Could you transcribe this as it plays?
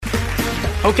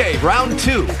Okay, round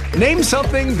 2. Name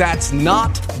something that's not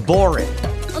boring.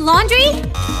 A laundry?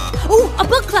 Ooh, a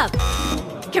book club.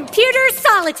 Computer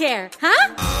solitaire,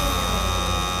 huh?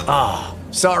 Ah,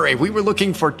 sorry, we were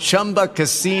looking for Chumba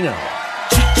Casino.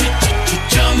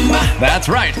 That's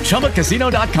right,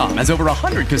 ChumbaCasino.com has over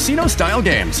 100 casino-style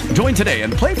games. Join today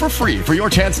and play for free for your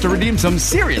chance to redeem some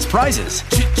serious prizes.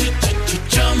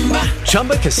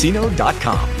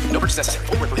 ChumbaCasino.com. No purchase necessary.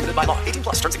 Void where prohibited by law. 18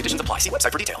 plus. Terms and conditions apply. See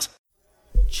website for details.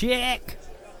 Check.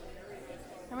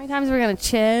 How many times are we going to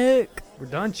check? We're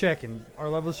done checking. Our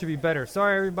levels should be better.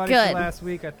 Sorry, everybody, Good. for last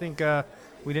week. I think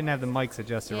we didn't have the mics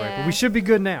adjusted right, Yeah. but we should be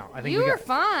good now. I think You were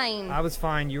fine. I was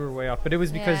fine. You were way off, but it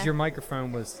was because Yeah. your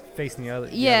microphone was facing the other.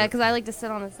 Yeah, because I like to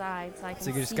sit on the side so I can So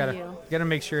you just see gotta you.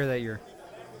 make sure that you're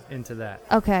into that.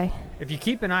 Okay. If you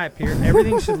keep an eye up here,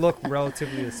 everything should look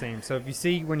relatively the same. So if you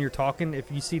see when you're talking,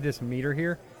 if you see this meter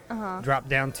here, drop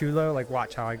down too low, like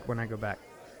watch how when I go back.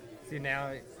 See now,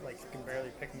 you can barely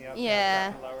pick me up.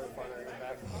 Yeah.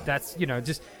 That's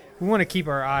just we want to keep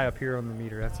our eye up here on the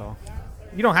meter. That's all.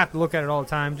 You don't have to look at it all the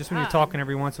time. Just when you're talking,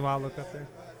 every once in a while, look up there.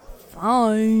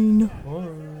 Fine.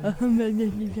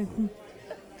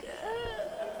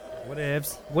 What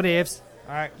ifs? What ifs?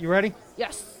 All right, you ready?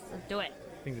 Yes, let's do it.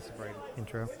 I think this is the right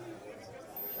intro.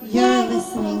 You're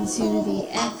listening to the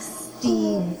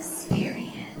XD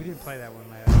Experience. We didn't play that one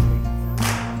last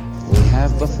week. We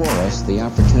have before us the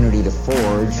opportunity to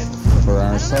forge for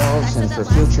ourselves and for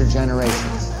future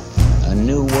generations a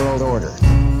new world order.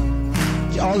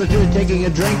 All they do is taking a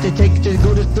drink to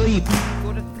go to sleep.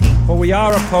 For we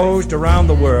are opposed around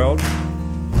the world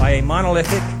by a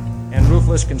monolithic and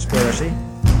ruthless conspiracy.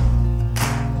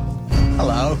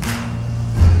 Hello.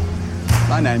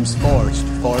 My name's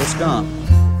Forrest Gump.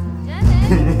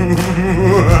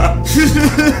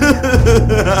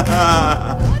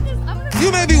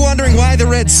 You may be wondering why the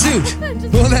red suit.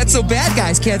 Well, that's so bad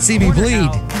guys can't see me bleed.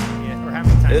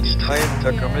 It's time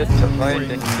to commit to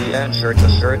finding the answer to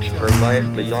search for life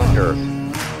beyond Earth.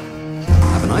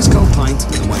 Have an ice cold pint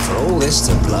and wait for all this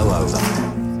to blow over.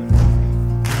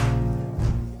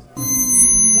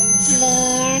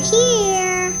 They're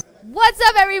here. What's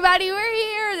up, everybody? We're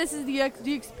here. This is the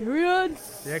XD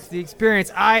Experience. The XD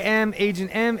Experience. I am Agent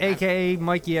M, a.k.a.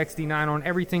 Mikey XD9 on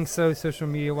everything social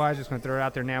media-wise. Just going to throw it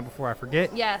out there now before I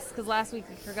forget. Yes, because last week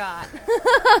we forgot.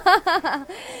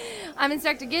 I'm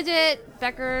Inspector Gidget,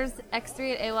 Becker's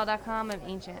X3 at AOL.com. I'm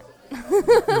ancient.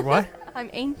 You're what? I'm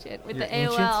ancient with You're the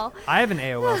ancient? AOL. I have an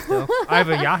AOL still. I have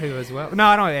a Yahoo as well. No,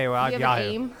 I don't have AOL. I have You have Yahoo.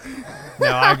 an AIM? No,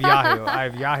 I have Yahoo. I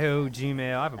have Yahoo,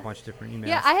 Gmail. I have a bunch of different emails.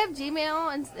 Yeah, I have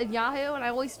Gmail and Yahoo, and I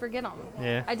always forget them.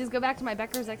 Yeah. I just go back to my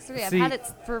Becker's X3. See, I've had it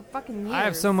for fucking years. I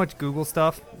have so much Google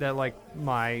stuff that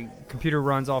my computer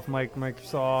runs off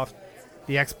Microsoft.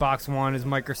 The Xbox One is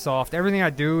Microsoft. Everything I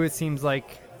do, it seems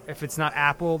like if it's not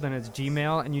Apple, then it's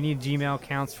Gmail, and you need Gmail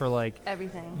accounts for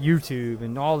everything, YouTube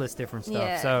and all this different stuff.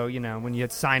 Yeah. So when you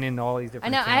had to sign into all these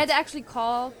different I know. accounts. I had to actually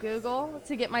call Google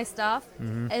to get my stuff,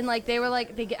 Mm-hmm. and they were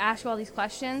they ask you all these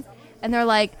questions, and they're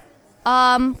like,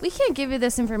 we can't give you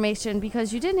this information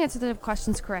because you didn't answer the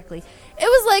questions correctly. It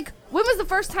was like, when was the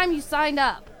first time you signed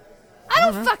up? I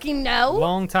don't fucking know.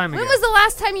 Long time ago. When was the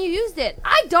last time you used it?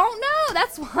 I don't know.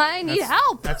 That's why I need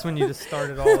help. That's when you just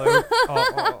started all over,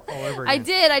 all over again. I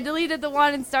did. I deleted the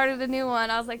one and started a new one.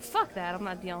 I was like, fuck that. I'm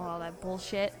not dealing with all that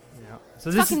bullshit. Yeah. So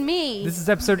It's fucking me. This is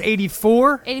episode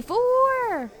 84. 84.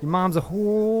 Your mom's a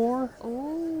whore.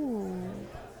 Ooh.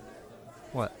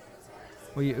 What?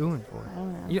 What are you oohing for? I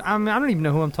don't know. I don't even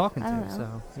know who I'm talking I to. don't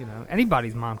know. So,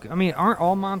 anybody's mom. Aren't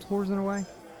all moms whores in a way?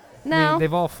 No. I mean,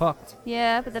 they've all fucked.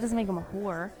 Yeah, but that doesn't make them a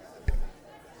whore.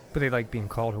 But they like being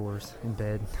called whores in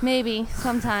bed. Maybe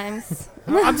sometimes.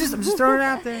 I'm just throwing it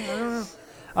out there. I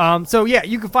don't know. So yeah,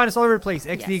 you can find us all over the place.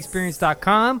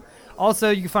 xdexperience.com. Also,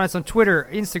 you can find us on Twitter,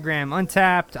 Instagram,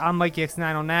 Untapped. I'm Mikey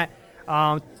X9 on that.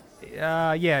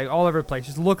 Yeah, all over the place.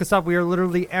 Just look us up. We are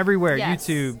literally everywhere. Yes.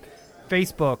 YouTube,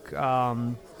 Facebook.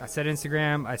 I said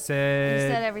Instagram. I said.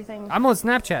 You said everything. I'm on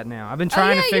Snapchat now. I've been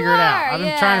trying to figure it out. I've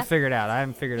been trying to figure it out. I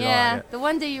haven't figured it all out yet. The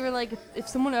one day you were like, if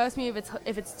someone asks me if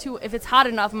it's hot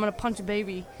enough, I'm gonna punch a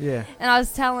baby. Yeah. And I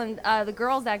was telling the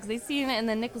girls that because they seen it, and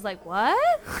then Nick was like, "What?"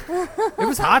 It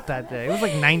was hot that day. It was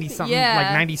like 90 something, Yeah.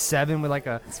 like 97 with like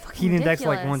a heat index of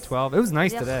like ridiculous. 112. It was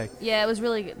nice Yeah. today. Yeah, it was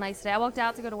really nice today. I walked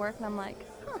out to go to work, and I'm like,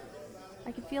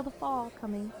 I can feel the fall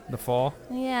coming. The fall.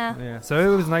 Yeah. Yeah. So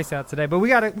it was nice out today. But we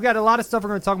got a lot of stuff we're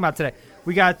going to talk about today.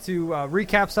 We got to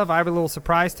recap stuff. I have a little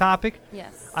surprise topic.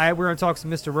 Yes. We're going to talk some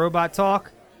Mr. Robot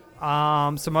talk.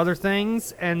 some other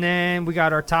things, and then we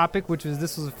got our topic, which was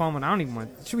this was a fun one. I don't even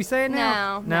want. Should we say it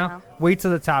now? No. Wait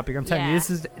till the topic. I'm telling you, this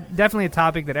is definitely a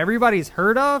topic that everybody's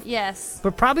heard of. Yes.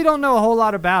 But probably don't know a whole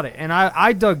lot about it. And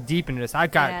I dug deep into this. I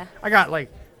got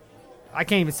like, I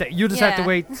can't even say. You'll just have to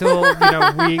wait till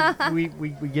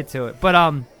we get to it.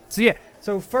 But so yeah.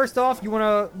 So first off, you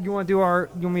want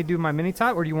me to do my mini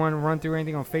top, or do you want to run through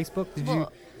anything on Facebook? Did you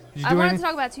do I wanted anything? to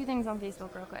talk about two things on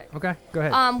Facebook real quick. Okay, go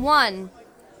ahead. One,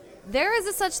 there is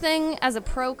a such thing as a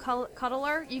pro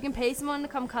cuddler. You can pay someone to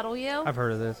come cuddle you. I've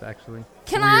heard of this actually.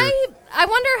 Can I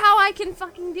wonder how I can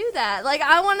fucking do that. Like,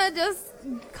 I want to just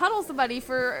cuddle somebody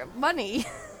for money.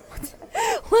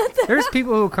 What the There's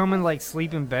people who come and like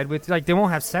sleep in bed with you. Like, they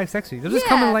won't have sex with you. They'll just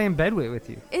come and lay in bed with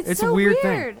you. It's a so weird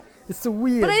thing. It's so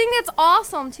weird. But I think that's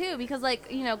awesome too, because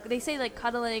like, you know, they say like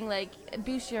cuddling like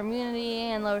boosts your immunity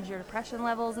and lowers your depression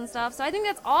levels and stuff. So I think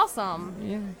that's awesome.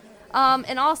 Yeah.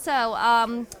 And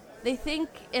also, they think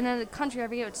in a country, I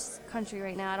forget which country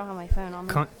right now. I don't have my phone on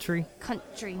me. Country.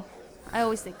 I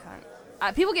always say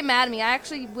cunt. People get mad at me. I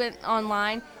actually went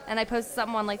online and I posted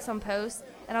something on like some post,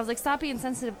 and I was like, "Stop being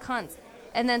sensitive cunts."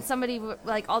 And then somebody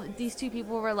like these two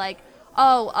people were like,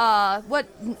 "Oh, what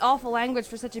awful language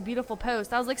for such a beautiful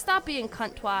post." I was like, "Stop being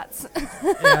cunt twats."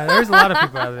 Yeah, there's a lot of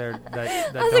people out there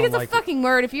that I was like, "It's a fucking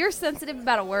word. If you're sensitive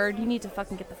about a word, you need to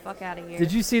fucking get the fuck out of here."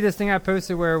 Did you see this thing I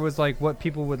posted where it was like what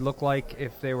people would look like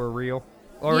if they were real?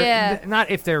 Or not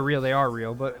if they're real, they are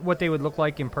real, but what they would look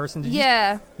like in person.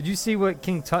 Did you see what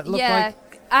King Tut looked like?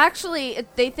 Actually,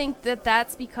 they think that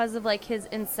that's because of like his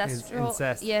ancestral. His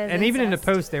incest. Yeah, and even in the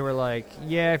post, they were like,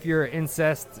 "Yeah, if you're an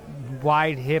incest,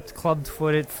 wide-hipped,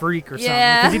 club-footed freak or something."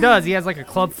 Because he does. He has like a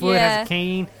club foot, has a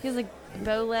cane. He has like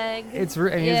bow leg. It's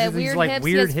weird like hips.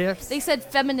 weird hips. They said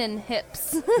feminine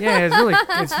hips. Yeah,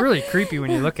 it's really creepy when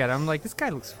you look at him. I'm like, this guy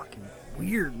looks fucking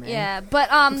weird, man. Yeah,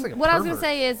 but like what I was gonna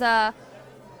say is,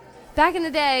 back in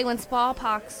the day when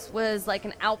smallpox was like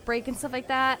an outbreak and stuff like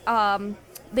that,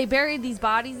 they buried these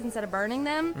bodies instead of burning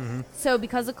them. Mm-hmm. So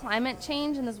because of climate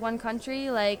change in this one country,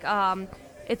 like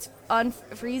it's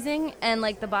unfreezing and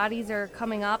like the bodies are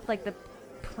coming up, like the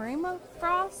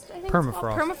permafrost. I think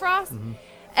permafrost. Mm-hmm.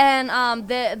 And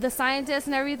the scientists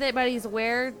and everybody's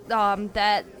aware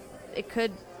that it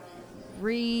could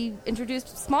reintroduce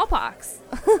smallpox.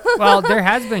 Well, there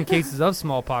has been cases of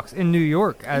smallpox in New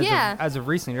York as of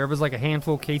recently. There was like a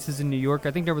handful of cases in New York.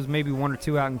 I think there was maybe one or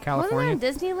two out in California. Wasn't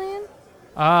that in Disneyland?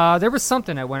 There was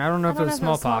something that went. I don't know if it was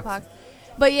smallpox.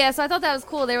 But yeah, so I thought that was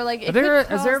cool. They were like, has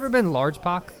there ever been large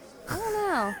pox? I don't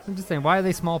know. I'm just saying, why are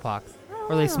they smallpox?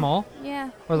 Are they small?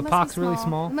 Yeah. Or the pox really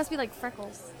small? It must be like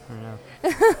freckles.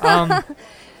 I don't know.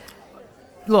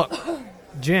 Look,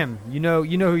 Jim, you know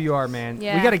who you are, man.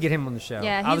 Yeah. We got to get him on the show.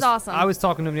 Yeah, he's awesome. I was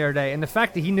talking to him the other day, and the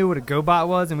fact that he knew what a GoBot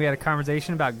was, and we had a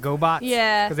conversation about GoBots.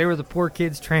 Yeah. Because they were the poor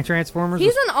kids Transformers.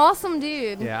 He's an awesome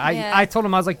dude. Yeah, I told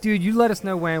him, I was like, dude, you let us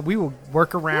know when. We will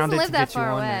work around it to get you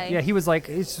on there. Yeah, he was like,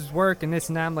 it's just work and this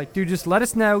and that. I'm like, dude, just let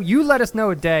us know. You let us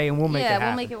know a day, and we'll make it happen. Yeah,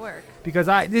 we'll make it work. Because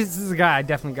this is a guy I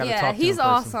definitely got to talk to. Yeah, he's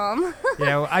awesome.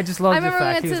 Yeah, I just love the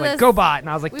fact he was like, GoBot, and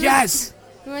I was like, yes!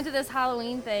 We went to this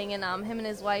Halloween thing, and him and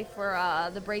his wife were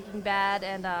the Breaking Bad,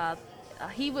 and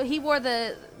he wore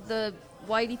the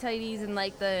whitey tighties and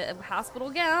like the hospital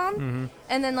gown,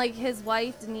 and then like his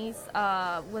wife Denise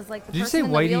was like the. Did you say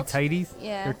whitey tighties?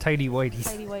 Yeah, or tighty whiteys.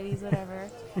 Tighty whiteys, whatever,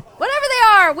 whatever they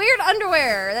are. Weird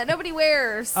underwear that nobody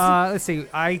wears. Let's see.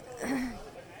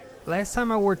 Last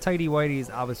time I wore tighty whiteys,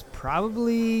 I was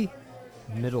probably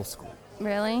middle school.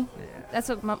 Really? Yeah. That's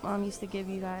what my mom used to give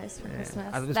you guys for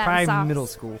Christmas. I was probably middle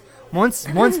school. Once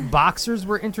boxers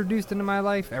were introduced into my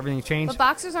life, everything changed. But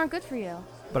boxers aren't good for you.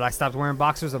 But I stopped wearing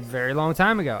boxers a very long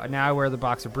time ago. And now I wear the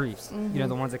boxer briefs. Mm-hmm. You know,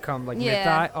 the ones that come like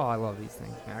mid-thigh. Oh, I love these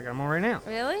things. I got them on right now.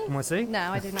 Really? You want to see?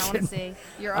 No, I do not want to see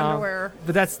your underwear.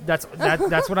 But that's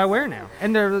what I wear now.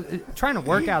 And they're trying to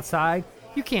work outside.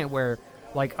 You can't wear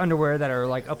like underwear that are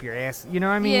like up your ass, you know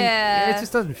what I mean? Yeah. It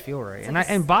just doesn't feel right.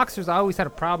 And boxers, I always had a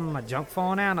problem with my junk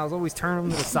falling out, and I was always turning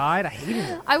them to the side. I hated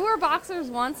it. I wore boxers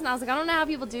once, and I was like, I don't know how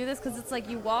people do this, because it's like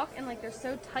you walk and like they're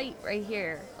so tight right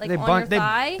here, like on your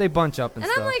thigh. They bunch up and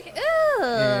stuff. I'm like, ew.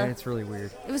 Yeah, it's really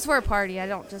weird. It was for a party. I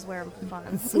don't just wear them for fun.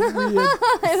 It's so weird.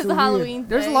 It was a Halloween thing.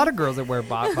 There's a lot of girls that wear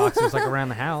boxers like around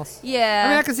the house. Yeah. I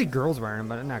mean, I can see girls wearing them,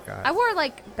 but not guys. I wore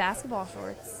like basketball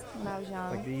shorts when I was young.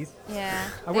 Like these? Yeah.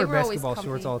 I wear basketball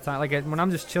shorts all the time. Like when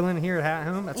I'm just chilling here at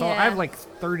home, that's all. I have like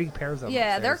 30 pairs of them.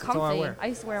 Yeah, they're That's all I comfy. wear. I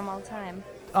used to wear them all the time.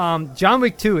 John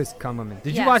Wick 2 is coming.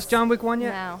 Did you Yes. watch John Wick 1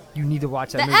 yet? No. You need to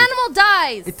watch that The movie. animal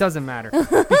dies. It doesn't matter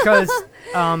because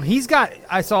he's got.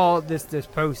 I saw this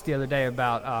post the other day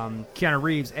about Keanu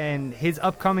Reeves, and his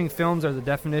upcoming films are the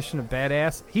definition of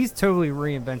badass. He's totally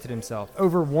reinvented himself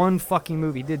over one fucking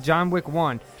movie. He did John Wick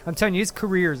 1. I'm telling you, his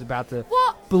career is about to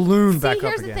balloon back up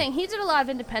again. Here's the thing. He did a lot of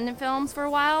independent films for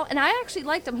a while, and I actually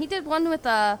liked him. He did one with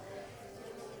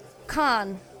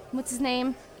Khan. What's his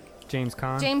name? James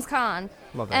Caan. James Caan.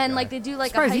 Love that and guy. like they do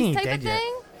like a Surprised he heist ain't type dead of yet.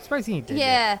 thing. Surprised he ain't dead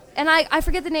Yeah, yet. and I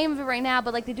forget the name of it right now,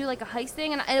 but like they do like a heist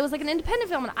thing, and it was like an independent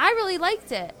film, and I really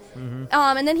liked it. Mm-hmm.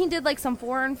 And then he did like some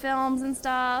foreign films and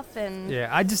stuff, and Yeah,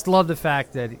 I just love the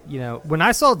fact that, when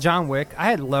I saw John Wick, I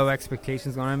had low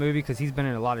expectations going on the movie because he's been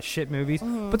in a lot of shit movies,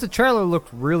 but the trailer looked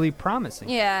really promising.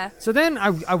 Yeah. So then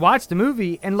I watched the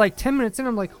movie, and like 10 minutes in,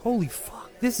 I'm like, holy fuck,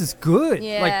 this is good.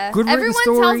 Yeah. Like, good written Everyone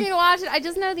story. tells me to watch it. I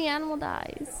just know the animal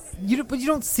dies. But you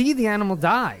don't see the animal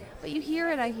die. But you hear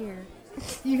it, I hear.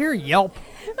 You hear a yelp.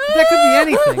 But that could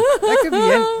be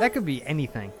anything. That could be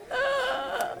anything.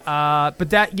 But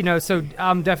that, so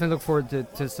I'm definitely looking forward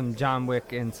to some John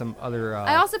Wick and some other.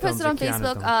 I also films posted on that Keanu's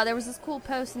Facebook. done. There was this cool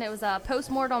post, and it was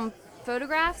postmortem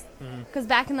photographs. Because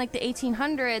back in like the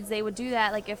 1800s, they would do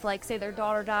that. Like if say their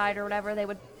daughter died or whatever, they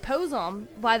would pose them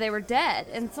while they were dead,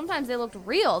 and sometimes they looked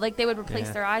real. Like they would replace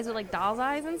their eyes with like doll's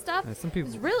eyes and stuff. Yeah, some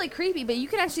people. It's really creepy, but you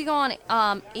can actually go on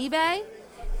eBay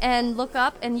and look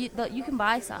up, and you can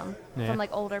buy some from like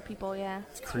older people. Yeah,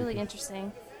 it's really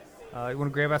interesting. You want to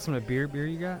grab out some of the beer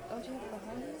you got? Oh, do you have a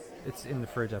hundred? It's in the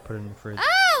fridge. I put it in the fridge.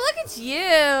 Oh, look at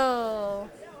you!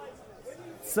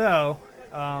 So,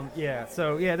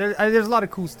 there's a lot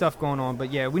of cool stuff going on,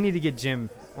 but yeah, we need to get Jim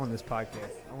on this podcast.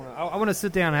 I want to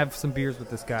sit down and have some beers with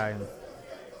this guy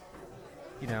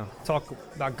and, talk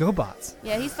about GoBots.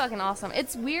 Yeah, he's fucking awesome.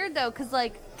 It's weird though, cause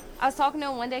like I was talking to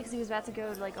him one day because he was about to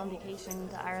go like on vacation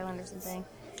to Ireland or something.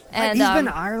 And he's been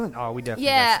to Ireland. Oh, we definitely.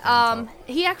 Yeah,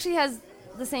 he actually has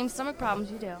the same stomach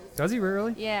problems you do. Does he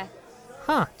really? Yeah.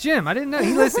 Huh, Jim, I didn't know.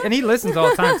 He listens all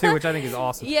the time too, which I think is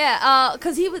awesome. Yeah,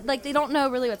 because he was like, they don't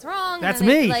know really what's wrong. That's and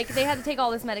they, me. Like they had to take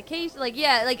all this medication. Like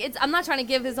it's. I'm not trying to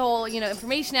give his whole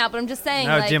information out, but I'm just saying.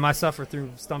 No, like, Jim, I suffer through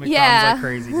stomach problems like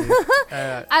crazy. Dude.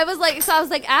 I was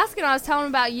like asking him. I was telling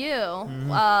him about you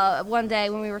one day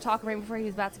when we were talking right before he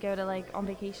was about to go to like on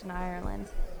vacation to Ireland.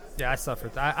 Yeah, I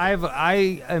suffered.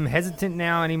 I am hesitant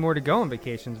now anymore to go on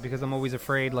vacations because I'm always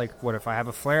afraid, like, what if I have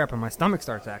a flare up and my stomach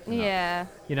starts acting up?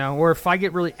 Yeah. Or if I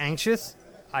get really anxious,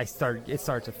 it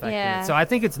starts affecting it. So I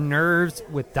think it's nerves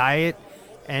with diet,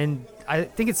 and I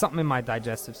think it's something in my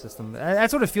digestive system.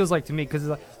 That's what it feels like to me because,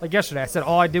 like yesterday, I said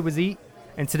all I did was eat,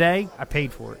 and today I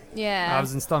paid for it. Yeah. I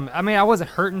was in stomach. I mean, I wasn't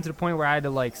hurting to the point where I had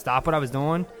to like stop what I was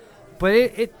doing. But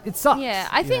it sucks. Yeah,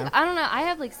 I think, I don't know, I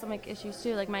have like stomach issues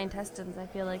too, like my intestines, I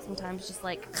feel like sometimes just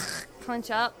like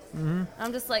clench up. Mm-hmm.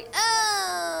 I'm just like,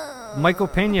 oh. Michael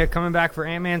Pena coming back for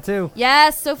Ant-Man 2.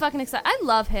 Yes, so fucking excited. I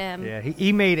love him. Yeah,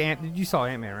 he made You saw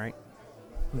Ant-Man, right?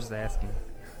 I'm just asking.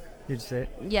 Did you see it?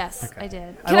 Yes, okay. I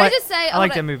did. I just say, I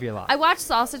like that movie a lot. I watched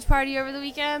Sausage Party over the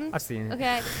weekend. I've seen it.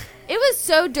 Okay. It was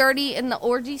so dirty, and the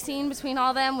orgy scene between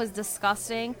all them was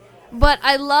disgusting. But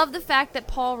I love the fact that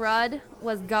Paul Rudd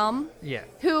was Gum. Yeah.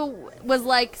 Who was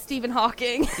like Stephen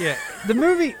Hawking. Yeah. The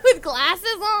movie with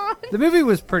glasses on. The movie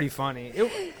was pretty funny.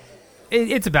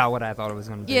 It's about what I thought it was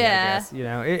going to be. Yeah. I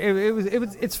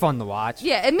guess. It's fun to watch.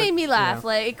 Yeah, it made me laugh.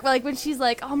 Like when she's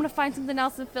like, "Oh, I'm gonna find something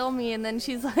else to film me," and then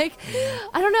she's like,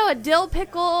 "I don't know, a dill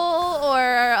pickle or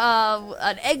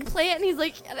an eggplant," and he's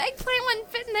like, "An eggplant wouldn't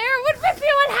fit in there. It would rip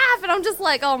you in half." And I'm just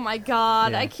like, "Oh my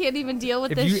god, I can't even deal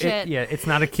with this shit." It's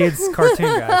not a kid's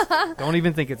cartoon, guys. Don't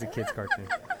even think it's a kid's cartoon.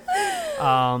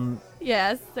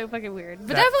 Yeah, it's so fucking weird.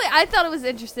 But definitely, I thought it was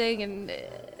interesting and.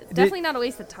 Definitely not a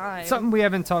waste of time. Something we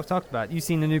haven't talked about. You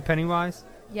seen the new Pennywise?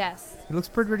 Yes. He looks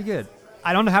pretty good.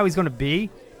 I don't know how he's going to be,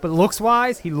 but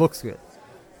looks-wise, he looks good.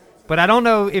 But I don't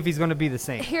know if he's going to be the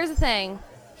same. Here's the thing.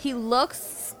 He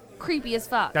looks creepy as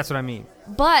fuck. That's what I mean.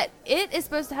 But it is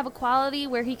supposed to have a quality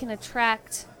where he can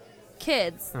attract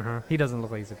kids. He doesn't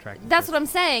look like he's attractive. That's what I'm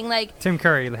saying. Like Tim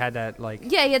Curry had that, like...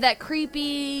 Yeah, he had that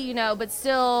creepy, but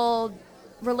still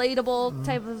relatable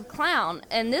type of clown.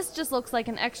 And this just looks like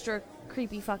an extra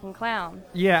creepy fucking clown.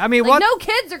 Yeah, I mean, like, no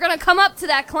kids are gonna come up to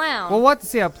that clown. Well, we'll have to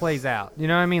see how it plays out. You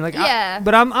know what I mean? Like, yeah.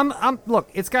 But I'm look,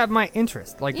 it's got my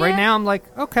interest. Like right now, I'm like,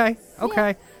 okay.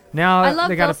 Yeah. Now I love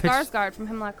they got Bill to pitch. Skarsgård from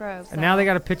Hemlock Grove. So. And now they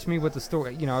got to pitch me with the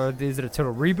story. Is it a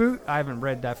total reboot? I haven't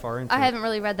read that far into it. I haven't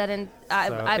really read that in.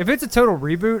 If it's a total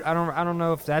reboot, I don't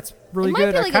know if that's really good.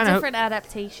 It might be like a different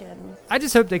adaptation. I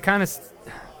just hope they kind of.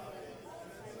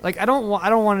 Like I don't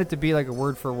want it to be like a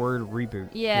word for word reboot.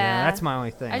 Yeah, that's my only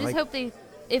thing. I just hope they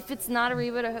if it's not a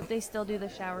reboot, I hope they still do the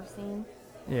shower scene.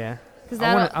 Yeah. Because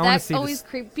I wanna that see always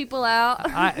creep people out.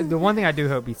 The one thing I do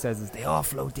hope he says is they all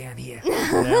float down here. You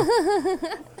know?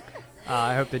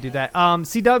 I hope they do that.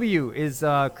 CW is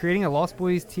creating a Lost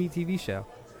Boys TV show.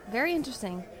 Very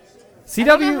interesting. CW. I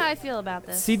don't know how I feel about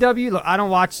this. CW. Look, I don't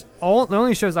watch the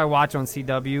only shows I watch on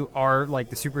CW are like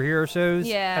the superhero shows.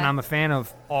 Yeah. And I'm a fan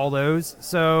of all those.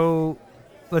 So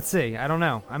let's see. I don't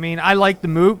know. I mean, I like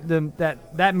the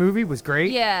that movie was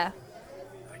great. Yeah.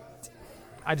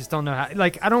 I just don't know how.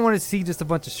 Like, I don't want to see just a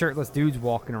bunch of shirtless dudes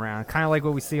walking around, kind of like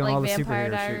what we see on Like all the Vampire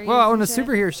superhero Diaries shows. Well, on the shit?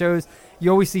 superhero shows, you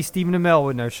always see Stephen Amell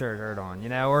with no shirt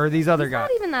on, or these other He's guys.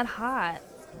 not even that hot.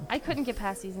 I couldn't get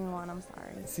past season 1. I'm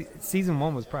sorry. Season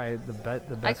 1 was probably the best.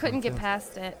 I couldn't one, get too.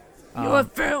 past it. Um, You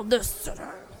have failed this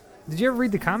sinner. Did you ever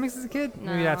read the comics as a kid?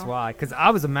 No. Maybe that's why. Because I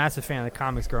was a massive fan of the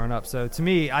comics growing up. So to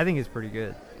me, I think it's pretty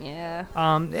good. Yeah.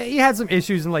 He had some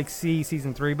issues in like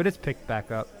season 3, but it's picked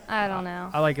back up. I don't know.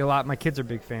 I like it a lot. My kids are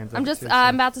big fans. I'm of just. it too,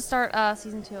 I'm about to start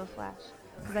season 2 of Flash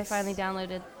because I finally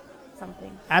downloaded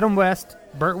something. Adam West,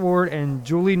 Burt Ward, and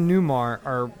Julie Newmar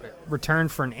are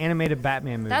returned for an animated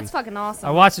Batman movie. That's fucking awesome.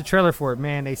 I watched the trailer for it.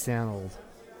 Man, they sound old.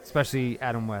 Especially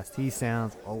Adam West. He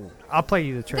sounds old. I'll play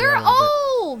you the trailer. They're in a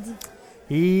little bit. old.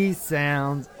 He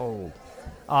sounds old.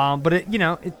 But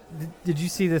did you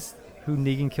see this who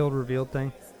Negan killed revealed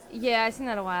thing? Yeah, I seen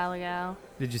that a while ago.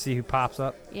 Did you see who pops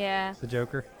up? Yeah. The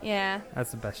Joker? Yeah.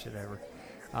 That's the best shit ever.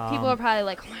 People are probably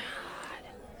like, oh my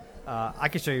God. I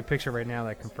can show you a picture right now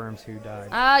that confirms who died.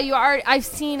 I've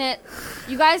seen it.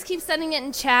 You guys keep sending it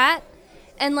in chat,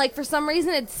 and like for some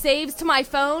reason it saves to my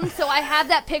phone, so I have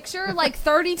that picture like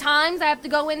 30 times. I have to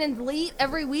go in and delete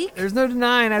every week. There's no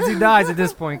denying as he dies at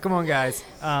this point. Come on, guys.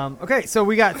 Okay, so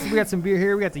we got some beer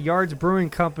here. We got the Yards Brewing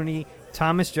Company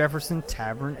Thomas Jefferson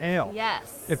Tavern Ale.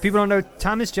 Yes. If people don't know,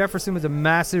 Thomas Jefferson was a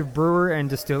massive brewer and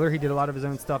distiller. He did a lot of his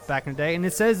own stuff back in the day, and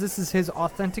it says this is his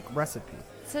authentic recipe.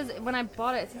 It says when I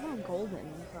bought it, it says I'm golden.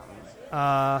 or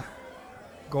something.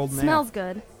 Golden ale. Smells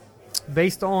good.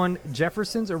 Based on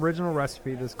Jefferson's original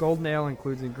recipe, this golden ale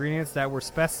includes ingredients that were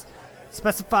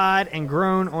specified and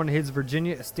grown on his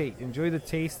Virginia estate. Enjoy the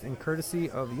taste and courtesy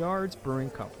of Yards Brewing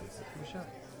Company. So give it a shot.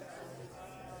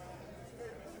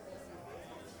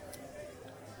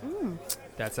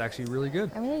 That's actually really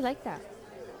good. I really like that.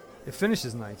 It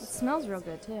finishes It nice. smells real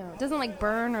good too. It doesn't like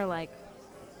burn or like.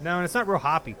 No, and it's not real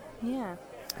hoppy. Yeah. It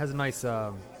has a nice,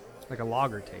 like a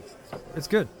lager taste. It's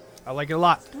good. I like it a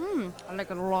lot. I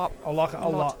like it a lot. A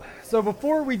lot. So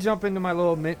before we jump into my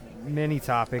little mini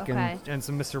topic Okay. and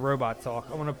some Mr. Robot talk,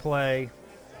 I want to play.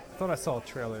 I thought I saw a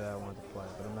trailer that I wanted to play,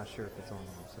 but I'm not sure if it's on here.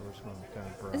 So we're just going to kind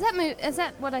of browse. Is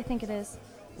that what I think it is?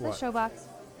 Is What? that Showbox?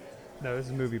 No, this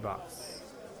is Movie Box.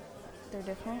 They're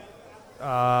different.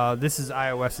 This is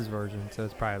iOS's version, so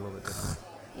it's probably a little bit different.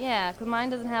 Yeah, because mine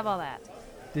doesn't have all that.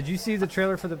 Did you see the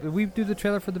trailer for did we do the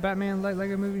trailer for the Batman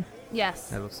Lego movie? Yes.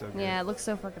 That looks so good. Yeah, it looks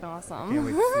so freaking awesome. Can't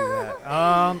wait to see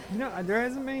that. There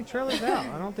hasn't many trailers out.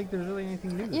 I don't think there's really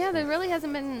anything new. Yeah, there really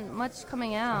hasn't been much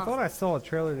coming I out. thought I saw a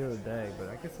trailer the other day, but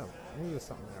I guess maybe it was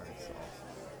something I already saw.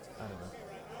 I don't know.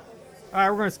 All right,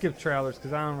 we're going to skip trailers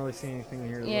because I don't really see anything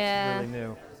here that Yeah. looks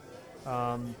really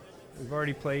new. We've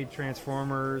already played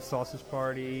Transformers, Sausage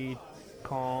Party,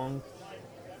 Kong.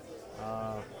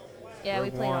 Yeah, we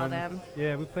Rogue played all One. them.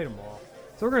 Yeah, we played them all.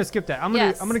 So we're going to skip that. I'm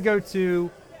Yes. gonna go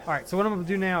to... All right, so what I'm going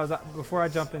to do now is, before I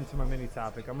jump into my mini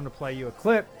topic, I'm going to play you a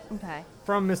clip Okay.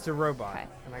 from Mr. Robot. Okay.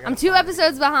 And I gotta I'm 2 find it.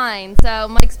 episodes behind, so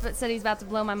Mike said he's about to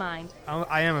blow my mind.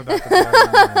 I am about to blow my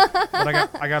mind. But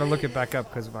I got to look it back up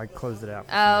because I closed it out.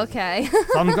 Oh, okay.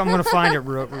 So I'm going to find it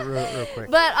real quick.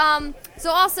 But so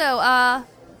also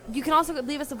you can also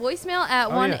leave us a voicemail at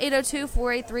Oh, yeah.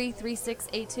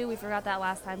 1-802-483-3682. We forgot that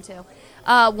last time too.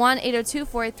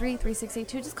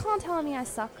 1-802-483-3682. Just call and tell me I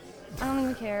suck. I don't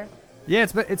even care. Yeah,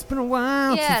 it's been a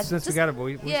while Yeah, since we just- got a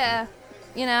voice. Yeah,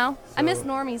 you know, I miss So-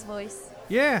 Normie's voice.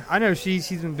 Yeah, I know she's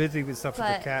been busy with stuff with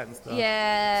But the cat and stuff.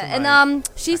 yeah, Somebody- and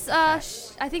she's I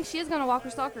think she is gonna walk her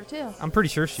stalker too. I'm pretty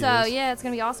sure she So is. yeah, it's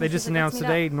gonna be awesome. They She's just like, let's announced meet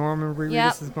today up. Norman Reedus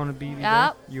Yep. is going to be there.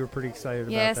 Yep. You were pretty excited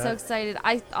Yeah, about that. so excited.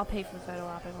 I'll pay for the photo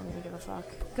op. I don't even give a fuck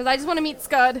because I just want to meet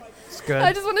Scud. Scud.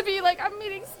 I just want to be like I'm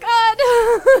meeting Scud.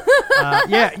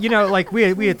 Yeah, like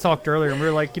we had talked earlier, and we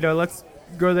were like, let's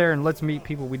go there and let's meet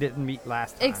people we didn't meet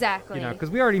last time. Exactly. Because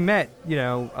we already met,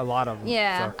 a lot of them.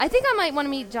 Yeah, so. I think I might want to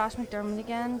meet Josh McDermott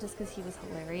again just because he was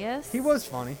hilarious. He was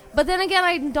funny. But then again,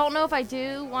 I don't know if I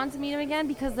do want to meet him again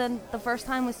because then the first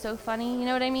time was so funny. You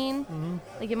know what I mean? Mm-hmm.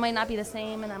 Like it might not be the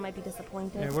same, and I might be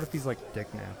disappointed. Yeah, what if he's like a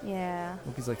dick now? Yeah.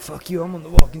 What if he's like, fuck you, I'm on The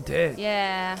Walking Dead.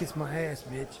 Yeah. Kiss my ass,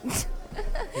 bitch.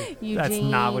 That's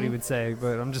not what he would say,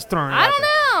 but I'm just throwing it I out don't there.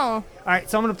 know. All right,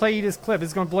 so I'm gonna play you this clip.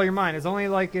 It's gonna blow your mind. It's only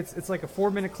like it's like a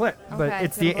 4-minute clip, but Okay,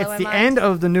 it's it's the gonna blow my end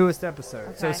of the newest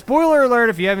episode. So Okay. spoiler alert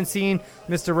if you haven't seen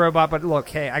Mr. Robot. But look,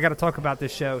 hey, I got to talk about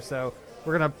this show, so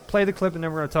we're gonna play the clip and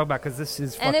then we're gonna talk about because this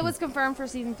is And it fucking- was confirmed for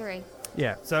season 3.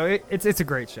 yeah. So it's a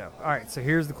great show. All right, so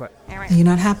here's the clip. All right. Are you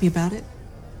not happy about it?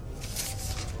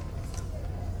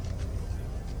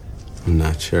 I'm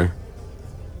not sure.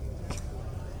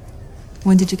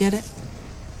 When did you get it?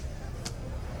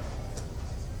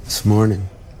 This morning.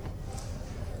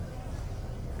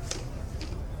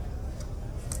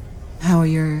 How are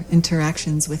your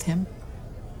interactions with him?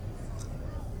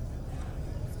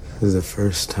 This is the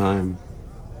first time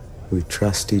we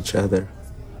trust each other.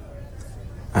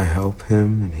 I help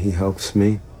him and he helps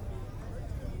me.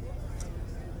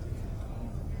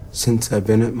 Since I've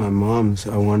been at my mom's,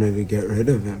 I wanted to get rid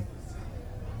of him.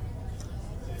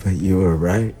 But you were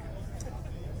right.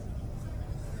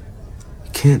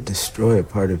 You can't destroy a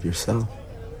part of yourself.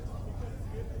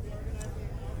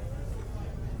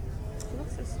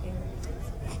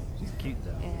 She's cute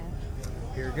though.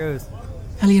 Yeah. Here it goes.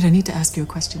 Elliot, I need to ask you a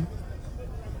question.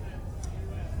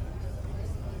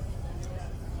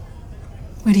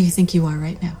 Where do you think you are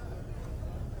right now?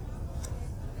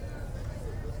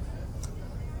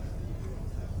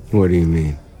 What do you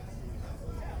mean?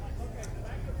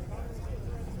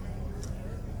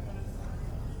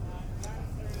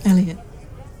 Elliot.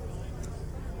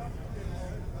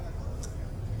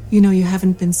 You know you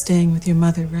haven't been staying with your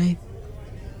mother, right?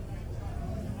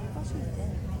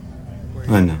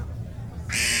 I know.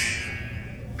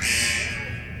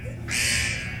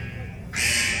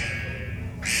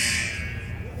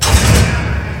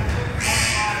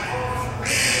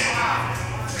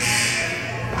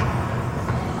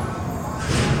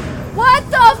 What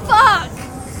the fuck?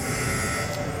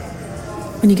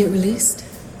 When you get released,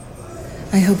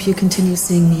 I hope you continue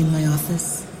seeing me in my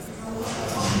office.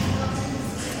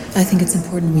 I think it's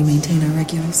important we maintain our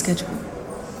regular schedule.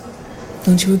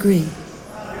 Don't you agree?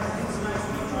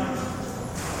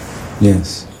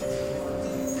 Yes.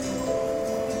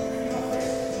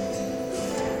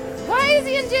 Why is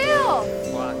he in jail?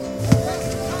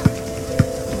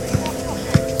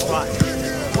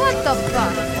 What the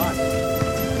fuck?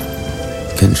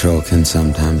 Control can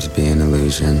sometimes be an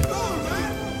illusion.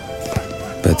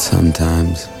 But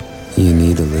sometimes you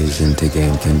need illusion to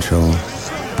gain control.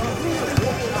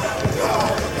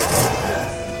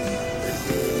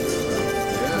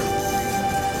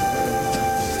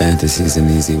 Fantasy's an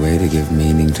easy way to give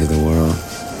meaning to the world.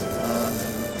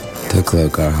 To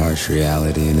cloak our harsh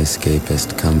reality in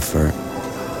escapist comfort.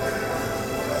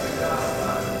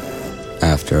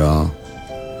 After all,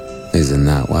 isn't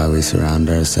that why we surround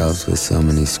ourselves with so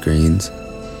many screens?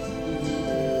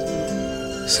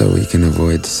 So we can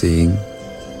avoid seeing.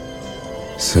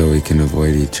 So we can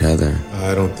avoid each other.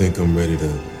 I don't think I'm ready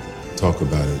to talk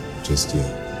about it just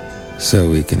yet.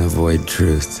 So we can avoid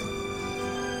truth.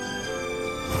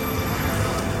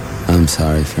 I'm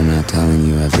sorry for not telling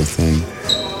you everything.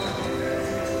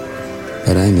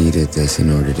 But I needed this in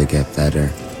order to get better.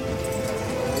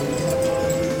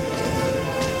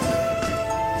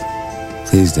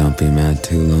 Please don't be mad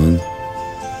too long.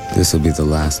 This will be the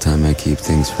last time I keep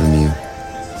things from you.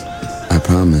 I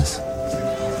promise.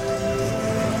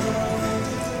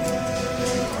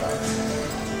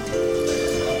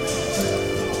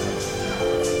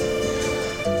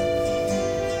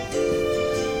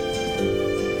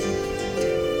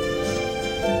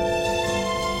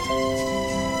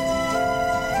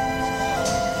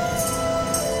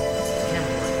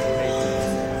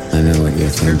 I know what you're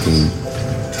thinking.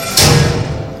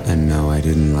 And no, I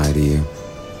didn't lie to you.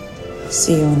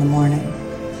 See you in the morning.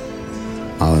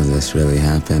 All of this really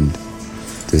happened.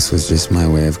 This was just my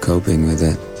way of coping with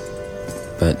it.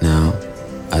 But now,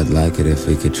 I'd like it if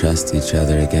we could trust each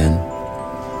other again.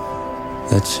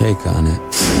 Let's shake on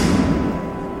it.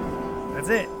 That's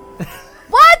it.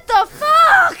 What the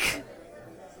fuck?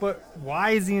 But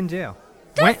why is he in jail?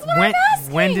 That's what I'm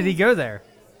asking. When did he go there?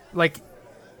 Like,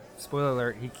 spoiler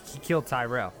alert, he killed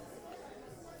Tyrell.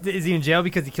 Is he in jail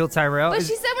because he killed Tyrell? But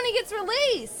she said when he gets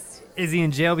released. Is he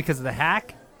in jail because of the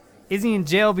hack? Is he in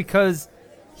jail because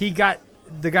he got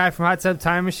the guy from Hot Tub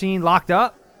Time Machine locked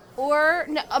up? Or,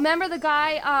 no, remember the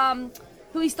guy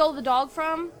who he stole the dog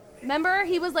from? Remember?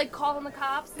 He was like calling the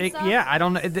cops and stuff? Yeah, I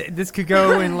don't know. This could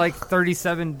go in like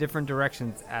 37 different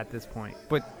directions at this point.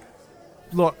 But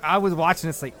look, I was watching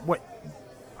this like, what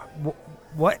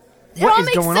It all is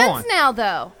makes going sense on? now,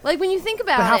 though. Like, when you think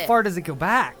about But how it. far does it go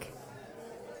back?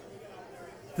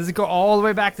 Does it go all the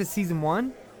way back to season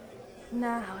 1?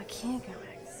 No, it can't go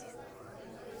back to season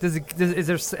 1. Is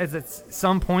there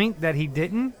some point that he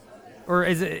didn't, or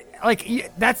is it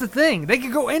like that's the thing? They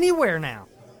could go anywhere now.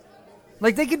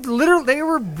 Like they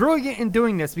were brilliant in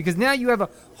doing this because now you have a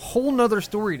whole nother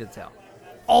story to tell.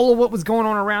 All of what was going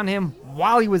on around him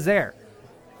while he was there.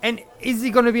 And is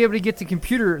he going to be able to get to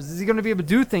computers? Is he going to be able to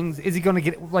do things? Is he going to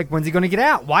get, when's he going to get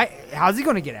out? Why? How's he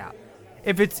going to get out?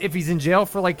 If he's in jail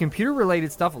for, computer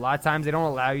related stuff, a lot of times they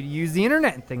don't allow you to use the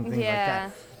internet and things like that.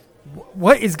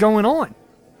 What is going on?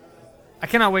 I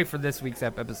cannot wait for this week's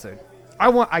episode.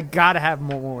 I gotta have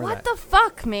more of that. What the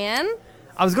fuck, man?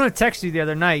 I was going to text you the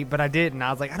other night, but I didn't.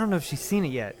 I was like, I don't know if she's seen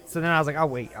it yet. So then I was like, I'll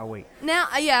wait. Now,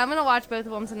 I'm going to watch both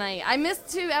of them tonight. I missed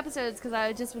 2 episodes because I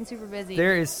had just been super busy.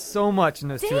 There is so much in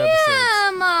those 2 episodes.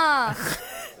 Damn!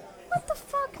 What the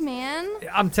fuck, man?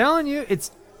 I'm telling you,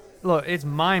 it's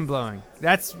mind-blowing.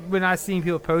 That's when I seen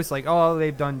people post like, oh,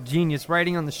 they've done genius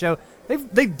writing on the show.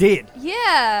 They did.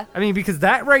 Yeah. I mean, because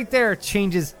that right there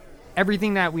changes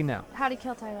everything that we know. How'd he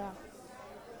kill Tyrell?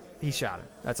 He shot him.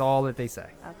 That's all that they say.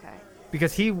 Okay.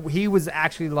 Because he was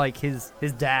actually like his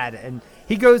dad, and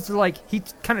he goes to he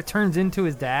kind of turns into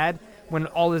his dad when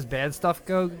all this bad stuff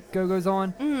goes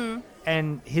on. Mm-hmm.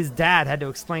 And his dad had to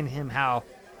explain to him how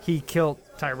he killed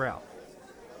Tyrell.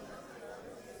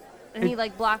 And he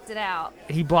blocked it out.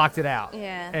 He blocked it out.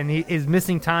 Yeah. And his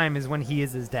missing time is when he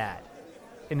is his dad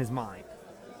in his mind.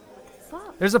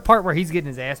 Fuck. There's a part where he's getting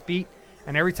his ass beat,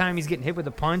 and every time he's getting hit with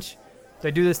a punch,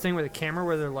 they do this thing with a camera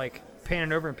where they're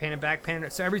panning over and panning back,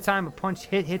 so every time a punch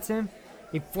hits him,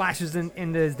 he flashes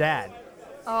into his dad.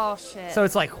 Oh shit. So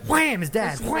it's like wham, his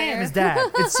dad, wham, his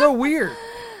dad. It's so weird.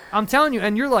 I'm telling you,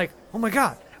 and you're like, oh my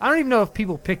god. I don't even know if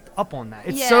people picked up on that.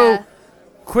 It's so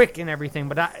quick and everything,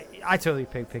 but I totally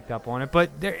picked up on it. But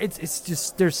it's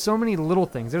just there's so many little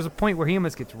things. There's a point where he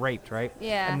almost gets raped, right?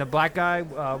 Yeah. And the black guy,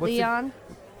 Leon.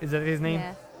 Is that his name?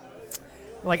 Yeah.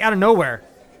 Out of nowhere.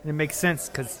 It makes sense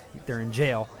because they're in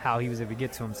jail. How he was able to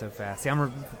get to him so fast. See,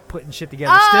 I'm putting shit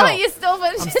together. Oh, you still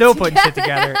putting I'm shit still together. putting shit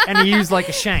together, and he used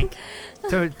a shank.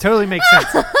 So it totally makes sense.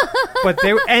 But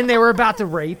they were about to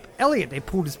rape Elliot. They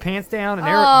pulled his pants down, and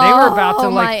they were about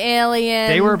to my alien.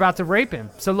 They were about to rape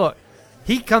him. So look,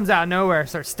 he comes out of nowhere,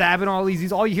 starts stabbing all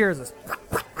these. All you hear is this,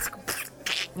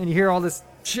 and you hear all this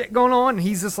shit going on, and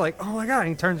he's just like, oh my god! And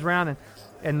he turns around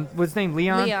and what's his name?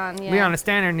 Leon? Leon, yeah. Leon is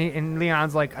standing there, and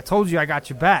Leon's like, I told you I got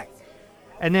your back.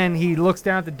 And then he looks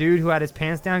down at the dude who had his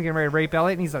pants down, getting ready to rape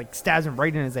Elliot, and he's stabs him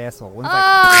right in his asshole. And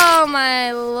oh,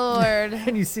 my lord.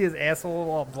 And you see his asshole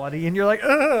all bloody, and you're like,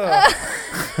 ugh.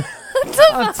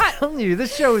 I'm telling you,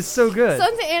 this show is so good.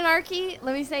 Sons of Anarchy,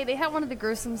 let me say, they have one of the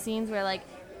gruesome scenes where,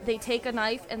 they take a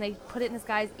knife and they put it in this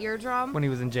guy's eardrum. When he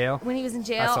was in jail? When he was in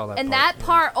jail. I saw that and part, that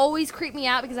part always creeped me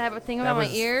out because I have a thing about my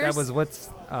ears. That was was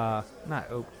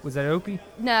that Opie?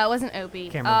 No, it wasn't Opie.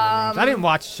 Can't remember the names. I didn't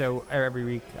watch the show every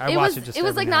week. I watched it just It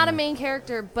was every not now a main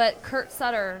character, but Kurt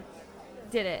Sutter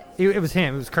did it. It was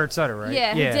him. It was Kurt Sutter, right?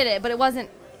 Yeah, he did it, but it wasn't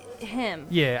him.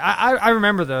 Yeah, I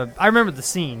remember the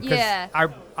scene because Yeah.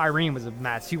 Irene was a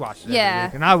mad. She watched it Yeah. every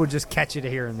week, and I would just catch it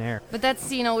here and there. But that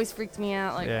scene always freaked me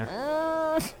out. Yeah.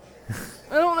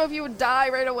 I don't know if you would die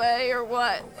right away or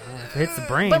what. It hits the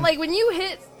brain. But when you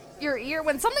hit your ear,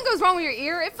 when something goes wrong with your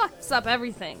ear, it fucks up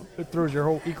everything. It throws your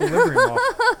whole equilibrium off.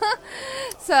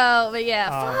 But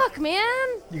yeah, fuck, man.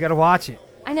 You gotta watch it.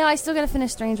 I know. I still gotta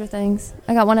finish Stranger Things.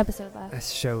 I got 1 episode left. This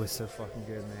show is so fucking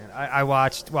good, man. I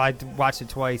watched it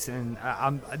twice, and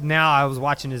I was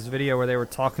watching this video where they were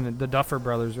talking. The Duffer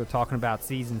Brothers were talking about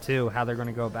season 2, how they're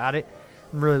gonna go about it.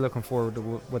 I'm really looking forward to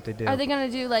what they do. Are they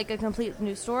gonna do a complete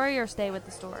new story or stay with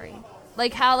the story?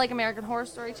 How American Horror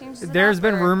Story changes? There's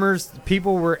been rumors.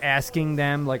 People were asking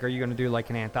them, are you going to do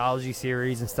an anthology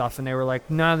series and stuff? And they were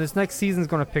like, no, this next season's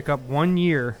going to pick up 1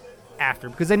 year after,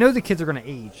 because they know the kids are going to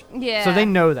age. Yeah. So they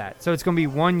know that. So it's going to be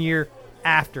 1 year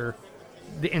after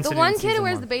the incident. The one kid who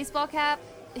wears the baseball cap,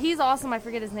 he's awesome. I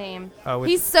forget his name. Oh,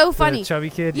 he's so funny. The chubby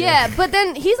kid? Yeah, but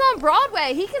then he's on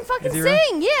Broadway. He can fucking sing.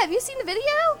 Really? Yeah, have you seen the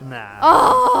video? Nah.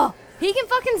 Oh, he can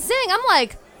fucking sing. I'm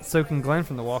like... So can Glenn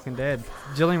from The Walking Dead.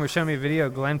 Jillian was showing me a video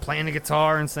of Glenn playing the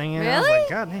guitar and singing. Really? I was like,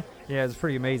 God damn. Yeah, it was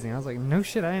pretty amazing. I was like, no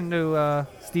shit, I didn't know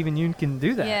Stephen Yeun can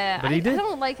do that. Yeah, but he did. I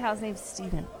don't like how his name's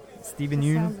Stephen. Stephen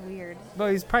Yeun? Sounds weird. Well,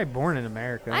 he's probably born in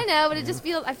America. I know, but it just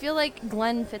I feel like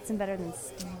Glenn fits in better than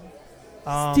Steve.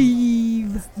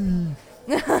 Steve.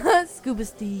 Scuba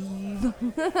Steve.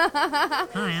 Hi,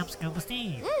 I'm Scuba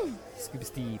Steve. Scuba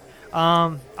Steve.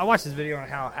 I watched this video on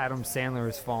how Adam Sandler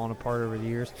has fallen apart over the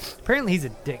years. Apparently, he's a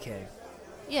dickhead.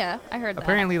 Yeah, I heard that.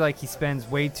 Apparently, he spends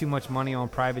way too much money on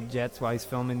private jets while he's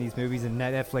filming these movies, and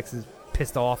Netflix is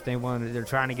pissed off. They're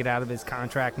trying to get out of his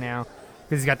contract now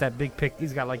because he's got that big pick.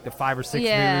 He's got the 5 or 6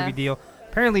 movie deal.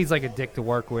 Apparently, he's like a dick to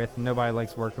work with, and nobody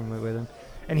likes working with him.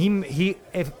 And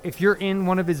if you're in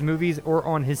one of his movies or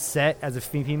on his set as a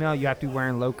female, you have to be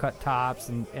wearing low-cut tops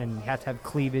and you have to have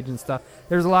cleavage and stuff.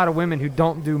 There's a lot of women who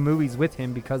don't do movies with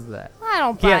him because of that. I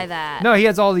don't buy that. No, he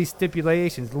has all these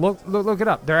stipulations. Look it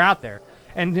up. They're out there.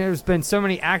 And there's been so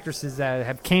many actresses that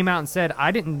have came out and said,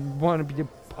 I didn't want to be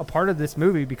a part of this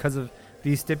movie because of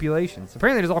these stipulations.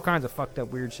 Apparently, there's all kinds of fucked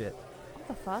up weird shit. What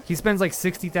the fuck? He spends like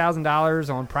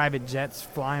 $60,000 on private jets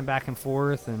flying back and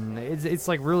forth, and it's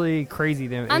like really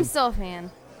crazy. I'm still a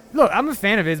fan. Look, I'm a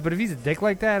fan of his, but if he's a dick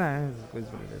like that, it is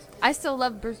what it is. I still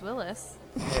love Bruce Willis.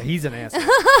 Yeah, he's an asshole.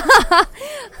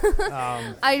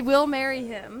 I will marry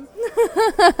him.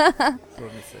 Let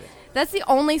me see. That's the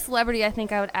only celebrity I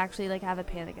think I would actually like have a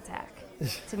panic attack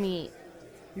to meet.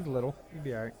 He's little. He'd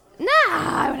be alright. Nah,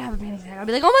 I would have a panic attack. I'd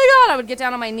be like, oh my god, I would get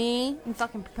down on my knee and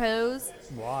fucking propose.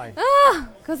 Why?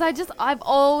 Because I've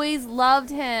always loved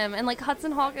him. And like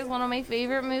Hudson Hawk is one of my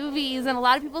favorite movies, and a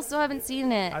lot of people still haven't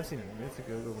seen it. I've seen it. It's a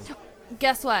good one.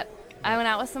 Guess what? I went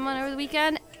out with someone over the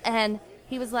weekend, and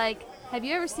he was like, have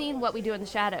you ever seen What We Do in the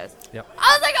Shadows? Yep.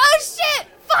 I was like, oh shit,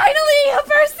 finally a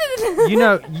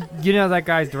person. you know that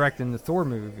guy's directing the Thor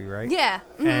movie, right? Yeah.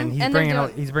 Mm-hmm. And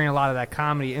he's bringing a lot of that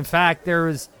comedy. In fact, there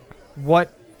was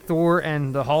what Thor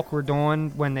and the Hulk were doing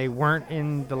when they weren't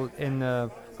in the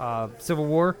Civil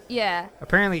War. Yeah.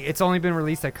 Apparently, it's only been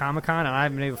released at Comic-Con, and I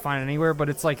haven't been able to find it anywhere, but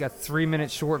it's like a 3-minute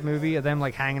short movie of them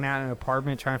like hanging out in an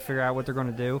apartment trying to figure out what they're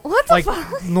going to do. What the like,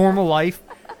 fuck? Normal life.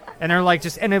 And they're like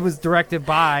and it was directed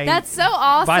by... That's so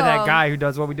awesome. By that guy who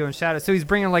does What We Do in Shadows. So he's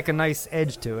bringing like a nice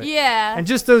edge to it. Yeah. And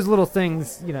just those little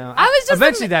things, you know. I was just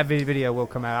eventually that video will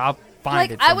come out. I'll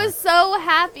find it somewhere. I was so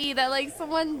happy that like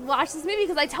someone watched this movie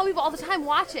because I tell people all the time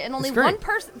watch it, and only one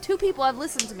person, 2 people have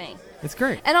listened to me. It's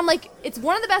great. And I'm like, it's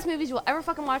one of the best movies you'll ever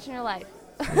fucking watch in your life.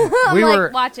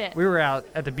 Watch it. We were out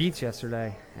at the beach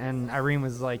yesterday, and Irene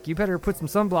was like, "You better put some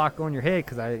sunblock on your head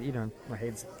because my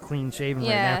head's clean shaven right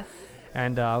now."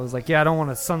 And I was like, "Yeah, I don't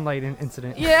want a sunlight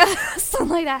incident." Yeah,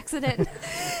 sunlight accident.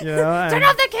 Turn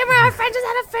off the camera. Our friend just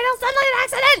had a fatal sunlight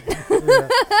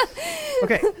accident.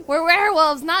 Okay. We're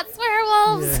werewolves, not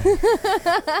swearwolves.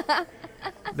 Yeah.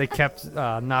 They kept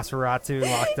Nosferatu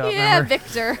locked up. Yeah, remember?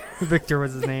 Victor. Victor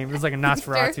was his name. It was like a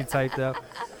Nosferatu type, though.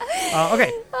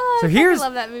 Okay, I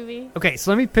love that movie. Okay,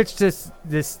 so let me pitch this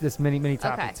mini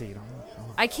topic to you.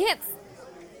 I can't.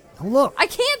 Oh, look. I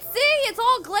can't see. It's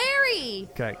all glary.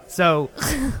 Okay, so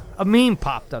a meme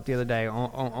popped up the other day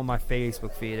on my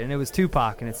Facebook feed, and it was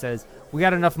Tupac, and it says, "We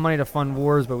got enough money to fund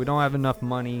wars, but we don't have enough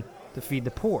money to feed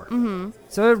the poor." Mm-hmm.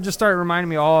 So it just started reminding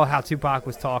me all how Tupac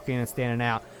was talking and standing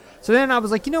out. So then I was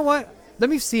like, you know what?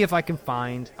 Let me see if I can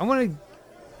find.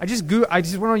 I just went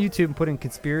on YouTube and put in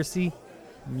conspiracy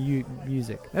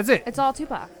music. That's it. It's all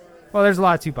Tupac. Well, there's a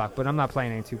lot of Tupac, but I'm not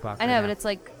playing any Tupac. I know, but it's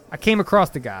like. I came across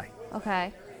the guy.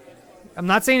 Okay. I'm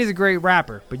not saying he's a great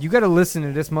rapper, but you got to listen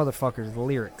to this motherfucker's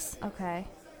lyrics. Okay.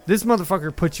 This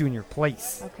motherfucker puts you in your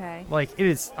place. Okay. Like, it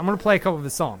is. I'm going to play a couple of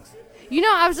his songs. You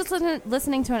know, I was just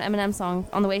listening to an Eminem song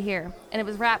on the way here, and it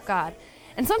was Rap God.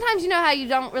 And sometimes you know how you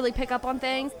don't really pick up on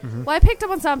things? Mm-hmm. Well, I picked up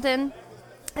on something,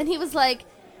 and he was like,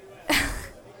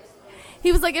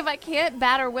 if I can't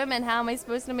batter women, how am I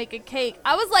supposed to make a cake?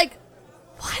 I was like,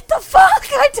 what the fuck?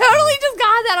 I totally just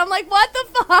got that. I'm like, what the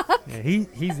fuck? Yeah,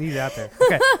 he's out there.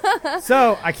 Okay.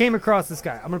 So I came across this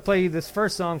guy. I'm going to play you this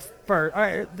first song first. All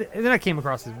right, and then I came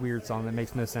across this weird song that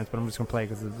makes no sense, but I'm just going to play it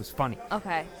because it was funny.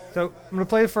 Okay. So I'm going to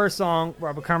play the first song. We'll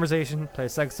have a conversation. Play the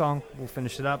second song. We'll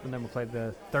finish it up, and then we'll play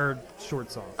the third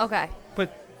short song. Okay.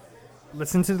 But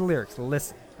listen to the lyrics.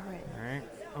 Listen. All right. All right.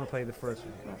 I'm going to play the first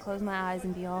one. I'm going to close my eyes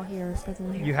and be all here.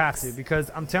 You have to, because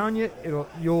I'm telling you,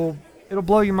 it'll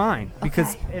blow your mind.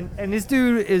 Because and this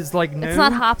dude is like known. It's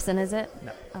not Hobson, is it?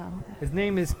 No. Oh, okay. His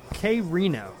name is K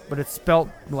Reno, but it's spelt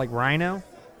like rhino.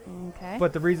 Okay.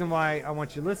 But the reason why I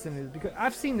want you to listen is because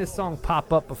I've seen this song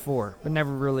pop up before, but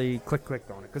never really clicked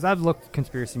on it. Because I've looked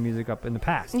conspiracy music up in the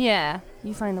past. Yeah,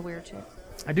 you find the weird shit.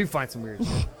 I do find some weird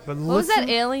shit. But what was that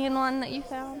alien one that you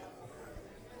found?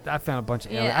 I found a bunch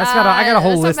of aliens. I got a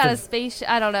whole list about of a spaceship.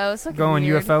 I don't know. It's going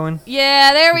weird. UFOing.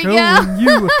 Yeah, there we go.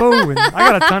 UFOing.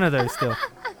 I got a ton of those still.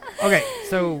 Okay,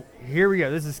 so here we go.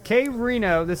 This is K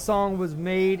Reno. This song was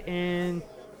made in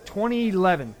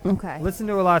 2011. Okay. Listen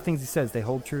to a lot of things he says. They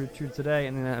hold true today,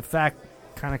 and in fact,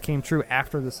 kind of came true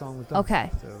after the song was done. Okay.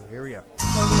 So here we go.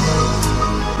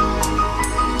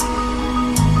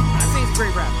 I think it's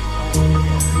great rap.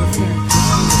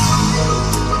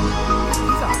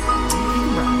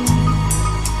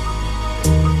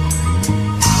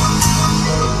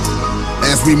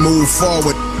 As we move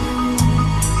forward,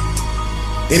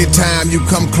 anytime you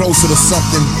come closer to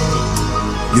something,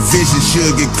 your vision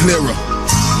should get clearer.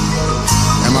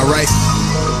 Am I right?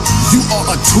 You are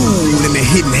a tool in the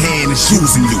hidden hand that's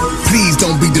using you. Please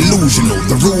don't be delusional.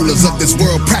 The rulers of this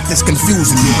world practice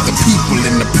confusing you. The people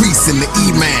and the priests and the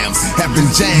imams have been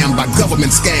jammed by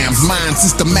government scams, minds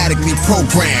systematically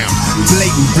programmed.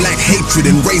 Blatant black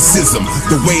hatred and racism,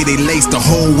 the way they lace the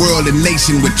whole world and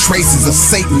nation with traces of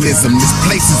Satanism. This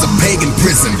place is a pagan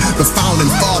prison. The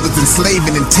founding fathers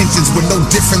enslaving intentions were no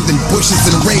different than Bush's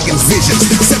and Reagan's visions.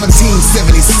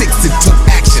 1776 it took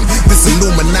action. This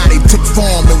Illuminati took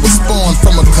form and was spawned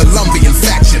from a Colombian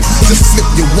faction. Just flip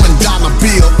your $1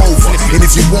 bill over, and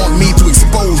if you want me to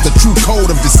expose the true code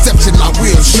of deception, I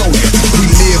will show you. We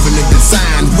live in a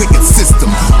designed wicked system.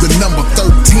 The number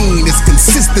 13 is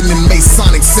consistent in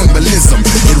Masonic symbolism.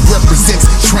 It represents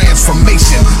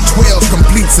transformation. 12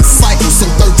 completes a cycle, so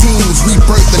 13 was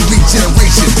rebirth and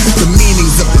regeneration. The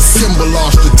meanings of the symbol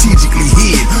are strategically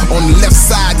hid. On the left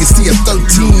side, you see a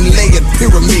 13-layered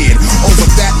pyramid. Over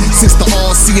that sits the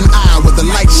all-seeing eye where the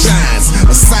light shines,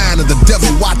 a sign of the devil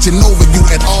watching over you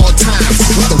at all times.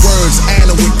 With the words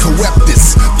Anawit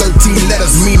Coeptus, 13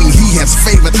 letters meaning he has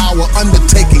favored our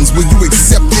undertakings. Will you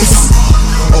accept this?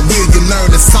 Or will you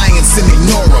learn the science and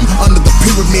ignore them? Under the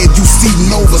pyramid you see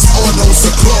Novus Ordo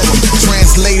Seclorum.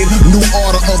 Translated, New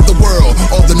Order of the World,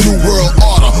 or the New World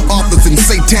Order. Authors and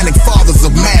satanic fathers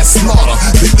of mass slaughter.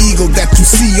 The eagle that you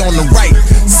see on the right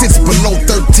sits below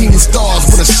 13 stars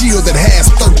with a shield that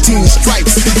has 13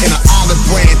 stripes and an olive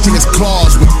branch in his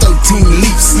claws with 13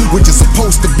 leaves, which is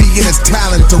supposed to be in his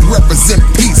talent to represent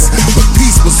peace. But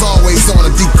peace was always on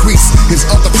a decrease. His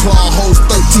other claw holds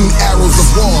 13 arrows of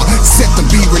war set to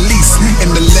be released,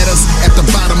 and the letters at the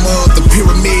bottom of the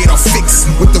pyramid are fixed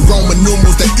with the Roman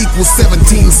numerals that equal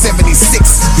 1776.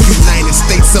 The United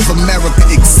States of America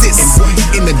exists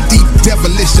in a deep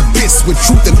devilish abyss with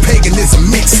truth and paganism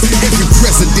mixed. Every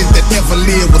president that ever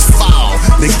lived was foul.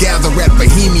 They gather at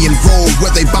Bohemian Grove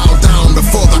where they bow down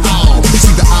before the owl.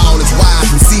 See, the owl is wise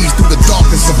and sees through the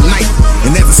darkness of night,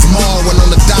 and there's a small one on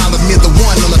the dollar near the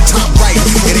one on the top right.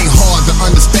 It ain't hard to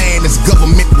understand this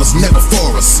government was never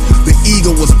for us. The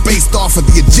eagle was based off of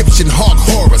the Egyptian hawk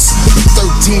Horus. The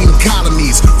 13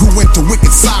 colonies grew into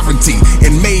wicked sovereignty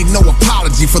and made no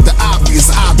apology for the obvious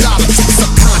idolatry.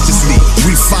 Subconsciously,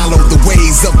 we follow the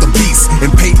ways of the beast and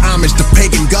pay homage to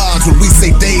pagan gods when we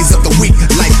say days of the week.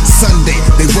 Like Sunday,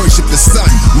 they worship the sun.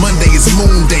 Monday is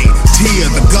Moon Day. Tyr,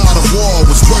 the god of war,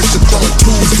 was worshipped on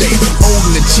Tuesday.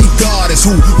 Odin, the chief god, is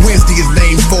who Wednesday is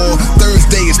named for.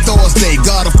 Thursday is Thor's Day,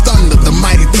 god of thunder, the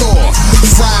mighty Thor.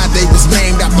 Friday was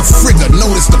named after Frigga,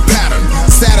 notice the pattern.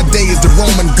 Saturday is the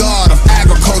Roman god of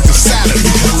agriculture, Saturn.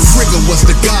 Frigga was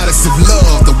the goddess of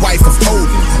love, the wife of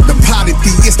Odin. The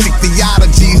polytheistic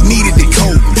theologies needed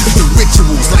decoding. The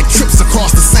rituals like trips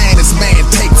across the sand as man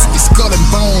takes. The skull and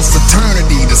bones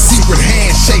fraternity, the secret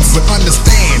handshakes. But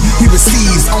understand, he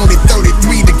receives only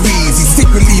 33 degrees. He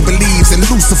secretly believes in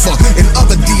Lucifer and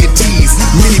other deities.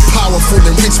 Many powerful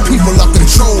and rich people are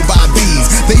controlled by these.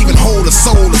 They even hold the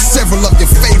soul of several of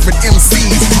your favorite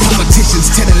MCs.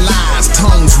 Politicians telling lies,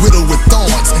 tongues riddled with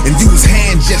thorns, and use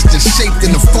hand gestures shaped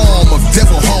in the form of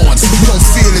devil horns. You don't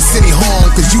feel it's any harm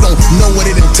cause you don't know what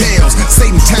it entails.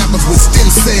 Satan tampers with stem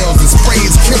cells and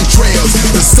sprays chemtrails.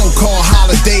 The so-called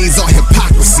holidays are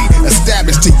hypocrisy,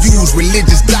 established to use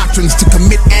religious doctrines to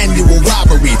commit annual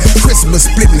robbery. Christmas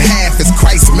split in half as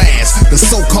Christ Mass. The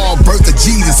so-called birth of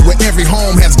Jesus where every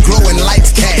home has glowing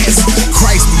lights cast.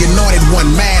 Christ the anointed one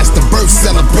masked the birth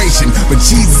celebration, but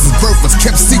Jesus' birth was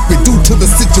kept secret due to the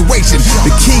situation.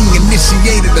 The king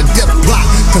initiated a death plot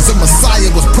cause the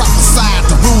Messiah was prophesied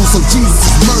to rule, so Jesus'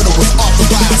 murder was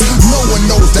authorized. No one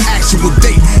knows the actual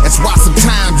date, that's why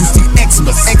sometimes you see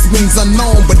Xmas. X-means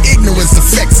unknown, but ignorance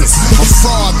affects us. A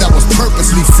fraud that was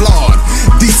purposely flawed.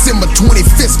 December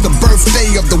 25th, the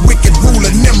birthday of the wicked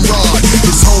ruler Nimrod.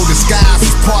 His whole disguise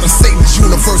was part of Satan's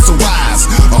universal rise.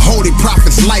 A holy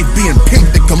prophet's life being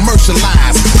pimped and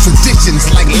commercialized. Traditions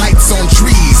like lights on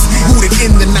trees, rooted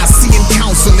in the Nicene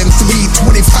Council in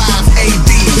 325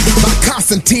 AD. By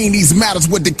Constantine, these matters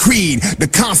were decreed. The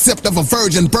concept of a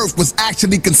virgin birth was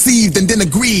actually conceived and then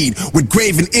agreed with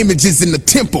graven images in the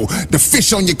temple. The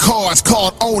fish on your cards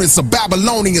called Onus, a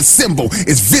Babylonian symbol,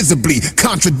 is visibly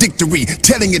contradictory.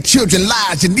 Telling your children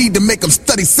lies, you need to make them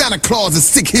study Santa Claus and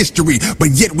sick history. But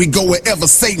yet we go wherever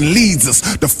Satan leads us.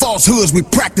 The falsehoods we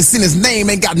practice in his name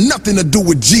ain't got nothing to do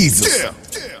with Jesus. Yeah.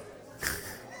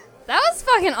 That was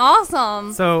fucking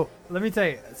awesome. So let me tell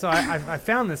you. So I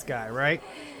found this guy, right?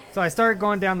 So I started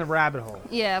going down the rabbit hole.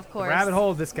 Yeah, of course. The rabbit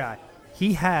hole of this guy.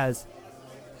 He has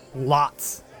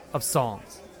lots of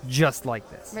songs. just like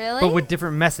this. Really? But with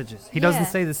different messages. He doesn't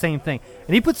say the same thing.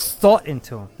 And he puts thought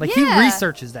into them. Like, he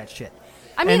researches that shit.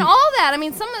 I mean, And- all that. I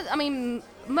mean,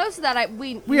 most of that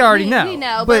we already know. We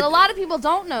know, but a lot of people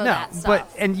don't know that stuff. But,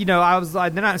 and, you know,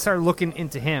 then I started looking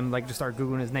into him, like, just started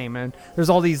Googling his name, and there's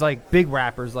all these, like, big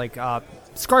rappers, like,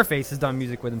 Scarface has done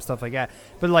music with him, stuff like that.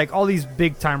 But, like, all these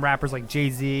big-time rappers, like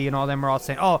Jay-Z and all them are all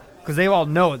saying, oh, because they all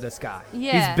know this guy.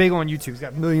 Yeah. He's big on YouTube. He's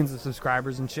got millions of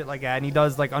subscribers and shit like that, and he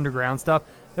does, like, underground stuff.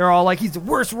 They're all like, he's the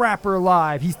worst rapper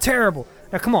alive. He's terrible.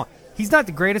 Now, come on. He's not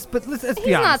the greatest, but let's be honest.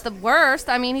 He's not the worst.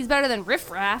 I mean, he's better than Riff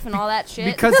Raff and all that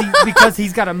shit. Because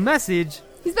he's got a message.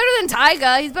 He's better than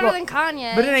Tyga. He's better than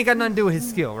Kanye. But it ain't got nothing to do with his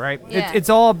skill, right? Yeah. It's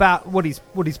all about what he's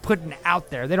putting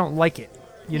out there. They don't like it.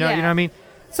 You know what I mean?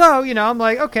 So, you know, I'm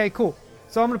like, okay, cool.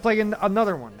 So I'm going to play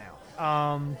another one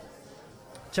now.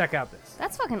 Check out this.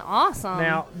 That's fucking awesome.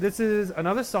 Now, this is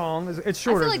another song. It's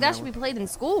shorter. I feel like that should be played in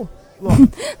school. Look,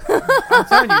 I'm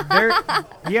telling you,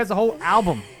 he has a whole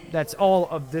album that's all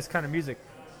of this kind of music.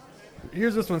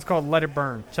 Here's this one's called Let It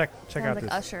Burn. Check out like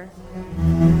this. Usher.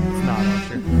 It's not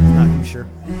Usher. It's not Usher.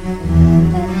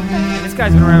 And this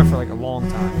guy's been around for like a long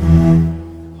time.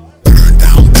 Burn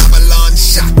down Babylon,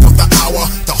 shot of the hour.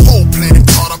 The whole planet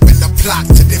caught up in the plot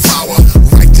to devour.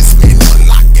 Righteous men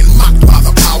unlocked and mocked by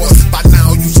the powers. By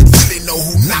now you should really know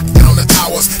who knocked down the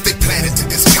towers. They planted to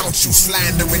discount you,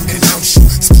 slander and denounce you.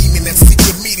 Scheming at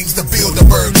secret meetings to build a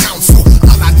bird council.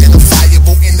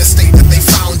 Unidentifiable in the state that they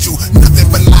found you. Nothing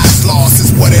but lies lost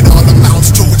is what it all amounts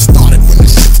to. It started when the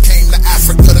ships came to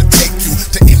Africa to take you,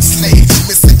 to enslave you,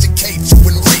 miseducate you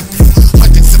and rape you.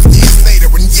 Hundreds of years later,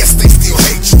 and yes, they still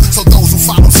hate you. So those who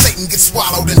follow Satan get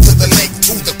swallowed into the lake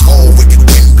too. The cold, wicked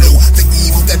wind blew, the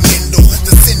evil that men do,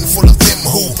 the sinful of them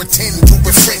who pretend to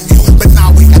befriend you. But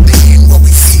now we at the end where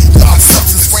we see God's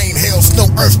substance, rain, hail, snow,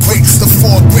 earthquakes, the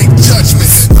four great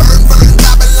judgments. Burn, burn,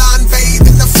 Babylon, bathe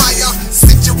in the fire.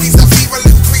 Centuries of evil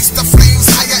increase the flames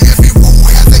higher. Every rule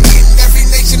has an end, every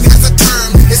nation has a term.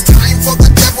 It's time for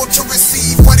the devil to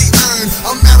receive what he earned.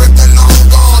 America long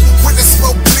gone, when the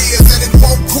smoke clears, and it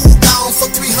won't cool down for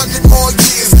 300 more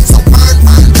years. So burn,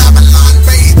 burn, Babylon,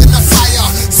 bathe in the fire.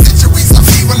 Centuries of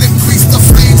evil increase the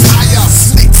flames higher.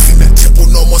 Snakes in the temple,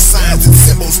 no more signs and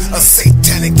symbols. A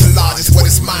satanic collage is what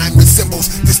his mind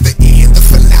resembles. This the end, the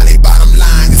finale, bottom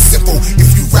line is simple.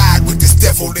 If you ride with this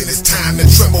devil, then it's time to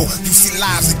tremble. You see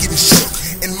lives are getting shook,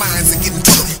 and minds are getting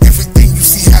took. Everything you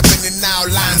see happening now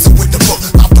lines up with the book.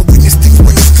 About to witness things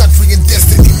when this country and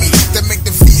destiny meet, that make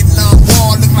the Vietnam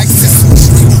War look like Sesame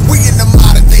Street. We in the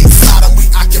modern day Sodom, we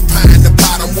occupying the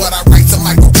bottom. What I write's a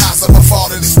microcosm of all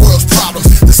of this world's problems.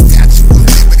 The Statue of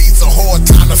Liberty's a hard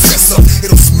time to fess up.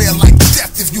 It'll smell like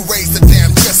death if you raise the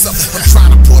damn dress up. I'm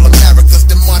trying to pull America's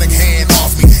demonic hand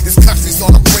off me. This country's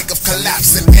on the brink of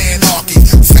collapse and anarchy.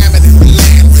 Famine in the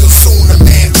land, real soon a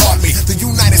man caught me. The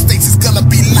United States is gonna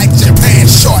be like Japan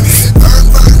shortly. Burn,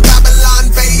 burn,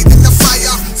 Babylon, bathe in the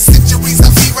fire. Centuries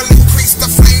of evil increase the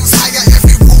flames higher.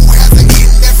 Every rule has an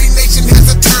end, every nation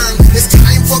has a term. It's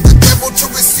time for the devil to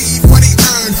receive what he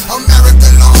earned. America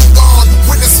long gone,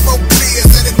 when the smoke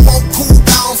clears, and it won't cool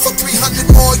down for 300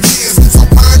 more years. So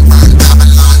burn, burn,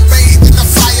 Babylon, bathe in the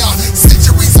fire.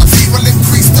 Centuries of evil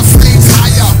increase the flames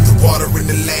higher. The water in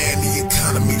the land, the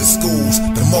economy, the schools,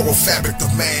 the moral fabric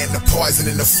of man, the poison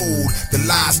in the food, the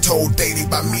lies told daily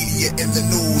by media and the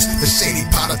news, the shady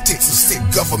politics of sick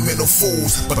governmental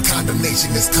fools. But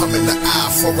condemnation is coming to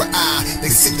eye for an eye.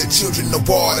 They send the children to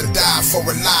war to die for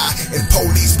a lie. And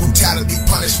police brutality,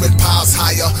 punishment piles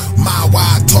higher.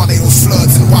 Mile-wide tornadoes,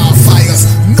 floods, and wildfires.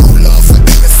 No love for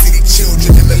inner city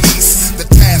children in the least. The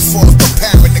task force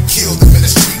preparing to kill them in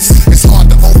the streets. It's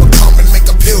hard to overcome and make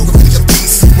a pilgrimage of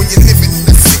peace when you're living in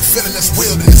a sick, filling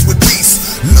wilderness with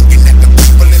peace. Looking at the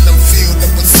people in them, feel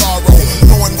them with sorrow.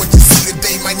 Knowing what you see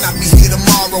today might not be here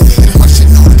tomorrow. And once you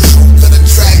know the truth of the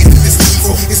dragon and this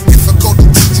evil, it's difficult to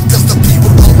teach it cause the people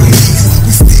don't believe you.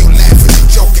 We still laughing and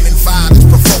joking and violence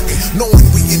provoking, knowing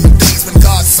we in the days when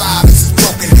God's silence is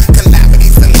broken.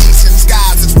 Calamities unleashing,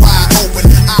 skies is wide open.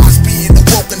 Eyes being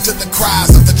awoken to the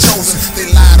cries of the chosen. They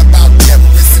lied about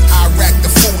terrorists in Iraq, the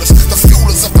foolish. The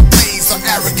fuelers of the blaze are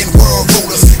arrogant world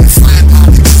rulers. And flying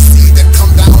politics that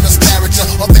come down to spiritual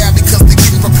are there because they're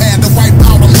getting prepared to wipe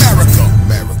out America.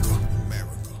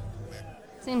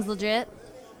 Seems legit.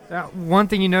 One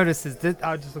thing you notice is that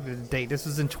I just looked at the date. This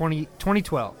was in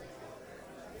 2012.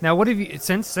 Now, what have you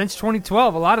since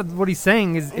 2012? A lot of what he's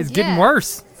saying is getting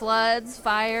worse. Floods,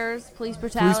 fires, police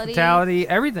brutality,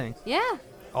 everything. Yeah.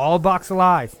 All a box of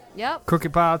lies. Yep.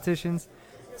 Crooked politicians.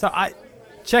 So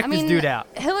check this dude out.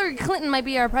 Hillary Clinton might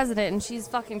be our president, and she's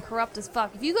fucking corrupt as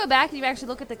fuck. If you go back and you actually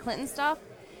look at the Clinton stuff,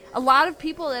 a lot of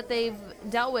people that they've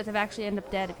dealt with have actually ended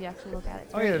up dead if you actually look at it.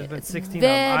 There's been 16 of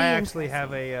them. I actually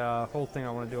have a whole thing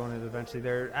I want to do on it eventually.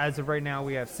 As of right now,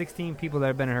 we have 16 people that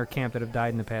have been in her camp that have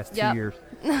died in the past 2 years.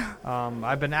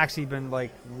 I've been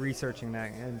researching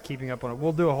that and keeping up on it.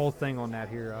 We'll do a whole thing on that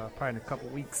here probably in a couple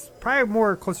weeks. Probably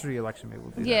more closer to the election. Maybe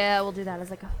we'll do that. Yeah, we'll do that as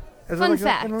like a fun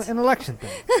fact. An election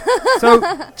thing. So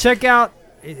check out,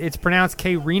 it's pronounced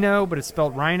K-Reno, but it's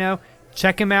spelled Rhino.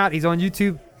 Check him out. He's on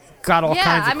YouTube. Got all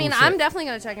kinds of cool shit. I'm definitely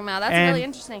going to check him out. That's really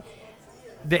interesting.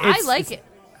 I like it.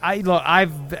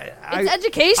 It's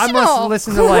educational. I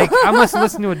must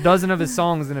listen to a dozen of his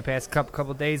songs in the past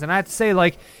couple days, and I have to say,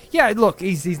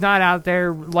 he's not out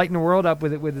there lighting the world up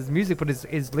with his music, but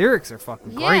his lyrics are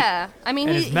fucking great. Yeah, I mean,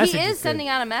 he is sending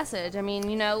good. out a message. I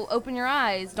mean, open your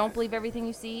eyes, don't believe everything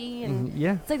you see, and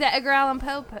it's like that Edgar Allan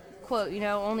Poe quote.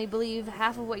 Only believe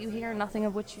half of what you hear, nothing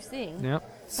of what you see. Yep.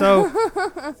 So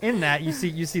in that, you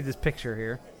see this picture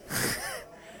here.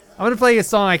 I'm gonna play a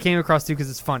song I came across too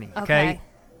because it's funny. Okay.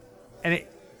 And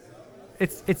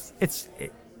it's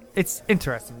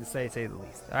interesting to say the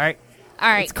least. All right.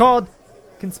 It's called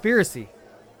Conspiracy.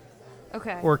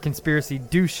 Okay. Or Conspiracy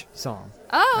Douche Song.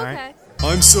 Oh, all okay. Right?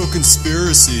 I'm so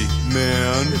conspiracy,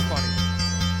 man. It's funny.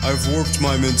 I've warped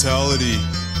my mentality.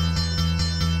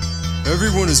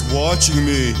 Everyone is watching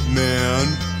me, man.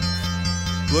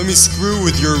 Let me screw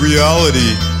with your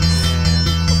reality.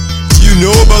 Do you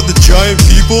know about the giant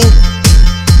people?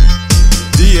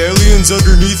 The aliens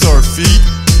underneath our feet?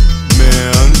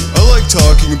 Man, I like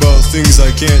talking about things I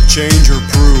can't change or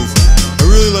prove. I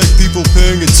really like people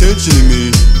paying attention to me.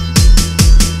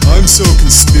 I'm so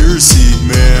conspiracy,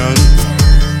 man.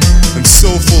 I'm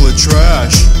so full of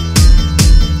trash.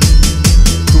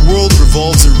 The world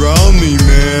revolves around me,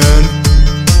 man.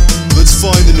 Let's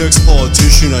find the next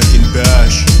politician I can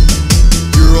bash.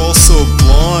 You're all so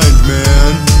blind,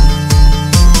 man.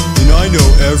 And I know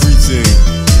everything.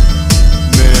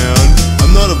 Man,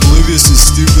 I'm not oblivious and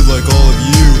stupid like all of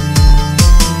you.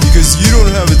 Because you don't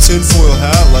have a tinfoil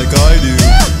hat like I do.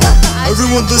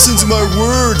 Everyone listen to my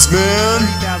words, man.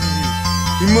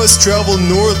 We must travel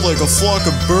north like a flock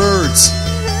of birds.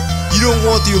 You don't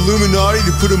want the Illuminati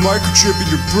to put a microchip in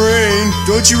your brain.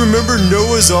 Don't you remember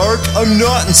Noah's Ark? I'm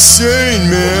not insane,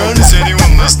 man. Is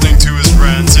anyone listening to his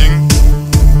ranting?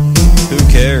 Who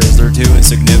cares? They're too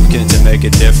insignificant to make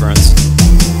a difference.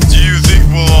 Do you think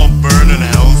we'll all burn in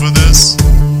hell for this?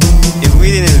 If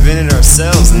we didn't invent it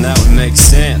ourselves, then that would make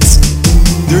sense.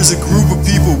 There's a group of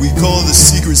people we call the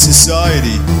Secret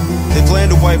Society. They plan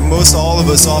to wipe most all of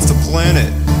us off the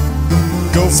planet.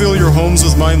 Go fill your homes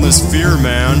with mindless fear,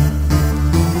 man.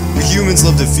 The humans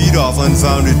love to feed off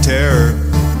unfounded terror.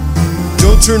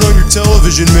 Don't turn on your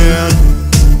television, man.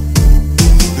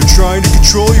 They're trying to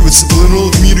control you with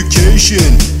subliminal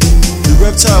communication. The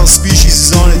reptile species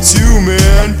is on it too,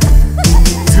 man.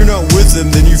 If you're not with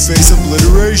them, then you face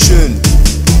obliteration.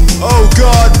 Oh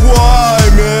God, why,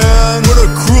 man? What a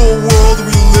cruel world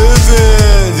we live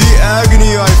in. The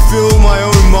agony I fill my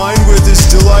own mind with is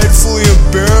delightfully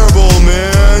unbearable,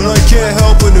 man. And I can't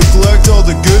help but neglect all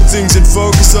the good things and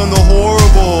focus on the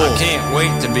horrible. I can't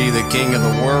wait to be the king of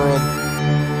the world.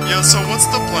 Yeah, so what's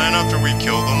the plan after we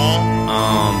kill them all?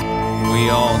 We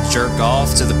all jerk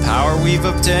off to the power we've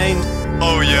obtained?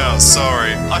 Oh yeah,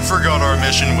 sorry. I forgot our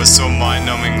mission was so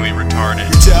mind-numbingly retarded.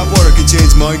 Your tap water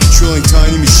contains mind-controlling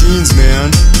tiny machines,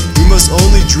 man. We must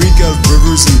only drink out of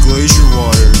rivers and glacier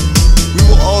water. We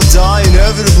will all die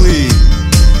inevitably.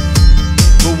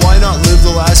 But why not live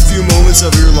the last few moments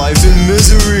of your life in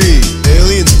misery?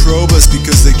 Aliens probe us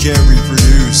because they can't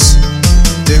reproduce.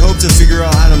 They hope to figure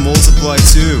out how to multiply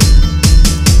too.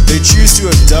 They choose to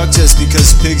abduct us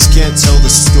because pigs can't tell the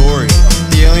story.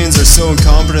 The aliens are so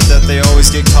incompetent that they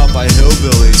always get caught by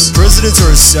hillbillies. Presidents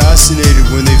are assassinated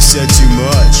when they've said too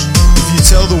much. If you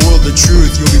tell the world the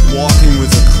truth, you'll be walking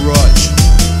with a crutch.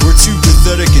 We're too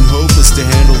pathetic and hopeless to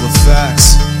handle the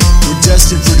facts. We're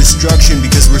destined for destruction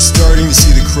because we're starting to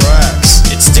see the cracks.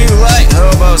 It's too late,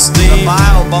 Hobo Steve. The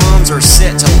bio bombs are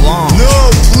set to launch.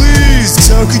 No, please!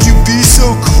 How could you be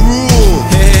so cruel?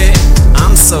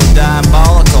 I'm so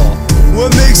diabolical.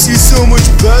 What makes you so much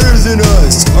better than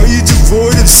us? Are you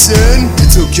devoid of sin?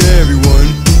 It's okay, everyone.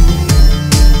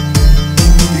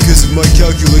 Because if my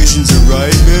calculations are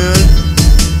right, man,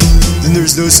 then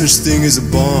there's no such thing as a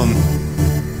bomb.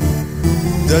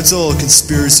 That's all a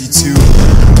conspiracy too.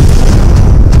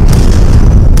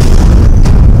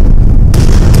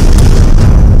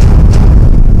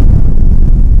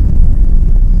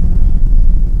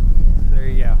 There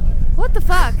you go. What the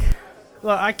fuck?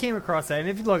 Look, I came across that, and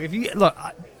if you look,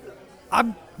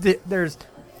 there's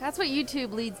That's what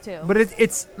YouTube leads to. But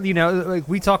it's like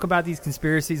we talk about these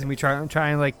conspiracies and we try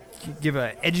and like give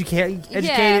a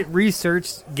educated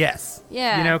research guess.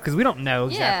 Yeah. Because we don't know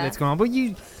exactly what's going on. But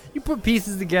you put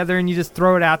pieces together and you just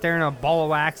throw it out there in a ball of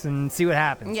wax and see what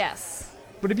happens. Yes.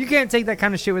 But if you can't take that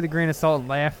kind of shit with a grain of salt and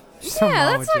laugh, there's something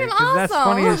wrong that's with fucking you, 'cause that's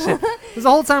funny as shit. Because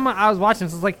the whole time I was watching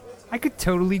this, I was like, I could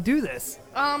totally do this.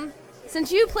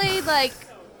 Since you played like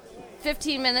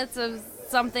 15 minutes of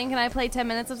something, can I play 10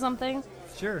 minutes of something?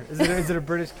 Sure. Is it a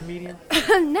British comedian?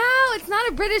 No, it's not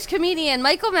a British comedian.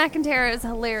 Michael McIntyre is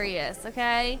hilarious,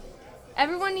 okay?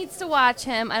 Everyone needs to watch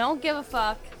him. I don't give a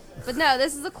fuck. But no,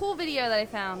 this is a cool video that I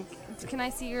found. Can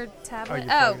I see your tablet?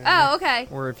 Okay.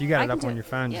 Or if you got it up on your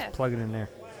phone, just plug it in there.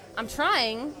 I'm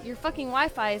trying. Your fucking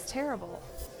Wi-Fi is terrible.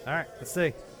 All right, let's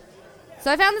see.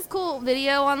 So I found this cool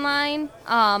video online.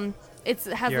 It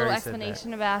has a little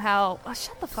explanation about how... Oh,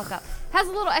 shut the fuck up. It has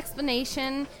a little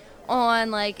explanation on,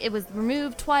 like, it was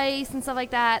removed twice and stuff like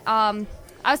that. I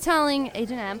was telling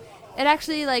Agent M, it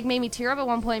actually, like, made me tear up at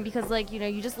one point because, like,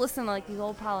 you just listen to, like, these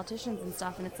old politicians and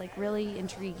stuff, and it's, like, really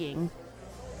intriguing.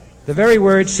 The very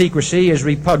word secrecy is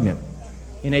repugnant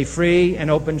in a free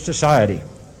and open society.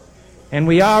 And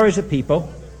we are, as a people,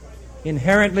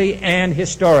 inherently and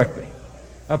historically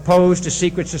opposed to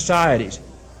secret societies,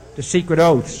 to secret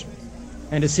oaths,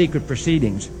 and to secret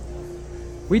proceedings.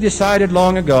 We decided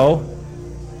long ago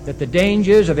that the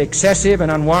dangers of excessive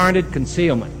and unwarranted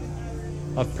concealment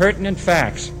of pertinent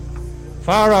facts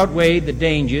far outweighed the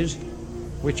dangers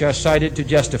which are cited to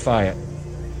justify it.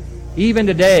 Even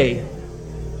today,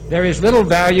 there is little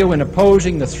value in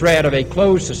opposing the threat of a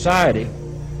closed society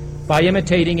by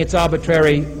imitating its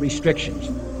arbitrary restrictions.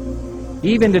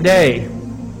 Even today,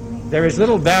 there is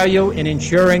little value in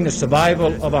ensuring the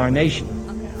survival of our nation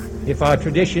if our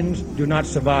traditions do not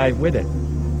survive with it.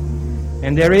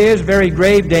 And there is very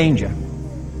grave danger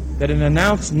that an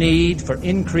announced need for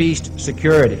increased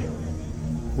security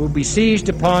will be seized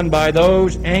upon by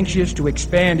those anxious to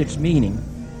expand its meaning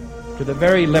to the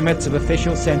very limits of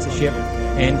official censorship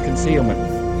and concealment.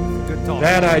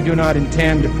 That I do not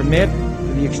intend to permit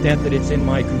to the extent that it's in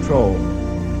my control.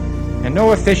 And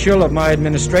no official of my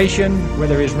administration,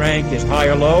 whether his rank is high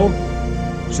or low,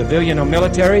 civilian or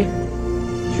military,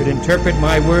 should interpret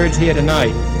my words here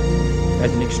tonight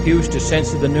as an excuse to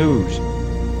censor the news,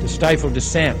 to stifle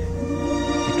dissent,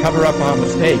 to cover up our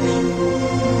mistakes,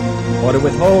 or to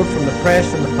withhold from the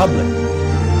press and the public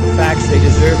the facts they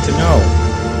deserve to know.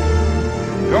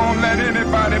 Don't let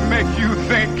anybody make you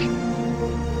think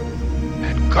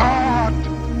that God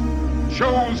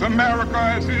chose America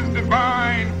as his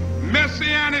divine,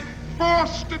 messianic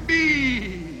force to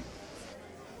be.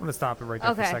 I'm going to stop it right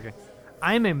there for a second.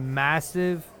 I'm a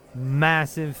massive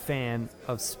fan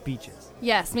of speeches.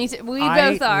 Yes, me too. We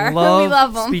both are. Love we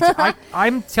love them. Speeches.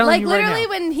 I'm telling you right now. Like, literally,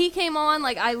 when he came on,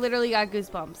 like, I literally got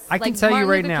goosebumps. I can tell you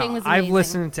right now, I've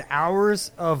listened to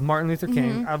hours of Martin Luther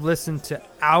King. I've listened to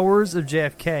hours of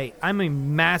JFK. I'm a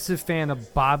massive fan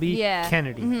of Bobby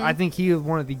Kennedy. I think he is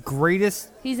one of the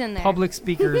greatest public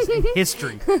speakers in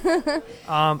history.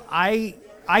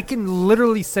 I can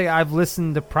literally say I've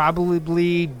listened to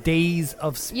probably days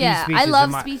of speeches. Yeah, I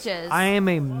love speeches. I am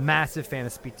a massive fan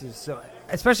of speeches, so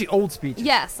especially old speeches.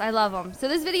 Yes, I love them. So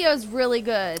this video is really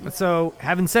good. So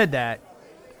having said that,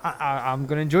 I'm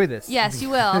going to enjoy this. Yes, you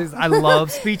will. Because I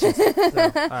love speeches. So,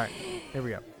 all right, here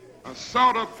we go. A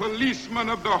sort of policeman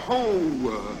of the whole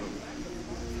world.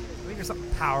 I think there's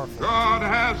something powerful. God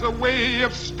has a way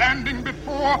of standing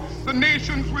before the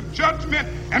nations with judgment,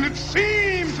 and it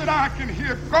seems that I can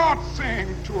hear God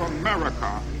saying to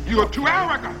America, you are too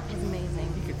arrogant. It's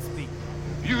amazing. He could speak.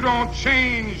 You don't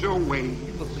change your ways.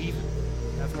 You believe it.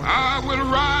 That's what I will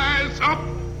rise up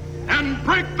and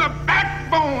break the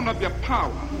backbone of your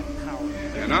power.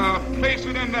 And I'll place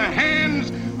it in the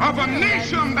hands of a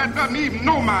nation that doesn't even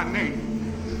know my name.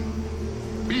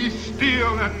 Be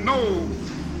still and know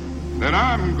that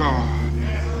I'm God.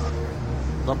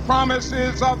 The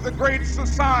promises of the great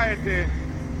society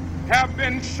have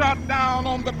been shot down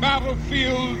on the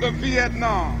battlefield of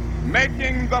Vietnam,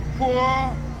 making the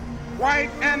poor,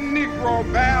 white and Negro,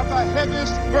 bear the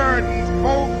heaviest burdens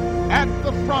both at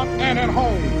the front and at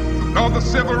home. Though the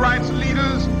civil rights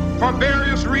leaders, for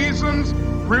various reasons,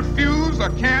 refuse or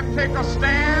can't take a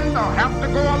stand or have to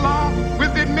go along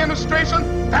with the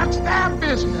administration, that's their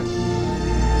business.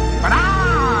 But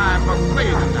I'm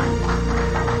afraid tonight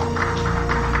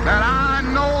that I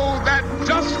know that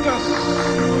justice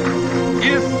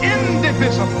is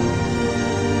indivisible.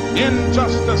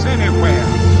 Injustice anywhere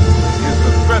is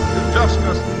a threat to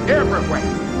justice everywhere.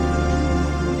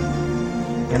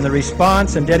 And the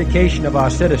response and dedication of our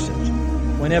citizens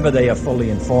whenever they are fully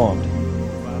informed.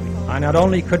 I not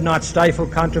only could not stifle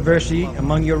controversy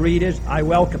among your readers, I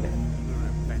welcome it.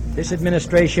 This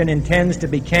administration intends to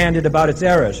be candid about its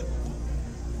errors.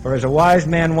 For as a wise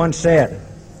man once said,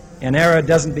 an error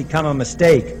doesn't become a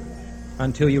mistake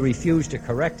until you refuse to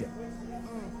correct it.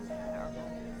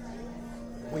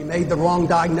 We made the wrong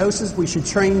diagnosis. We should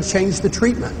change the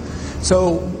treatment.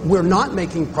 So we're not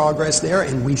making progress there,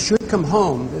 and we should come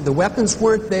home. The weapons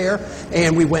weren't there,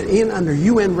 and we went in under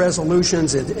UN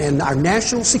resolutions, and our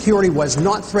national security was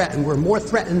not threatened. We're more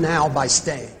threatened now by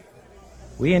staying.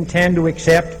 We intend to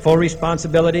accept full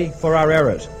responsibility for our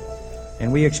errors,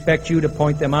 and we expect you to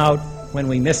point them out when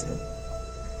we miss them.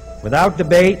 Without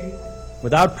debate,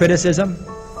 without criticism,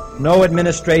 no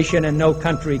administration and no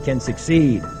country can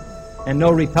succeed, and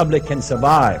no republic can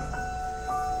survive.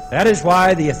 That is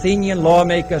why the Athenian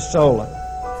lawmaker Solon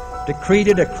decreed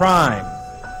it a crime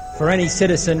for any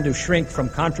citizen to shrink from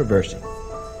controversy.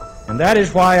 And that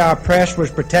is why our press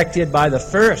was protected by the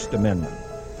First Amendment,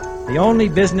 the only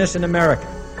business in America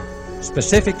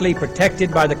specifically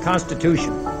protected by the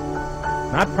Constitution,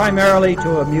 not primarily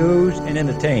to amuse and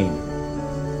entertain,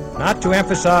 not to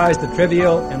emphasize the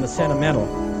trivial and the sentimental,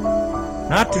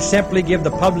 not to simply give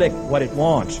the public what it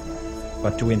wants,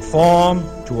 but to inform,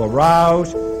 to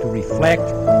arouse, to reflect,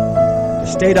 to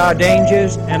state our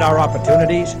dangers and our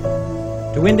opportunities,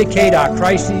 to indicate our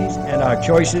crises and our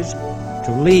choices,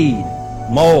 to lead,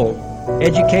 mold,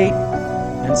 educate,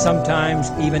 and sometimes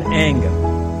even anger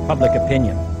public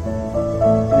opinion.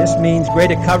 This means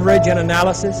greater coverage and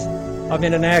analysis of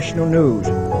international news,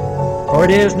 for it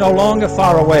is no longer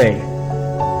far away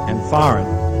and foreign,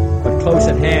 but close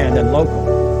at hand and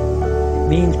local. It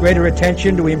means greater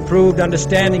attention to improved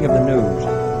understanding of the news,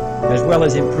 as well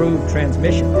as improved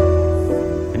transmission.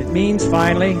 And it means,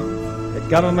 finally, that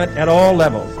government at all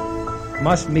levels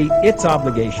must meet its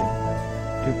obligation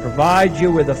to provide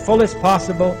you with the fullest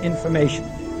possible information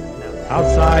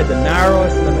outside the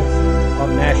narrowest limits of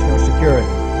national security.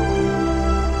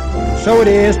 And so it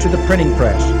is to the printing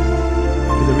press,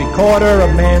 to the recorder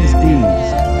of man's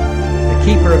deeds, the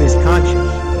keeper of his conscience,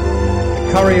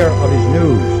 the courier of his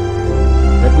news,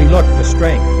 that we look for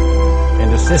strength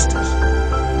and assistance,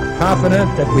 confident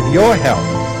that with your help,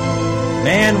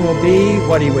 man will be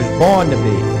what he was born to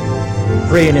be,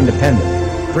 free and independent,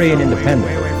 free and independent,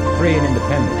 free and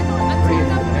independent, free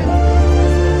and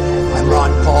independent. I'm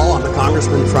Ron Paul. I'm a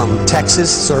congressman from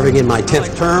Texas, serving in my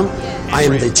 10th term. I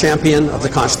am the champion of the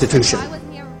Constitution.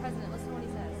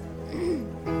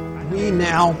 We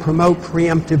now promote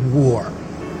preemptive war.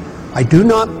 I do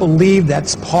not believe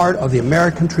that's part of the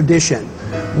American tradition.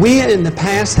 We in the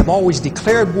past have always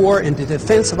declared war in the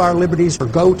defense of our liberties or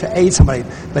go to aid somebody.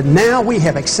 But now we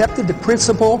have accepted the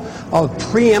principle of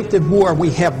preemptive war. We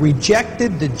have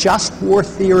rejected the just war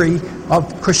theory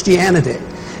of Christianity.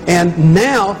 And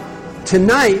now,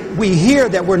 tonight, we hear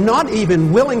that we're not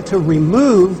even willing to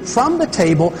remove from the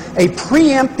table a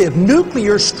preemptive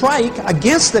nuclear strike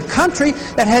against the country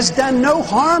that has done no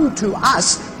harm to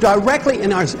us directly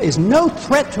and is no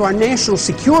threat to our national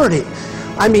security.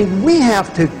 I mean, we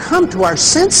have to come to our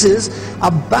senses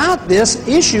about this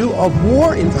issue of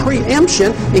war and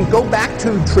preemption and go back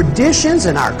to traditions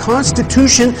and our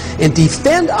Constitution and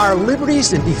defend our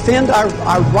liberties and defend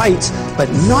our rights, but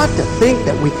not to think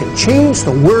that we can change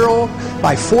the world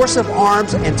by force of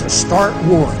arms and to start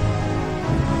war.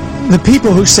 The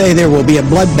people who say there will be a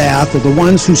bloodbath are the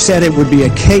ones who said it would be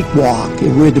a cakewalk,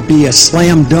 it would be a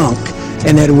slam dunk,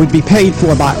 and that it would be paid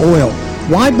for by oil.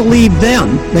 Why believe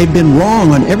them? They've been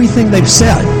wrong on everything they've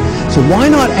said. So why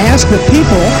not ask the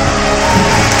people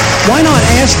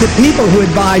who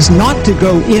advise not to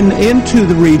go into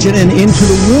the region and into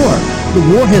the war? The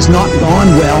war has not gone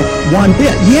well one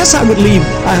bit. Yes, I would leave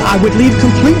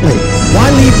completely. Why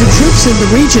leave the troops in the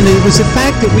region? It was the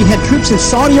fact that we had troops in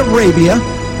Saudi Arabia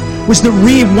was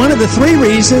one of the three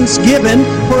reasons given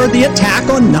for the attack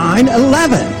on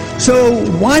 9/11. So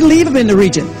why leave them in the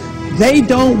region? They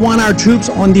don't want our troops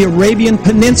on the Arabian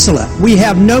Peninsula. We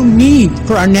have no need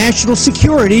for our national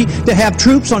security to have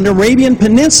troops on the Arabian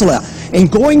Peninsula.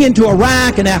 And going into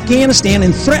Iraq and Afghanistan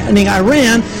and threatening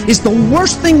Iran is the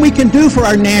worst thing we can do for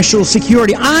our national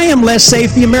security. I am less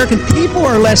safe. The American people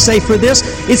are less safe for this.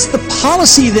 It's the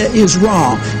policy that is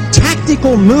wrong.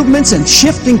 Tactical movements and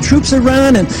shifting troops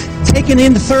around and taking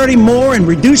in 30 more and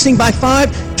reducing by 5,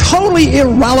 totally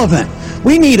irrelevant.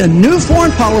 We need a new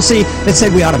foreign policy that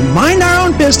said we ought to mind our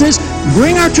own business,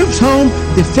 bring our troops home,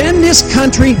 defend this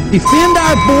country, defend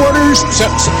our borders.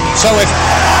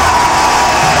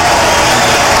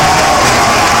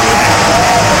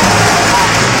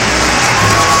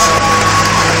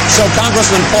 So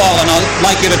Congressman Paul, and I'd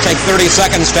like you to take 30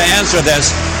 seconds to answer this.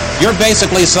 You're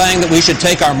basically saying that we should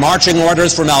take our marching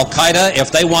orders from Al-Qaeda.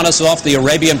 If they want us off the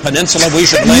Arabian Peninsula, we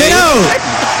should leave? No!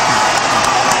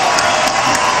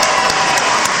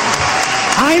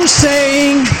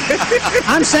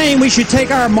 I'm saying we should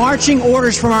take our marching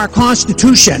orders from our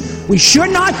Constitution. We should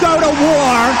not go to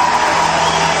war.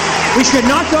 We should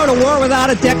not go to war without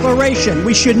a declaration.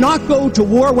 We should not go to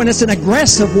war when it's an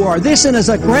aggressive war. This is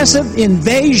an aggressive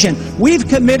invasion. We've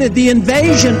committed the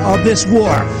invasion of this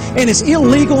war, and it's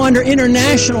illegal under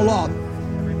international law.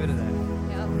 Every bit of that.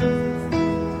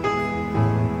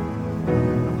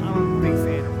 I'm a big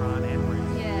fan of Ron and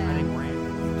Rand. Yeah. I think Rand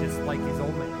is just like his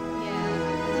old man.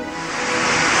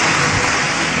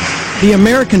 The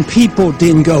American people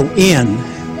didn't go in.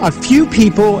 A few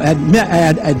people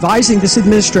advising this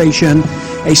administration,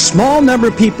 a small number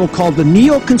of people called the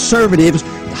neoconservatives,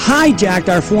 hijacked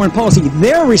our foreign policy.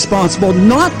 They're responsible,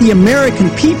 not the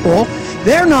American people.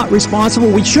 They're not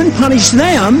responsible. We shouldn't punish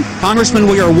them. Congressman,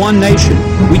 we are one nation.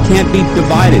 We can't be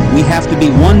divided. We have to be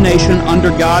one nation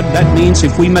under God. That means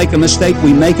if we make a mistake,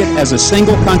 we make it as a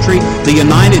single country, the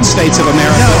United States of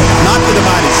America, not the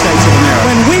divided States of America.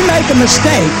 When we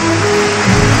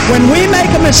make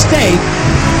a mistake,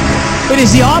 it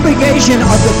is the obligation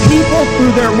of the people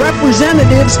through their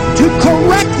representatives to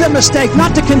correct the mistake,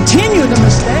 not to continue the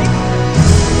mistake.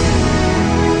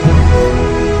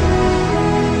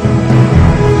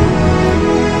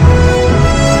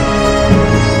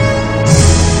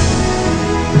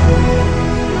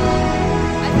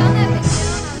 I found that video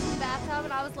and I was in the bathtub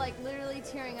and I was like literally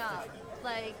tearing up.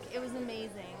 Like, it was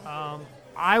amazing.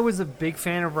 I was a big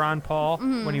fan of Ron Paul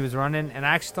when he was running, and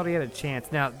I actually thought he had a chance.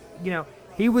 Now,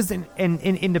 he was an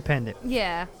independent.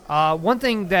 Yeah. One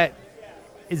thing that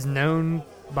is known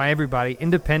by everybody,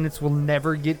 independents will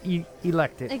never get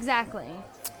elected. Exactly.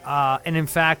 And in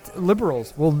fact,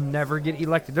 liberals will never get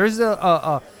elected. There's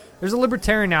a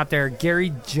libertarian out there,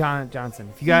 Gary Johnson.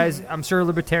 If you guys, I'm sure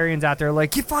libertarians out there are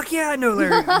like, fuck yeah, I know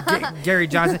Gary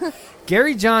Johnson.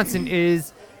 Gary Johnson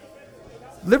is...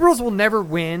 Liberals will never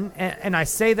win, and I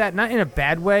say that not in a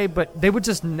bad way, but they would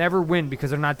just never win because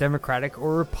they're not Democratic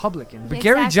or Republican. But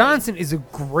Gary Johnson is a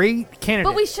great candidate.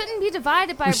 But we shouldn't be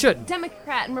divided by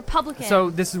Democrat and Republican.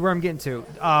 So this is where I'm getting to.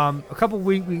 A couple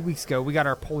weeks ago, we got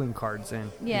our polling cards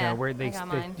in. Yeah, where they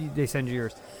send you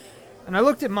yours. And I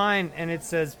looked at mine, and it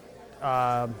says,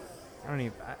 I don't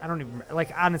even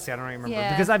like, honestly, I don't even remember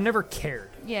because I've never cared.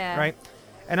 Yeah. Right.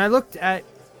 And I looked at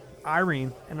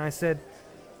Irene, and I said,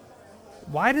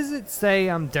 why does it say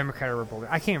I'm Democrat or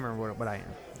Republican? I can't remember what I am,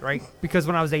 right? Because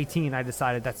when I was 18, I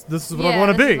decided this is what I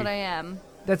want to be. This is what I am.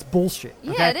 That's bullshit.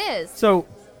 Yeah, okay? it is. So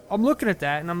I'm looking at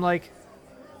that, and I'm like,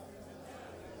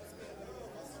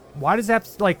 why does that,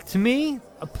 like, to me,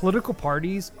 political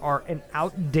parties are an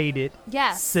outdated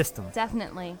system.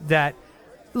 Definitely. That,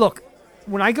 look,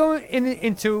 when I go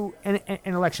into an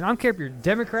election, I don't care if you're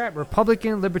Democrat,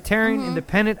 Republican, Libertarian,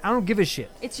 Independent. I don't give a shit.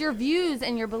 It's your views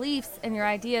and your beliefs and your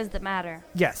ideas that matter.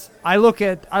 Yes, I look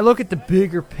at the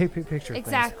bigger picture.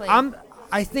 Exactly.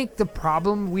 I think the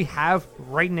problem we have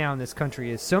right now in this country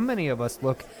is so many of us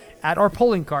look at our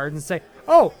polling cards and say,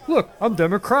 "Oh, look, I'm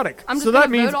Democratic, so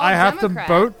that means I have to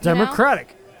vote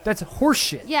Democratic." That's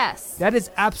horseshit. Yes. That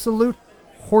is absolute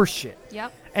horseshit.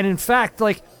 Yep. And in fact,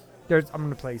 like,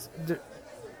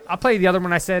 I'll play the other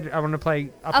one I said I want to play.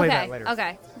 I'll play that later.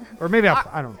 Okay. Or maybe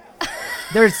I don't know.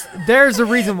 There's a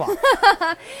reason why.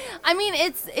 I mean,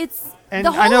 it's and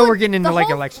I know we're getting into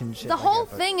election shit. The whole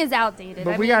thing is outdated.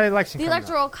 But we got election. The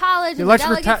electoral college, the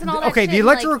delegates and all that okay, shit, the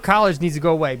electoral college needs to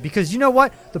go away because you know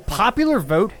what? The popular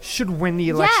vote should win the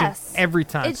election every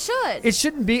time. It should. It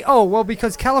shouldn't be. Oh well,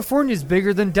 because California is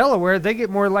bigger than Delaware, they get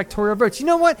more electoral votes. You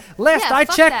know what? Last I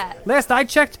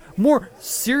checked, more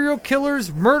serial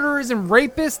killers, murderers, and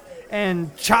rapists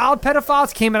and child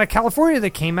pedophiles came out of California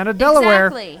than came out of Delaware.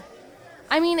 Exactly.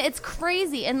 I mean, it's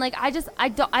crazy, and like I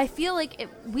feel like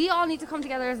we all need to come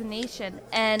together as a nation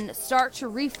and start to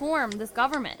reform this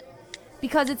government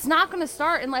because it's not going to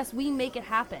start unless we make it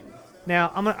happen.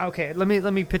 Now let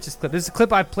me pitch this clip. This is a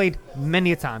clip I've played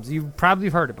many a times. You've probably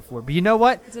heard it before, but you know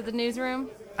what? Is it the newsroom?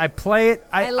 I play it.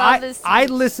 I love this. I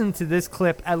listen to this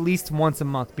clip at least once a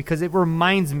month because it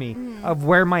reminds me of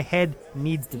where my head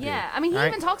needs to be. Yeah, I mean, he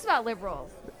even talks about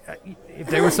liberals. If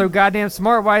they were so goddamn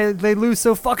smart, why did they lose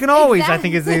so fucking always? I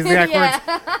think is the exact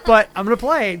words. But I'm gonna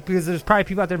play it because there's probably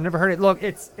people out there who've never heard it. Look,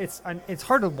 it's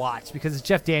hard to watch because it's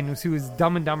Jeff Daniels, who is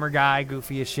Dumb and Dumber guy,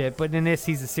 goofy as shit. But in this,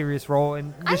 he's a serious role,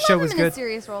 and this show was good. I love him in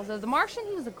serious roles. Though The Martian,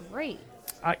 he was great.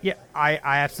 I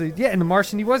absolutely, and The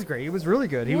Martian, he was great. He was really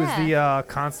good. He was Yeah. the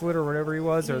consulate or whatever he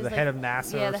was, or the like- head of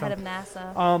NASA Yeah, or the head something. of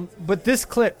NASA. But this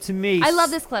clip, to me... I love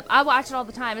this clip. I watch it all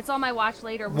the time. It's on my watch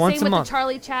later. Once Same a with month. the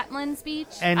Charlie Chaplin speech.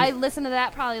 And I listen to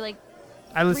that probably like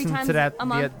I listened 3 times to that a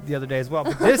month. the other day as well.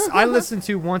 But this, I listen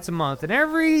to once a month, and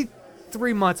every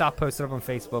 3 months I'll post it up on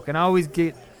Facebook, and I always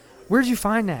get, where'd you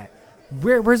find that?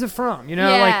 Where's it from? You know,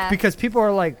 Yeah. like, because people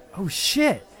are like, oh,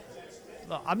 shit.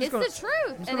 I'm just It's the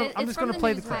truth. I'm just going to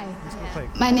play the clip.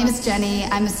 My name is Jenny.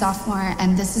 I'm a sophomore,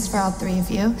 and this is for all 3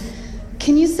 of you.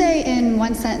 Can you say in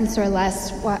 1 sentence or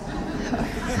less what...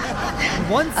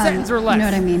 One sentence or less? You know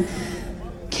what I mean.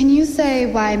 Can you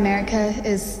say why America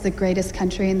is the greatest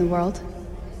country in the world?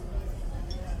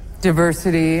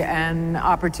 Diversity and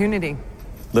opportunity.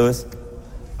 Lewis?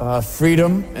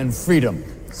 Freedom and freedom.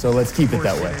 So let's keep it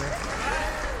that way.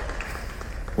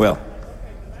 Will?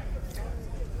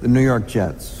 The New York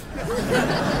Jets. As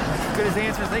good as the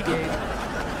answers they gave.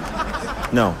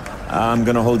 No, I'm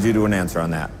going to hold you to an answer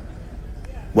on that.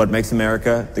 What makes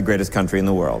America the greatest country in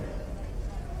the world?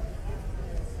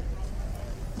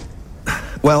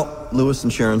 Well, Lewis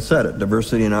and Sharon said it.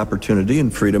 Diversity and opportunity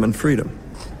and freedom and freedom.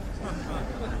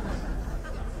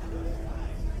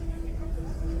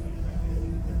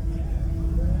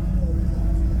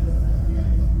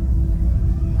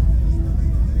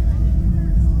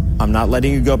 I'm not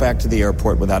letting you go back to the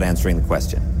airport without answering the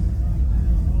question.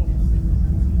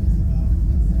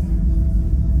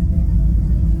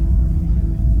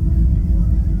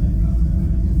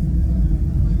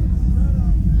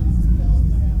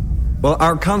 Well,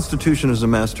 our Constitution is a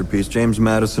masterpiece. James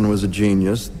Madison was a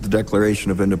genius. The Declaration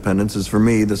of Independence is, for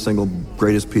me, the single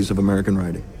greatest piece of American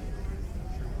writing.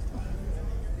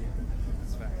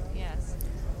 Yes.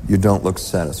 You don't look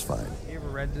satisfied.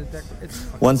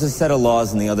 One's a set of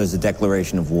laws and the other's a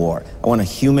declaration of war. I want a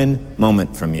human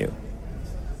moment from you.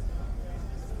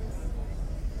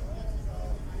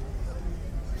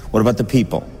 What about the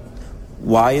people?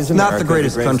 Why is America Not the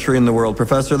greatest country in the world,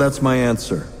 Professor. That's my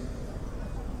answer.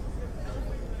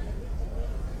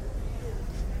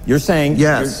 You're saying...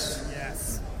 Yes.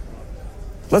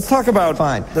 Let's talk about...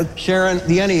 Fine. Sharon,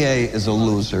 the NEA is a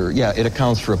loser. Yeah, it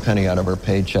accounts for a penny out of her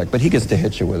paycheck, but he gets to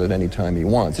hit you with it anytime he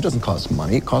wants. It doesn't cost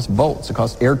money. It costs votes. It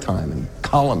costs airtime and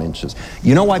column inches.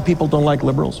 You know why people don't like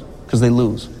liberals? Because they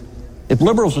lose. If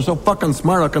liberals are so fucking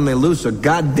smart, how come they lose so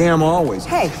goddamn always?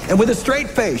 Hey, and with a straight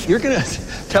face, you're going to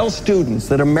tell students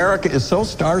that America is so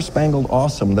star-spangled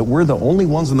awesome that we're the only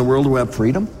ones in the world who have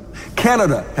freedom?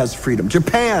 Canada has freedom.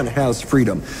 Japan has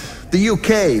freedom. The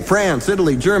UK, France,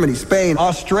 Italy, Germany, Spain,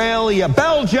 Australia,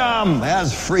 Belgium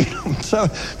has freedom. So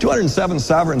 207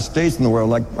 sovereign states in the world,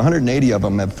 like 180 of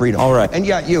them have freedom. All right. And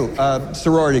yeah, you,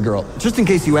 sorority girl. Just in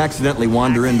case you accidentally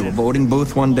wander into a voting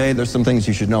booth one day, There's some things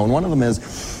you should know, and one of them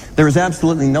is there is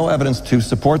absolutely no evidence to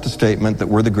support the statement that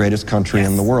we're the greatest country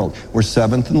in the world. We're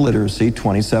 7th in literacy,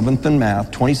 27th in math,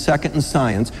 22nd in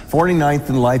science, 49th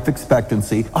in life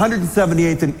expectancy,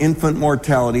 178th in infant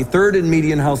mortality, 3rd in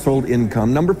median household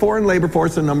income, number 4 in labor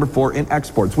force, and number 4 in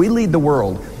exports. We lead the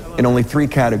world in only 3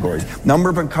 categories: number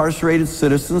of incarcerated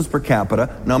citizens per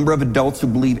capita, number of adults who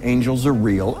believe angels are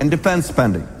real, and defense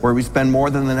spending, where we spend more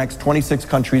than the next 26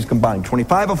 countries combined,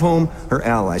 25 of whom are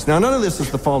allies. Now, none of this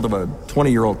is the fault of a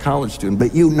 20-year-old college student,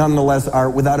 but you nonetheless are,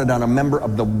 without a doubt, a member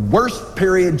of the worst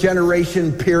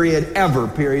generation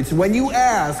ever. So when you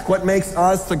ask what makes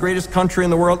us the greatest country in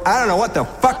the world, I don't know what the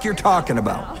fuck you're talking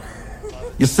about.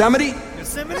 Yosemite?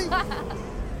 Yosemite?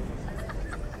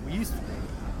 We used to.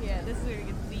 Yeah, this is where it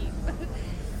gets deep.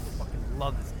 Fucking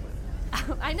love this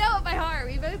clip. I know it by heart.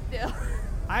 We both do.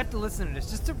 I have to listen to this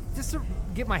just to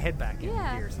get my head back in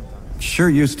here sometimes. Sure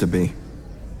used to be.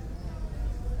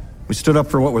 We stood up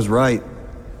for what was right.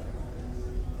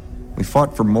 We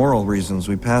fought for moral reasons.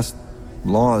 We passed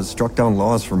laws, struck down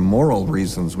laws for moral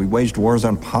reasons. We waged wars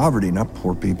on poverty, not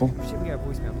poor people. Shit, we got a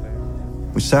voicemail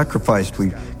player. We sacrificed.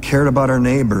 We cared about our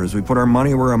neighbors. We put our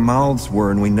money where our mouths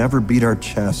were, and we never beat our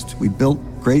chest. We built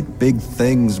great big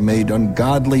things, made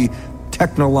ungodly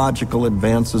technological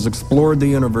advances, explored the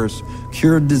universe,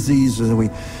 cured diseases, and we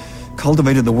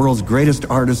cultivated the world's greatest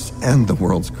artists and the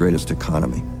world's greatest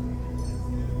economy.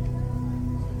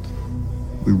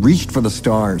 We reached for the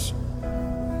stars,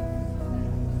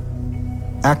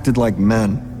 acted like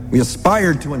men. We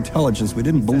aspired to intelligence. We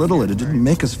didn't belittle it. It didn't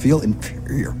make us feel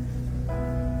inferior.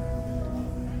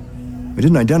 We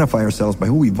didn't identify ourselves by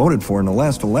who we voted for in the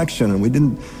last election, and we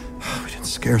didn't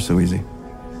scare so easy.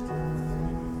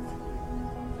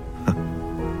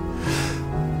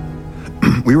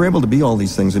 We were able to be all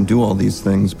these things and do all these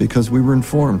things because we were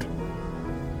informed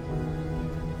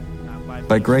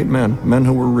by great men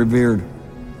who were revered.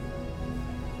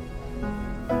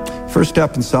 First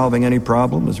step in solving any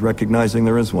problem is recognizing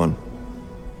there is one.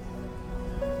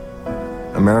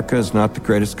 America is not the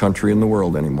greatest country in the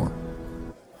world anymore.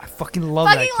 I fucking love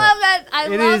that clip. I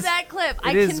love that clip.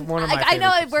 It is one of my I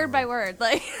know favorite it word by word.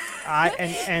 Like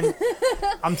and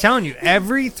I'm telling you,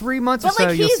 every 3 months or but so,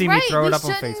 like, you'll he's see right. me throw it up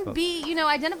on We Facebook. shouldn't be,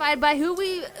 identified by who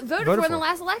we voted for in the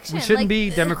last election. We shouldn't Like, be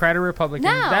Democrat or Republican.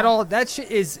 No. That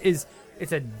shit is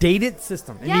it's a dated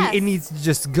system. Yes. It needs to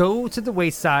just go to the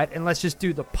wayside and let's just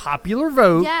do the popular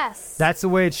vote. Yes. That's the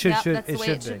way it should Yep, should that's the it way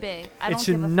should it should be. I It don't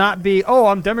should give a not be, "Oh,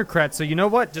 I'm Democrat, so you know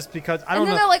what? Just because I don't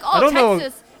know." And then they're like, I don't know.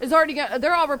 Texas is already going to,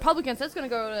 they're all Republicans. That's going to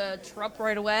go to Trump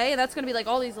right away. And that's going to be like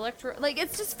all these like,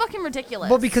 it's just fucking ridiculous.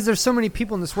 Well, because there's so many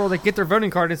people in this world that get their voting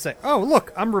card and say, "Oh,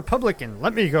 look, I'm Republican.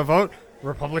 Let me go vote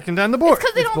Republican down the board." It's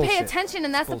because they don't pay bullshit. attention,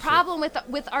 and that's Bullshit. the problem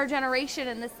with our generation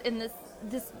and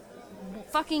this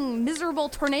fucking miserable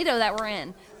tornado that we're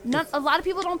in. A lot of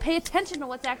people don't pay attention to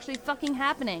what's actually fucking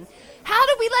happening. How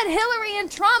did we let Hillary and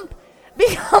Trump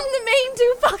become the main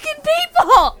two fucking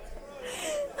people?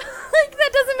 Like, that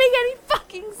doesn't make any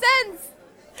fucking sense.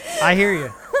 I hear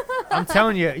you. I'm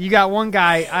telling you, you got one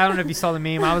guy. I don't know if you saw the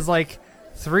meme. I was like,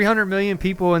 300 million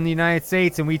people in the United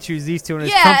States, and we choose these two, and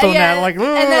it's Trump on that, like, "Ooh,"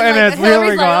 and then it's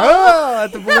Hillary going, "Oh,"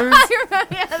 at the balloons.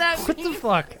 What the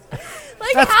fuck?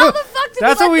 Like, how the fuck did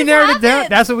That's we what we let this narrowed it happen? down.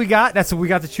 That's what we got. That's what we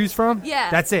got to choose from. Yeah.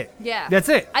 That's it. Yeah. That's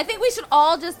it. I think we should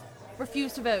all just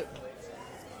refuse to vote.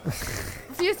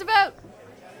 Refuse to vote.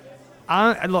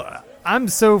 Look, I'm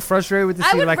so frustrated with this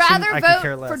I would election. rather I can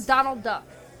care vote for less. Donald Duck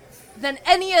than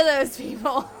any of those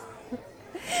people.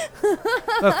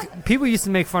 Look, people used to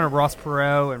make fun of Ross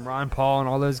Perot and Ron Paul and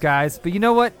all those guys, but you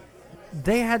know what?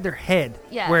 They had their head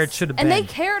Yes. where it should have been. And they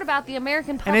cared about the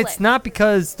American public. And it's not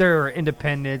because they're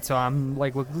independent, so I'm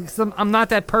like, I'm not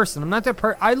that person. I'm not that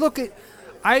person.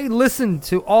 I listen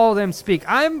to all of them speak.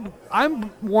 I'm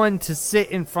one to sit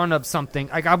in front of something.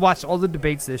 Like, I watched all the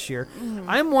debates this year. Mm-hmm.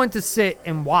 I'm one to sit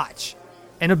and watch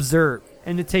and observe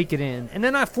and to take it in. And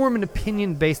then I form an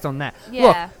opinion based on that. Yeah.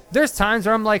 Look, there's times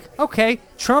where I'm like, okay,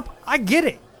 Trump, I get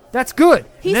it. That's good.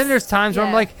 And then there's times where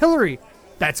I'm like, Hillary,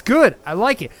 that's good. I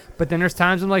like it. But then there's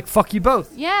times I'm like, fuck you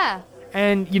both. Yeah.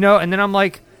 And, and then I'm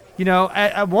like,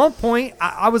 at one point,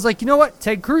 I was like, you know what?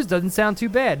 Ted Cruz doesn't sound too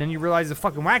bad. And you realize it's a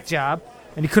fucking whack job,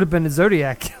 and he could have been a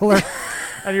Zodiac killer.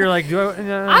 And you're like,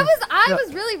 I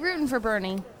was really rooting for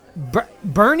Bernie.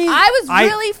 Bernie? I was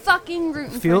really fucking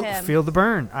rooting for him. Feel the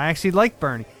burn. I actually like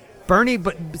Bernie.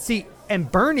 But see,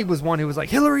 and Bernie was one who was like,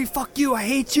 Hillary, fuck you, I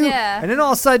hate you. Yeah. And then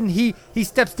all of a sudden, he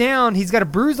steps down, he's got a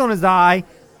bruise on his eye.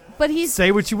 But he's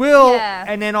say what you will, yeah.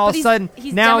 and then all of a sudden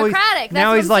he's now Democratic.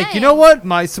 he's like, you know what?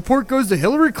 My support goes to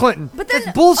Hillary Clinton. But then,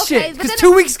 that's bullshit. Because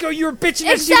 2 weeks ago you were bitching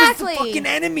that she was the fucking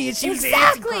enemy and she was the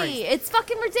Antichrist. Exactly. It's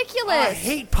fucking ridiculous. I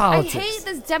hate politics. I hate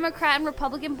this Democrat and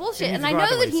Republican bullshit. And I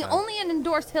know that he only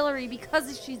endorsed Hillary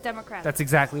because she's Democratic. That's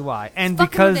exactly why. And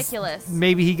it's because ridiculous.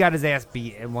 Maybe he got his ass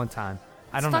beat at one time.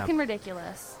 I don't know. It's fucking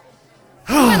ridiculous.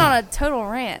 He went on a total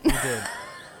rant. He did.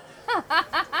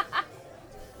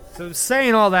 So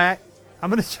saying all that, I'm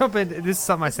going to jump into this is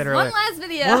something I said earlier.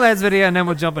 One last video, and then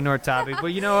we'll jump into our topic. But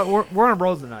you know what? We're on a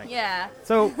roll tonight. Yeah.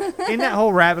 So in that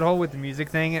whole rabbit hole with the music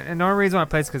thing, and the only reason why I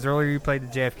played is because earlier you played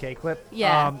the JFK clip.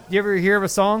 Yeah. You ever hear of a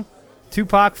song,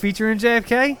 Tupac featuring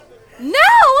JFK? No!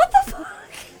 What the fuck?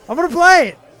 I'm going to play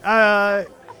it.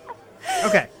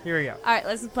 Okay, here we go. All right,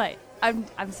 let's play it. I'm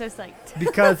so psyched.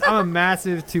 Because I'm a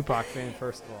massive Tupac fan,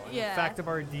 first of all. And Yeah. the fact of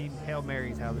our deed, Hail Mary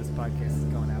is how this podcast is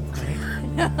going out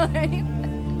tonight.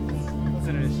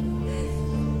 Listen to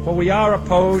this. For we are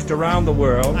opposed around the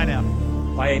world I know.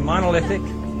 by a monolithic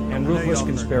and ruthless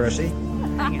conspiracy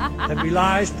that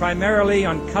relies primarily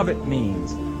on covert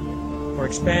means for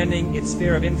expanding its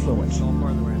sphere of influence,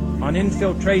 on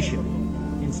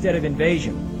infiltration instead of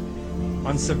invasion,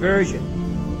 on subversion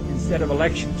instead of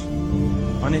elections,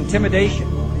 on intimidation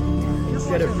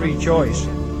instead of free choice,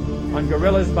 on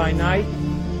guerrillas by night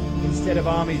instead of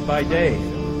armies by day.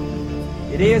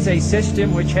 It is a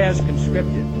system which has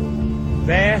conscripted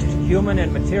vast human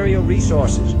and material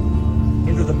resources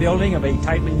into the building of a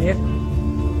tightly knit,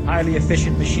 highly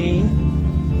efficient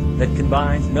machine that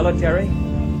combines military,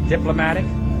 diplomatic,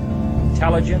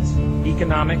 intelligence,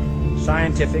 economic,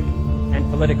 scientific, and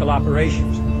political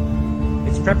operations.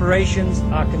 Its preparations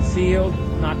are concealed,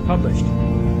 not published.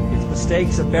 Its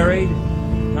mistakes are buried,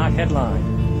 not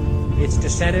headlined. Its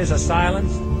dissenters are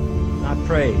silenced, not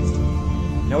praised.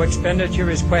 No expenditure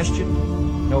is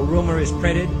questioned, no rumor is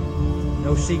printed,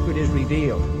 no secret is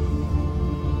revealed.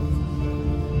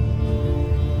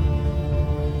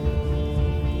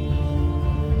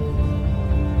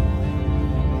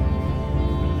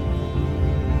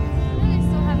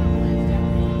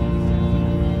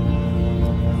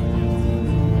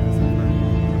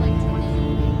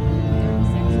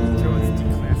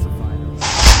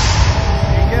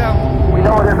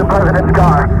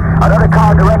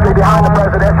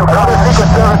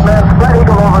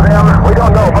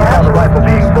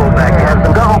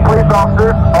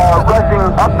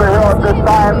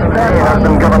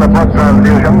 reports of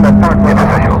fusion that Northwest. It's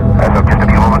official. As of just a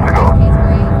few moments ago,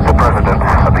 the President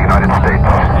of the United States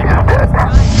is dead.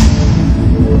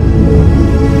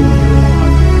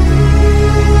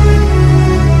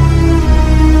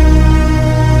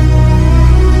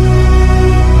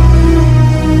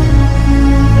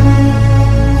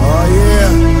 Oh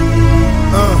yeah.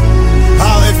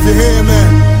 Holla if you're here, man.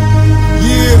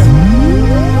 Yeah.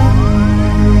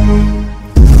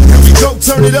 Here we go,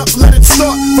 turn it up, let it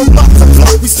start. From block to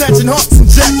block, we snatching hearts and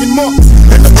jacking marks.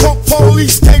 And the punk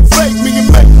police can't fake me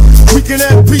and make. We can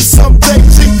have peace someday,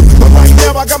 G. But right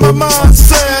now I got my mind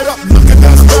set up. Looking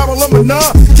down the barrel of my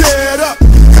nine, get up.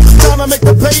 Cause it's time to make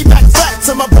the payback flat.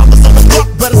 To my brothers on the block,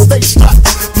 better stay strapped.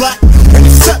 Black, and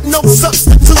accept no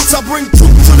substitutes. I bring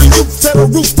truth to the youth, to the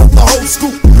roof of the whole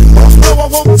scoop. No, I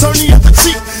won't turn the other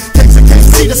cheek. Case I can't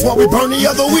see, that's why we burn the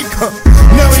other week, huh?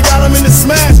 Now we got them in the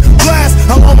smash, blast.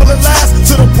 How long will it last?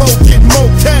 Till the pro get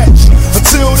more cash.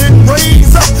 Until then,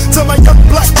 raise up. Till my young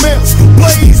black males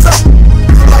blaze up.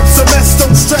 Life's a mess,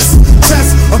 don't stress.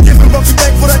 Test, I'm giving up, be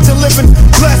thankful that you're living.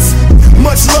 Blessed.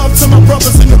 Much love to my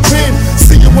brothers in the pen.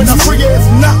 See you when I free, if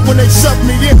not when they shove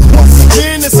me in. Once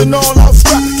again, it's an all-out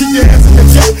strap. Keep your hands in the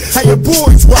jack. Hey, your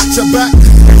boys, watch your back.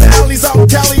 In the alleys out in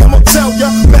Cali, I'ma tell ya.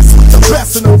 Mess with the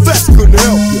best, and the best couldn't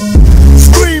help you.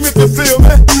 Scream if you feel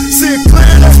me. See it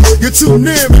clearly, you're too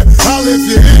near me. I'll live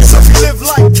your here. So we live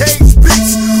like cage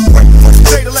beats. Wait for the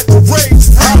day to let the rage.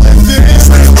 I'll live your here.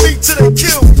 Stay beat till they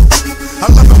kill you.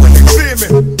 I love it when they fear me.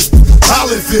 I'll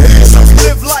live your here. So we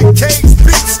live like cage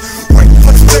beats. Wait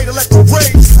for the day to let the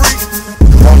rage free.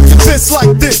 Fist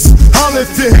like this. I'll live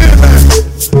your here, man.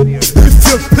 If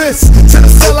you're pissed to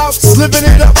the sellouts, living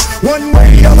it up. One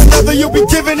way or another, you'll be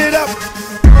giving it up.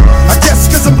 I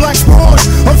guess cause I'm black born,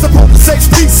 I'm supposed to say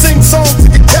peace, sing songs to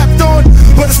get capped on.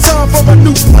 But it's time for a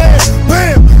new plan.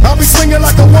 Bam! I'll be swinging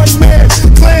like a one-man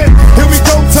clan. Here we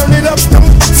go, turn it up,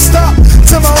 don't stop.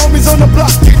 Till my homies on the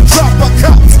block get dropped by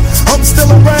cops. I'm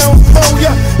still around for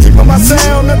ya, keeping my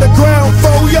sound underground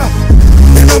for ya.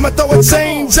 And I'ma throw a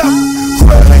change up.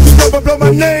 Well, like you never blow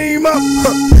my name up.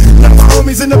 Now my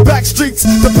homies in the back streets,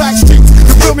 you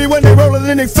feel me when they rollin'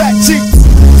 in they fat cheeks.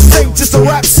 This ain't just a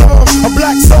rap song, a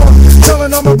black song,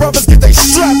 telling all my brothers get they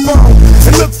strap on.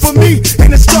 And look for me in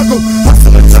the struggle,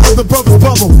 hustling till other brothers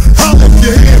bubble. I'll lift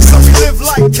your hands, so we live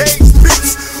like cage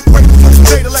beats. Wait for the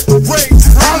day to let the rage.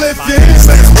 I'll lift your hands,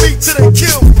 let them beat till they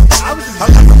kill me. I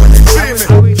love it when they fear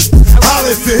me. I'll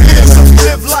lift your hands, so we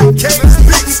live like cage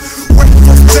beats. Wait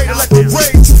for the day to let the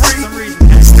rage free.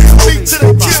 Still beat till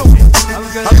they kill me.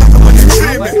 I love it when they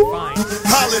fear me.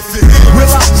 I'll lift your hands.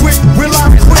 Will I quit? Will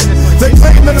I quit? They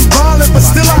claim that I'm violent, but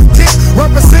still I kick.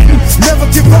 Representing, never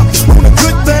give up on a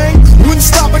good thing. Wouldn't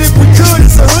stop it if we could,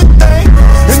 it's a hood thing.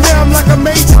 And now I'm like a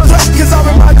major threat, cause I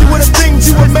remind you of the things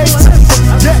you were made to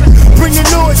forget. Bringing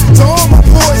noise to all my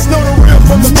boys, know the real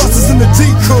from the buses and the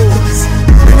decoys.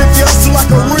 And if you hustle like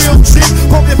a real G,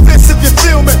 pump your fists if you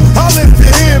feel me. I'll if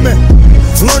you hear me.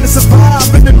 Learn to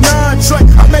survive in the non-track.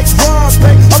 I make rhymes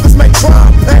pay, others make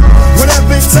crime pay.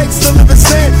 Whatever it takes to live in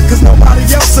sin, cause nobody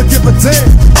else will give a damn.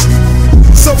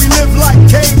 So we live like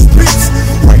cage beats.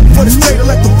 Wait for the day to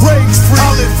let the rage free.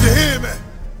 I'll if you hear me.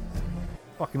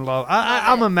 Fucking love.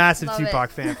 I'm a massive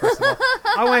Tupac fan, first of all.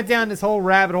 I went down this whole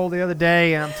rabbit hole the other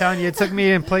day, and I'm telling you, it took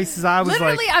me in places I was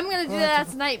Literally, like... I'm going to do that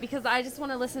tonight because I just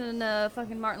want to listen to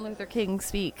fucking Martin Luther King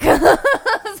speak. So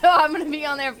I'm going to be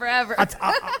on there forever.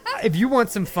 If you want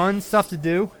some fun stuff to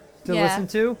do, listen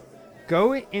to,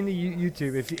 go into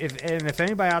YouTube. If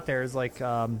anybody out there is like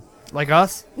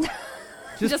us,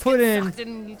 just put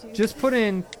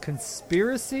in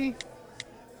conspiracy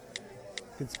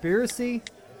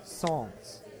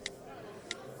songs,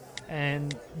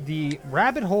 and the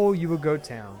rabbit hole you will go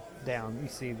down. You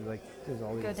see, like there's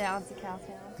all these. Go down to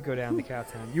Cowtown. Go down to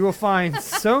Cowtown. You will find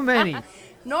so many.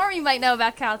 Normie might know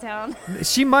about Cowtown.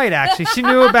 She might actually. She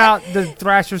knew about the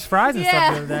Thrasher's Fries and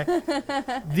stuff the other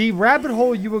day. The rabbit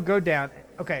hole you will go down.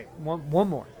 Okay, one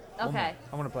more. Okay.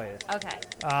 I want to play it. Okay.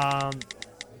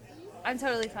 I'm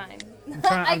totally fine.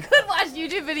 I could watch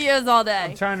YouTube videos all day.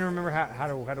 I'm trying to remember how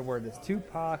to word this.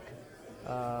 Tupac,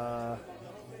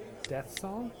 death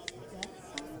song.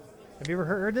 Have you ever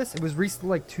heard this? It was recently,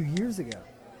 like 2 years ago.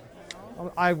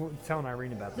 I was telling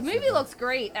Irene about this. The movie looks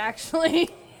great,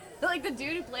 actually. Like the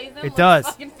dude who plays him. It does.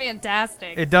 Fucking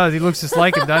fantastic. It does. He looks just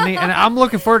like him, doesn't he? And I'm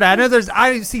looking forward to it. I know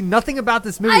I see nothing about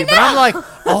this movie, but I'm like,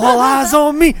 all eyes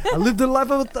on me. I lived the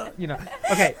life of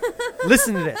Okay,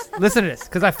 listen to this,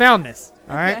 because I found this.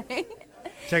 All right,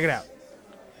 check it out.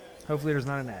 Hopefully, there's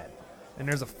not an ad. And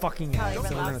there's a fucking ad, so we're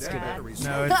gonna skip it.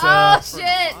 No, it's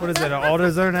shit. What is it? An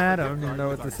AutoZone ad? I don't even know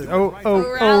what this is. Oh,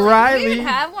 O'Reilly. Do we even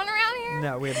have one around here?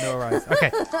 No, we have no rights.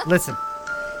 Okay, listen.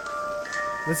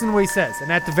 Listen to what he says.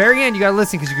 And at the very end, you gotta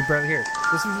listen because you can barely hear it.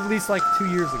 This was released like 2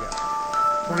 years ago.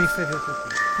 2015.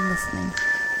 I'm listening.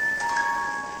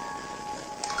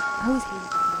 I always hated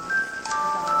that movie.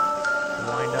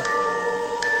 Wind up.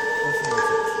 Listen to what he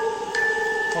says.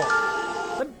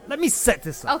 Hold on. Let me set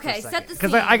this up. Okay, set the scene.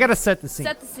 Because I gotta set the scene.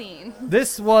 Set the scene.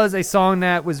 This was a song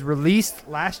that was released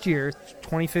last year,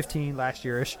 2015, last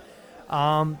yearish.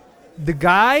 The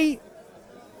guy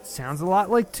sounds a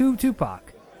lot like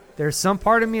Tupac. There's some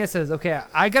part of me that says, okay,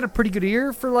 I got a pretty good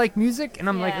ear for like music, and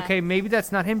I'm like, okay, maybe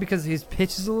that's not him because his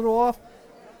pitch is a little off,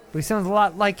 but he sounds a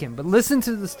lot like him. But listen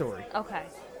to the story. Okay.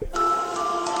 Listen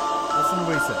to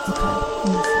what he says.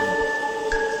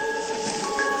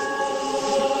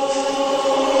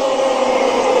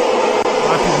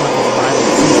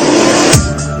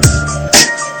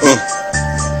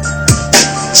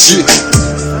 Shit.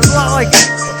 Sounds a lot like him,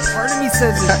 but part of me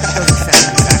says it doesn't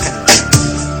sound exactly.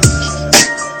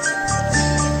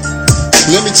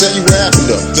 Let me tell you what happened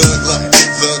though. Thug life,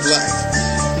 thug life.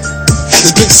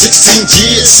 It's been 16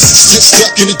 years, still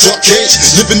stuck in a dark cage.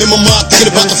 Living in my mind,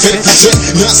 thinking about the fate of regret.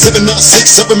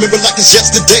 9796, I remember like it's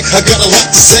yesterday. I got a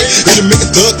lot to say, it'll make a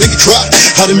thug make it cry.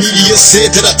 How the media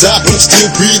said that I died, but I'm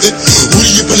still breathing. Who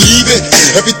do you believe in?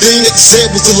 Everything that they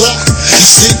said was a lie. You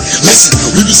see, listen,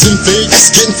 we was in Vegas,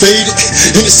 getting faded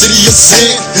in the city of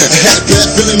sin. I had a bad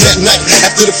feeling that night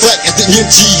after the fight at the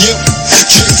MGM.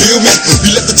 Can you feel me?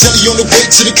 We left the telly on the way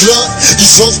to the club.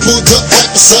 These hoes pulled up right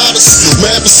beside us.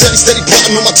 My adversary steady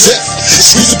plotting on my death.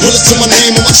 Squeezing bullets to my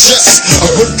name on my chest. I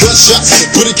heard gunshots,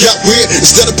 but it got weird.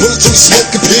 Instead of bullets, only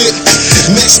smoke appeared.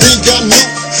 Next thing I knew,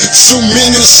 two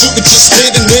men in a suit were just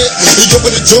standing there. He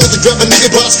opened the door to grab a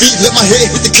nigga by his feet. Let my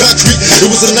head hit the concrete. It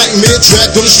was a nightmare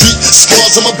dragged on the street.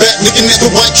 Scars on my back, looking at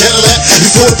the white Cadillac.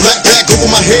 Before the black bag over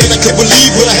my head, I couldn't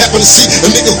believe what I happened to see. A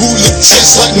nigga who looked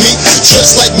just like me,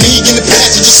 dressed like me in the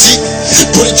passenger seat.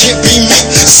 But it can't be me,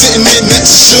 sitting there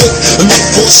next to should. Another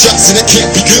 4 shots and it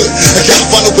can't be good. I gotta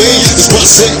find a way, that's what I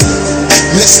say.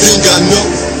 Next thing I know.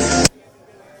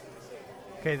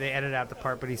 Okay, they edit out the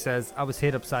part, but he says, I was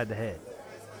hit upside the head.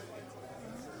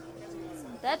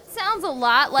 That sounds a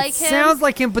lot like him. Sounds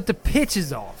like him, but the pitch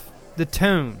is off. The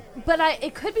tone. But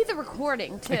it could be the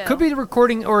recording too. It could be the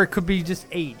recording, or it could be just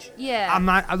age. Yeah. I'm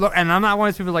not one of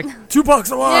those people like Tupac's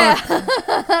alive.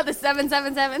 Yeah. The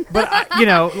 777. But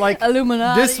like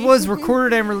Illuminati. This was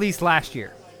recorded and released last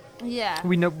year. Yeah.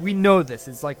 We know this.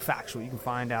 It's like factual. You can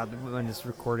find out when it's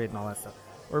recorded and all that stuff.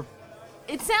 Or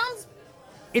it sounds.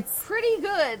 It's pretty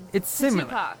good. It's similar.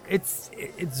 Tupac. It's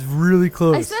really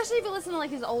close. Especially if you listen to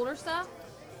like his older stuff.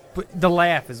 But the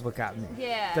laugh is what got me.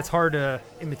 Yeah. That's hard to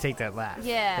imitate that laugh.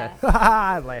 Yeah.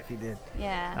 That laugh he did.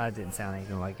 Yeah. I didn't sound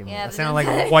anything like him. Yeah, I sounded like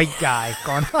a white guy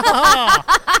going,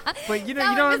 But you know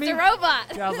what I mean? Mr. Robot.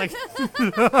 Yeah, I was like,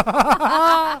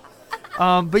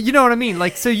 but you know what I mean?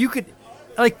 Like, so you could,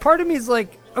 like, part of me is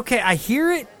like, okay, I hear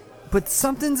it, but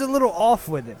something's a little off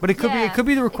with it. But it could be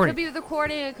the recording. It could be the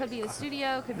recording. It could be the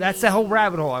studio. That's the whole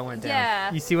rabbit hole I went down.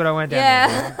 Yeah. You see what I went down?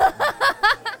 Yeah.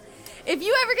 If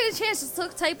you ever get a chance,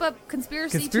 just type up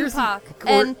conspiracy Tupac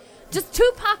and just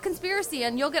Tupac conspiracy,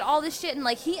 and you'll get all this shit. And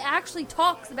like, he actually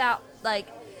talks about like,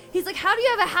 he's like, how do you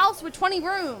have a house with 20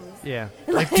 rooms? Yeah.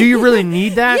 Like, do you really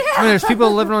need that? Yeah. I mean, there's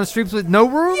people living on the streets with no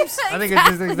rooms. Yeah, I think it's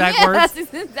his exact words. That's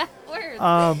his exact words.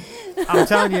 I'm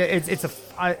telling you,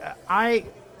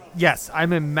 yes,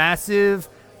 I'm a massive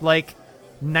like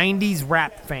 90s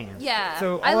rap fan. Yeah.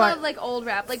 So I love like old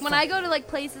rap. Like when I go to like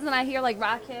places and I hear like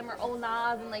Rakim or Old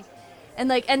Nas and like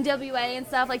NWA and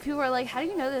stuff, like people are like, how do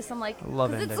you know this? I'm like, I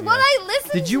love it's NWA. what I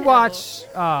listen to. Did you watch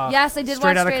yes, I did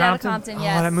Straight watch Outta Straight Outta Compton.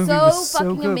 Yes. Oh, that movie so was so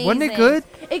fucking good. amazing. Wasn't it good?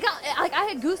 It got like I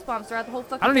had goosebumps throughout the whole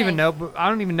fucking I don't thing.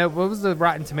 even know. What was the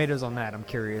Rotten Tomatoes on that? I'm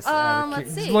curious.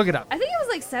 Let's see. Just look it up. I think it was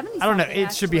like 70. I don't know.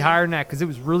 It should be higher than that because it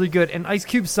was really good. And Ice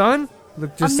Cube's son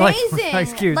looked just amazing. like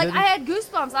Ice Cube. Like I had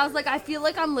goosebumps. I was like, I feel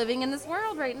like I'm living in this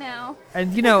world right now.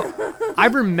 And I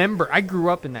remember. I grew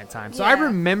up in that time, so I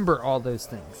remember all those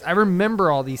things. I remember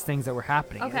all these things that were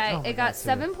happening. Okay, it got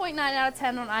 7.9 out of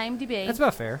 10 on IMDb. That's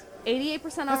about fair.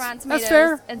 88% on Rotten Tomatoes. That's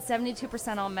fair. And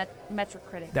 72% on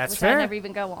Metacritic. That's which fair. I never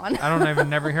even go on. I don't even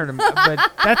never heard of it, but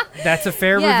that's a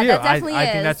fair review. That definitely I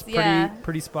is. think that's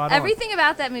pretty spot on. Everything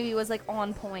about that movie was like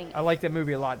on point. I like that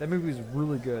movie a lot. That movie was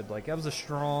really good. Like that was a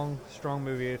strong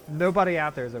movie. If nobody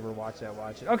out there has ever watched that,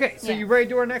 watch it. Okay, so you ready to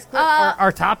do our next clip?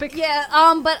 Our topic? Yeah.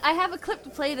 But I have a clip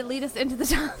to play to lead us into the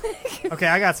topic. Okay,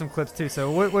 I got some clips too. So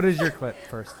what is your clip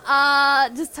first?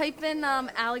 Just type in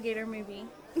alligator movie.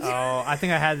 Oh, I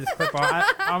think I had this clip on.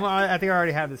 I think I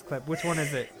already have this clip. Which one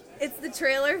is it? It's the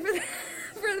trailer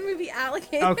for the movie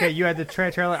Alligator. Okay, you had the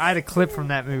trailer. I had a clip from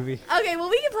that movie. Okay, well,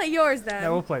 we can play yours then.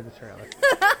 No, we'll play the trailer.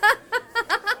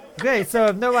 Okay, so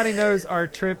if nobody knows our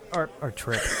trip, we're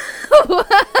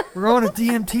on a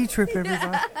DMT trip,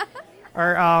 everybody.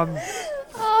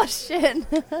 Oh, shit.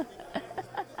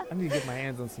 I need to get my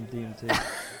hands on some DMT.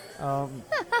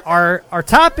 Our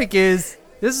topic is,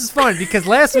 this is fun because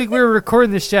last week we were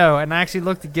recording the show and I actually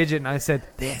looked at Gidget and I said,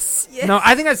 this. Yes. No,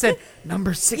 I think I said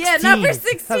number 16. Yeah, number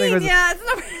 16. Yeah, it's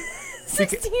number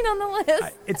 16 on the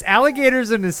list. It's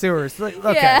alligators in the sewers.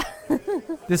 Okay. Yeah.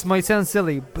 This might sound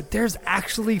silly, but there's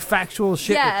actually factual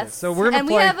shit with this. So we're gonna and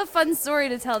play. we have a fun story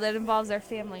to tell that involves our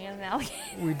family and an alligator.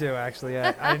 We do, actually.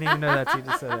 I didn't even know that you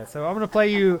just said that. So I'm going to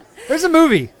play you. There's a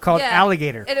movie called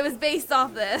Alligator. And it was based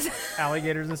off this.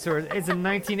 Alligators in Sewers. It's in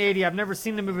 1980. I've never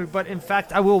seen the movie, but in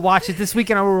fact, I will watch it this week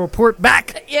and I will report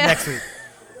back next week.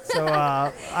 So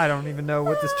I don't even know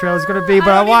what this trailer is going to be, but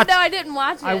I watched. No, I didn't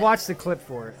watch it. I watched the clip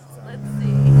for it. So. Let's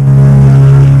see.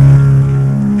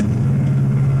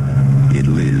 It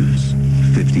lives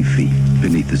 50 feet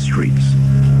beneath the streets.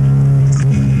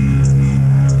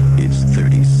 It's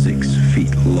 36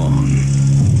 feet long.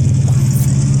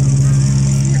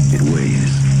 It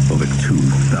weighs over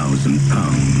 2,000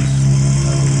 pounds.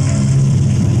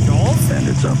 And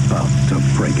it's about to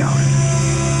break out.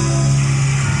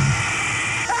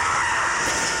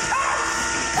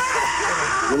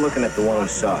 We're looking at the one we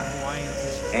saw.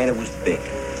 And it was big.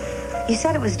 You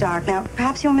said it was dark. Now,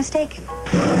 perhaps you were mistaken.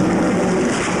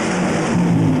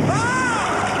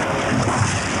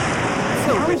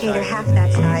 Alligator half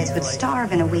that size would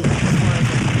starve in a week.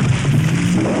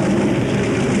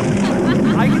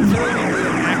 I can totally do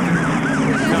an actor.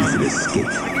 If it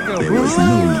escaped, there was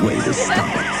no way to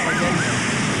stop it.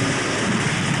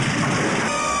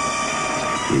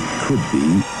 It could be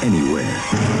anywhere,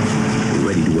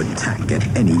 ready to attack at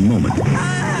any moment.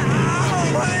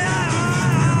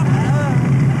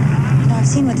 I've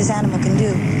seen what this animal can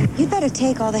do. You'd better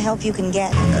take all the help you can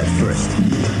get. At first,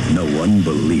 no one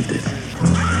believed it.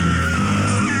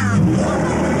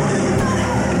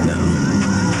 Now,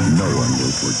 no one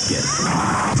will forget.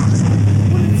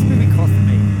 What did this movie cost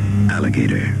me?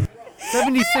 Alligator.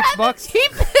 $76? He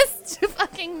missed your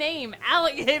fucking name,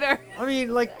 Alligator. I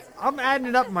mean, like, I'm adding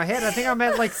it up in my head. I think I'm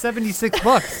at like $76.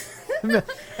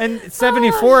 And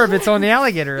 74 of it's on the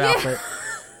alligator outfit.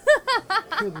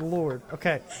 Good Lord.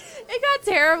 Okay. It got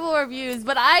terrible reviews,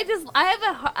 but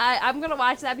I'm gonna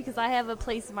watch that because I have a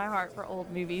place in my heart for old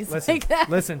movies like that.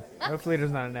 Listen. Hopefully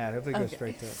there's not an ad. Hopefully it goes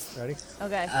straight to it. Ready?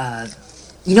 Okay.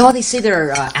 You know how they say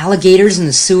there are alligators in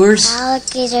the sewers?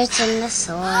 Alligators in the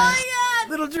sewers. Oh, yeah.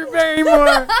 Little Drew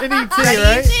Barrymore in E.T.,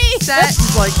 right?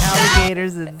 That's like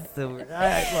alligators in the sewers. All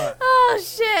right, look. Oh,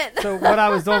 shit. So what I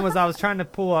was doing was I was trying to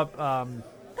pull up.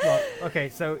 Look, okay,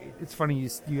 so it's funny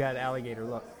you had alligator.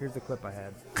 Look, here's the clip I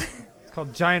had. It's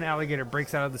called "Giant Alligator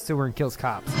Breaks Out of the Sewer and Kills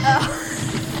Cops." Oh.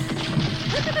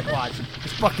 Watch,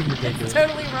 it's fucking ridiculous. It's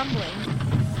totally rumbling.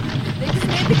 They just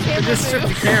made the camera They just stripped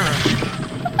the camera.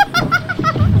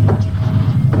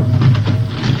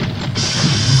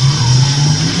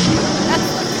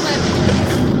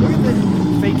 Look at the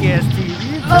fake ass TV.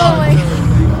 Oh my God.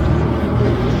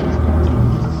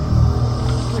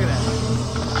 Look at that.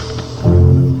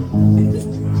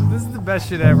 This is the best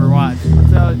shit I ever watched. Is it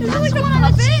like a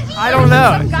puppet? I don't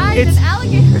know. Some guy in an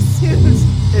alligator suit.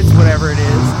 It's whatever it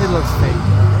is. It looks fake.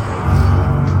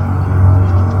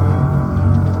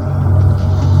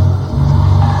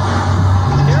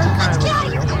 Let's get out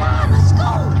of here. Come on, let's go.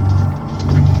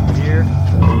 Here.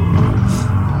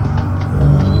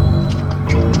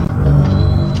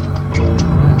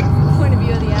 Point of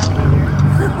view of the alligator.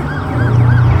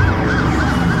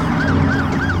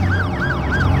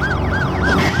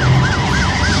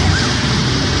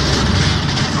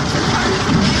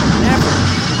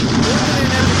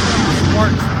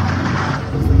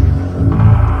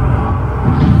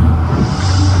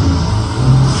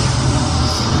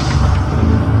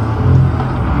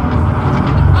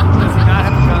 Does he not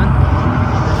have a gun?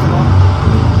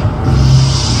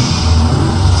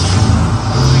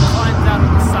 He climbs out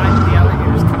on the side of the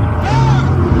alligators coming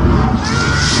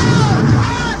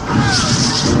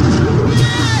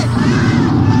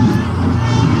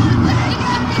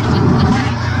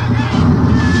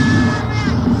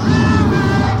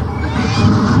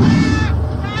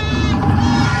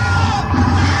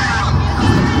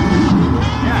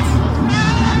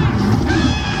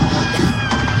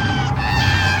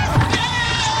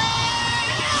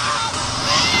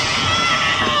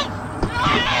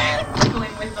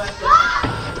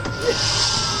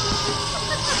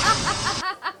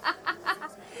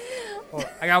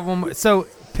I got one more. So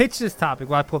pitch this topic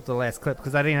while I pull up the last clip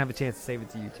because I didn't have a chance to save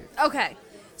it to YouTube. Okay.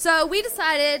 So we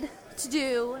decided to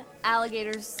do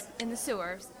alligators in the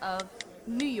sewers of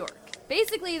New York.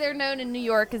 Basically, they're known in New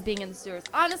York as being in the sewers.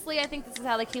 Honestly, I think this is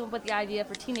how they came up with the idea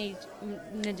for Teenage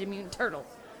Ninja Mutant Turtles.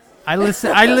 I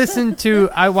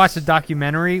watched a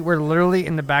documentary where literally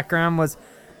in the background was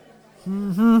Really?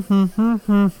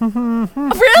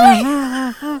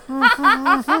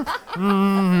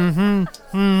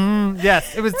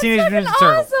 Yes, it was Teenage That's Mutant fucking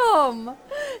Turtles. awesome.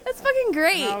 That's fucking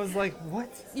great. And I was like, what?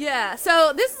 Yeah,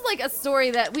 so this is like a story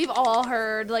that we've all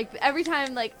heard. Like every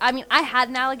time, like, I mean, I had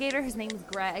an alligator. His name was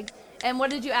Greg. And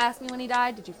what did you ask me when he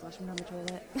died? Did you flush him down the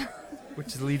toilet?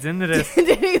 Which leads into this.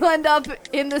 Did he end up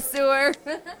in the sewer?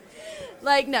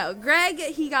 Like, no. Greg,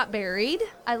 he got buried.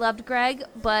 I loved Greg,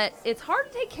 but it's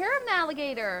hard to take care of an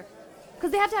alligator.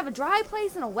 Because they have to have a dry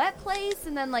place and a wet place,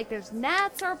 and then, like, there's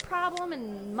gnats are a problem,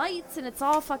 and mites, and it's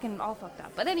all fucked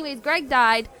up. But anyways, Greg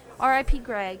died. R.I.P.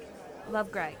 Greg.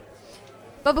 Love Greg.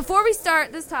 But before we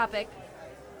start this topic,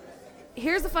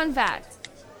 here's a fun fact.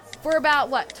 For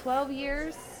about, 12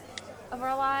 years of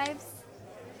our lives,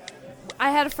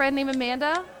 I had a friend named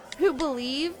Amanda who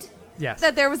believed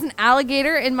that there was an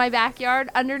alligator in my backyard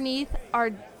underneath our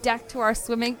deck to our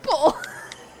swimming pool.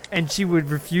 And she would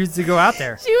refuse to go out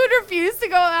there. She would refuse to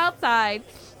go outside.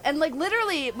 And, like,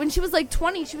 literally, when she was, like,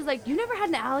 20, she was like, you never had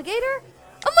an alligator?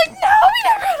 I'm like, no, we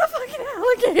never had a fucking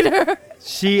alligator.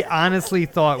 She honestly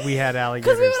thought we had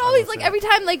alligators. Because we would always, like, every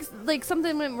time, like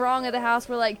something went wrong at the house,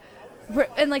 we're like,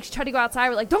 and, like, she tried to go outside,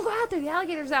 we're like, don't go out there, the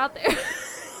alligator's out there.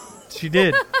 She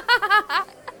did.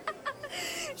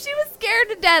 She was scared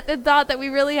to death and thought that we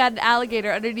really had an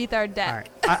alligator underneath our deck. All right.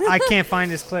 I can't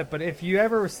find this clip, but if you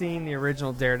ever seen the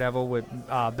original Daredevil with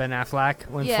Ben Affleck,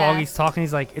 when Foggy's talking,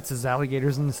 he's like, it's his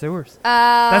alligators in the sewers.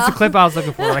 That's the clip I was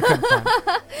looking for, but I couldn't find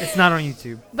it. It's not on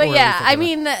YouTube. But yeah, I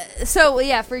mean,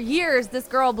 for years, this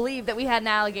girl believed that we had an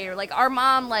alligator. Like, our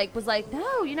mom, like, was like,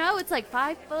 no, it's like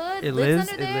 5 foot. It lives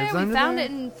under there. We found it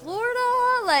in Florida.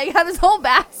 Like, had this whole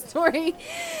backstory.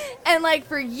 And, like,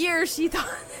 for years, she thought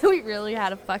that we really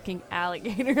had a fucking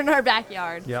alligator in our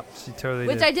backyard. Yep, she totally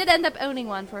did. Which I did end up owning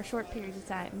one for a short period of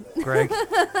time. Greg?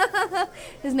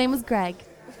 His name was Greg.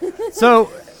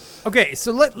 So, okay,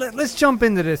 so let's jump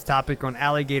into this topic on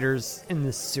alligators in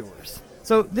the sewers.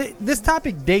 So this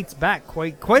topic dates back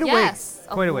quite a ways. Yes,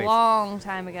 a long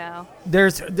time ago.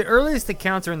 There's the earliest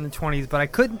accounts are in the 20s, but I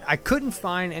couldn't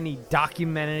find any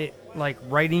documented like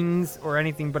writings or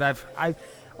anything. But I've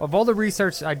of all the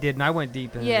research I did, and I went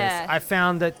deep into this, I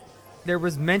found that there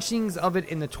was mentions of it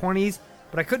in the 20s,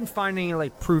 but I couldn't find any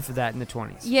like proof of that in the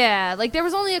 20s. Yeah, like there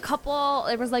was only a couple.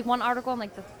 There was like one article in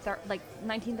like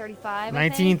 1935.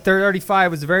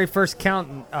 1935 was the very first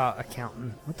accountant.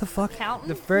 What the fuck? Accountant?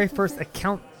 The very first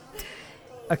account.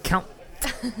 Is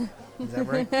that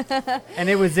right? And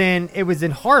it was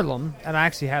in Harlem, and I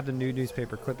actually have the new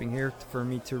newspaper clipping here for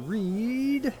me to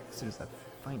read as soon as I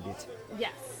find it.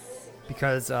 Yes.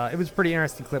 Because it was a pretty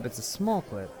interesting clip. It's a small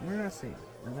clip. Where did I see it?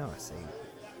 No, I see it.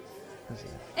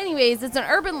 Anyways, it's an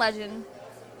urban legend,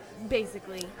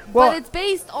 basically. Well, but it's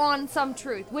based on some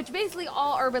truth, which basically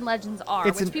all urban legends are,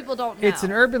 which people don't know. It's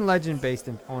an urban legend based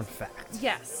on fact.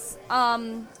 Yes.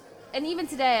 And even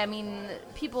today, I mean,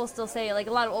 people still say, like,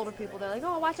 a lot of older people, they're like,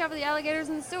 oh, watch out for the alligators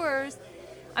in the sewers.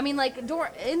 I mean, like, in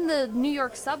the New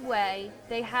York subway,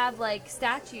 they have, like,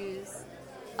 statues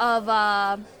of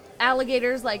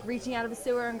alligators, like, reaching out of a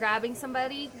sewer and grabbing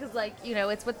somebody because, like,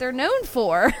 it's what they're known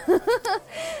for.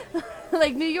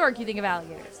 Like, New York, you think of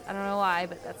alligators. I don't know why,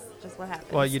 but that's just what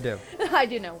happens. Well, you do. I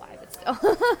do know why, but still.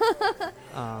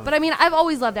 But, I mean, I've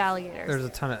always loved alligators. There's a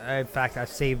ton of... In fact, I've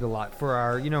saved a lot for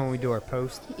our... when we do our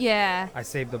post? Yeah. I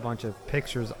saved a bunch of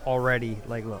pictures already.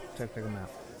 Like, look, check them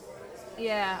out.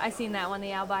 Yeah, I seen that one,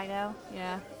 the albino.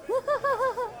 Yeah.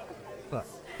 Look.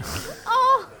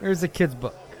 Oh! There's a kid's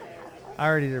book. I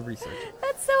already did research.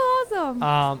 That's so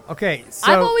awesome. Okay,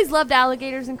 so... I've always loved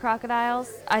alligators and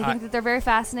crocodiles. I think that they're very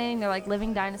fascinating. They're like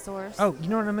living dinosaurs. Oh, you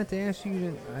know what I meant to ask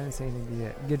you? I didn't say anything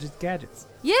to you. Just gadgets.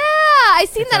 Yeah, I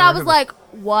seen that. I was like,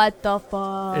 what the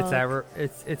fuck?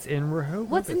 It's in Rehoboth.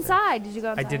 What's inside? Did you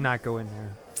go inside? I did not go in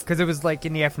there. Because it was like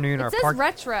in the afternoon. It says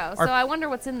retro, so I wonder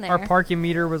what's in there. Our parking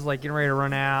meter was like getting ready to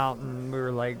run out, and we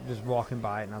were like just walking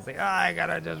by it, and I was like, I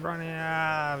gotta just run it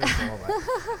out.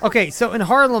 Okay, so in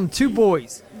Harlem, 2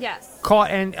 boys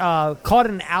caught an well,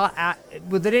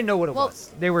 they didn't know what it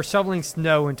was. They were shoveling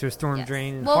snow into a storm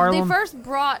drain in Harlem. They first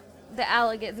brought the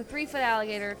 3-foot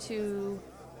alligator to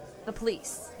the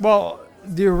police. Well,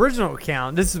 the original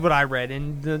account, this is what I read,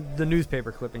 and the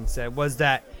newspaper clipping said, was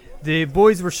that the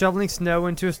boys were shoveling snow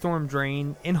into a storm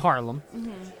drain in Harlem,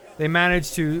 They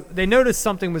noticed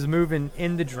something was moving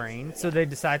in the drain, so they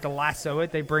decide to lasso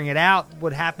it. They bring it out.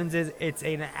 What happens is it's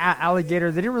an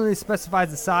alligator. They didn't really specify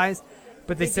the size,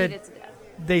 but they said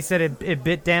it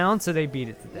bit down, so they beat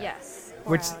it to death. Yes.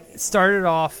 Which started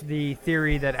off the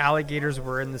theory that alligators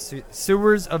were in the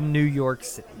sewers of New York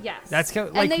City. Yes. That's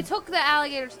and they took the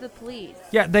alligator to the police.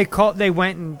 Yeah, they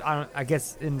went and I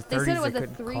guess in the 30s they said it was a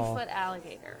couldn't 3-foot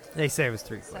alligator. They say it was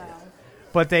 3 foot. So.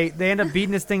 But they end up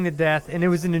beating this thing to death, and it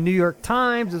was in the New York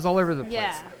Times. It was all over the place.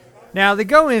 Yeah. Now, the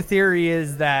going theory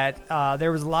is that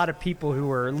there was a lot of people who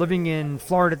were living in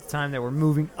Florida at the time that were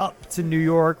moving up to New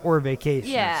York or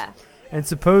vacations. Yeah. And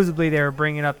supposedly they were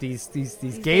bringing up these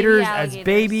gators as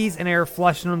babies, and they were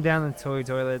flushing them down the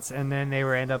toilets, and then they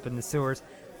would end up in the sewers.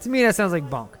 To me, that sounds like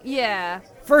bunk. Yeah.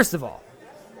 First of all,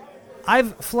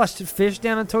 I've flushed fish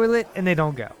down a toilet, and they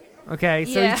don't go. Okay?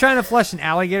 So Yeah. you're trying to flush an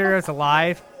alligator that's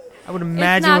alive. I would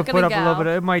imagine it would put up a little bit.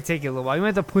 It might take you a little while. You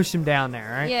might have to push him down there,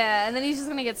 right? Yeah, and then he's just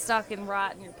gonna get stuck and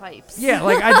rot in your pipes. Yeah,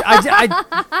 like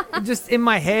I just in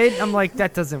my head, I'm like,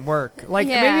 that doesn't work. Like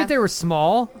maybe if they were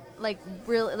small, like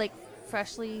really, like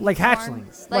freshly, like born.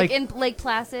 hatchlings, like in Lake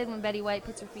Placid when Betty White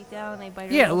puts her feet down and they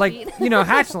bite her. Yeah, little like feet.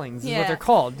 hatchlings is what they're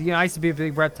called. I used to be a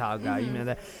big reptile guy. You know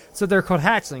that, so they're called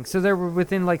hatchlings. So they were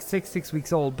within like 6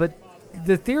 weeks old. But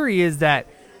the theory is that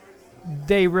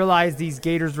they realized these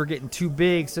gators were getting too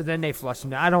big, so then they flushed them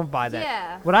down. I don't buy that.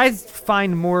 Yeah. What I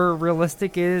find more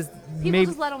realistic is people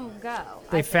just let them go.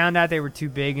 They found out they were too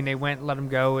big, and they went and let them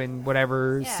go in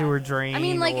whatever sewer drain,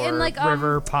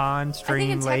 river, pond, stream, I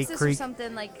think in lake, Texas creek. Or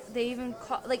something, like they even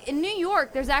like in New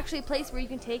York, there's actually a place where you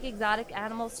can take exotic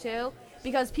animals too,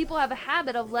 because people have a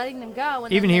habit of letting them go.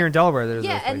 And even here in Delaware, there's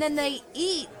and then they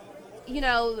eat,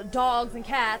 dogs and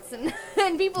cats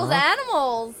and people's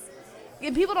animals.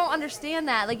 And people don't understand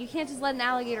that. Like, you can't just let an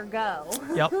alligator go.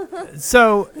 Yep.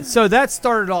 So that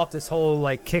started off this whole,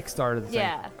 like, Kickstarter thing.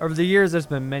 Yeah. Over the years, there's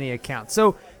been many accounts.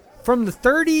 So from the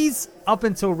 30s up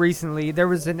until recently, there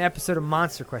was an episode of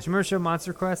Monster Quest. You remember the show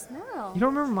Monster Quest? No. You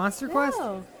don't remember Monster Quest?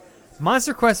 No.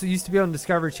 Monster Quest used to be on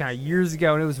Discovery Channel years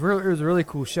ago, and it was a really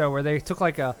cool show where they took,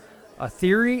 like, a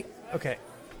theory. Okay.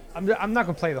 I'm not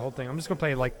going to play the whole thing. I'm just going to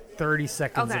play, like, 30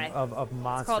 seconds of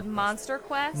Monster It's called Quest. Monster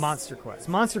Quest? Monster Quest.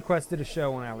 Monster Quest did a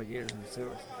show on alligators in the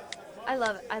sewers. I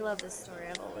love it. I love this story.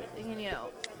 I've always,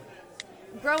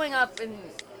 growing up, and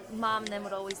Mom and them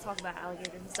would always talk about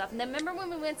alligators and stuff. And then remember when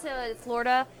we went to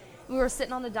Florida, we were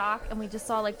sitting on the dock, and we just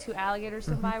saw, like, 2 alligators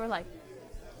swim by? We're like,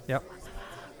 yep.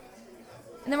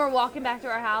 And then we're walking back to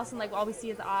our house, and, like, all we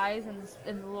see is eyes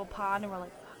in the little pond, and we're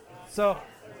like, so...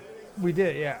 We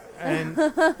did, yeah. And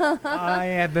I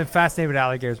have been fascinated with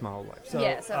alligators my whole life.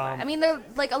 So, I mean, they're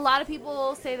like a lot of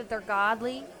people say that they're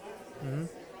godly.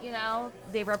 Mm-hmm.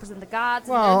 They represent the gods.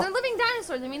 Well, they're living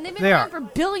dinosaurs. I mean, they've been around for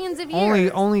billions of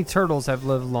years. Only turtles have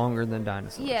lived longer than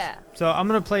dinosaurs. Yeah. So I'm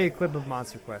gonna play a clip of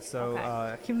Monster Quest. So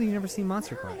I can't believe you never seen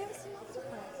Monster Quest.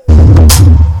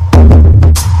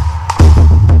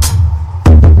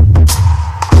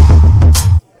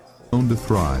 Known to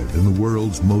thrive in the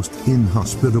world's most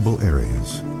inhospitable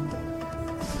areas.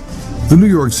 The New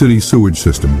York City sewage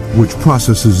system, which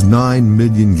processes 9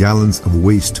 million gallons of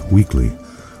waste weekly,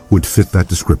 would fit that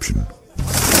description.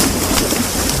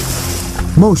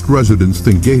 Most residents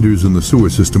think gators in the sewer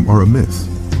system are a myth,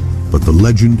 but the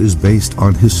legend is based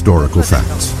on historical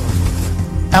facts.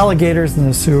 Alligators in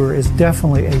the sewer is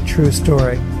definitely a true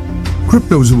story.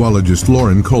 Cryptozoologist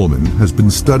Lauren Coleman has been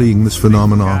studying this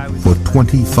phenomenon for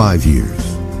 25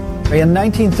 years. In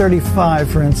 1935,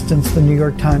 for instance, the New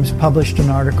York Times published an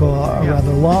article, a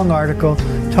rather long article,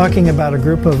 talking about a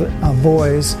group of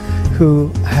boys who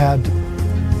had,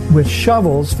 with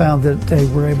shovels, found that they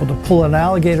were able to pull an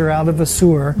alligator out of a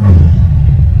sewer.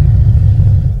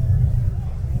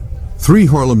 3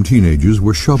 Harlem teenagers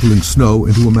were shoveling snow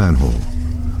into a manhole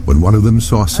when one of them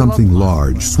saw something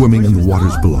large swimming in the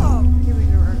waters below.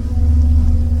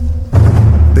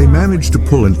 They managed to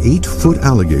pull an 8-foot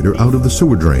alligator out of the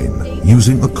sewer drain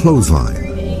using a clothesline.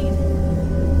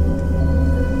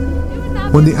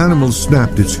 When the animal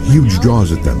snapped its huge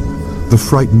jaws at them, the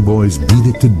frightened boys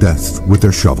beat it to death with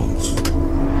their shovels.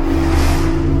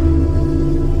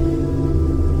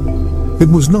 It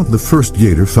was not the first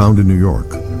gator found in New York.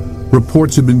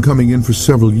 Reports had been coming in for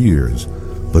several years,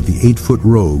 but the 8-foot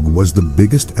rogue was the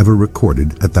biggest ever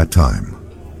recorded at that time.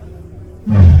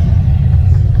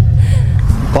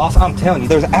 Boss, I'm telling you,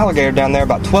 there's an alligator down there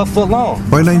about 12 foot long.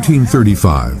 By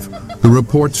 1935, the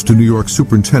reports to New York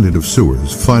Superintendent of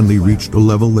Sewers finally reached a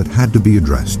level that had to be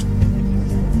addressed.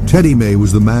 Teddy May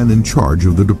was the man in charge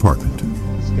of the department.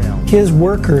 his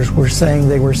workers were saying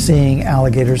they were seeing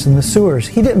alligators in the sewers.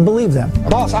 He didn't believe them.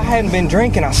 Boss, I hadn't been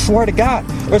drinking. I swear to God,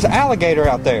 there's an alligator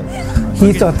out there.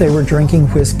 He thought they were drinking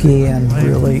whiskey and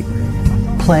really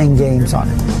playing games on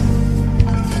it.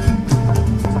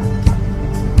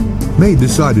 May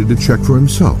decided to check for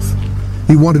himself.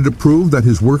 He wanted to prove that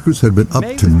his workers had been up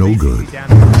to no good. Yeah,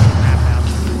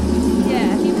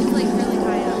 he was like really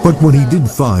high up. But when he did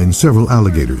find several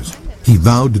alligators, he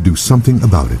vowed to do something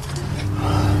about it.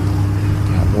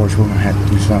 Yeah, boys, we're gonna have to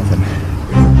do something.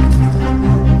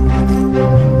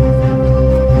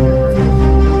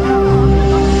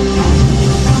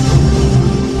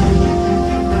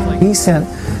 He sent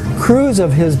crews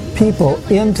of his people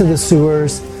into the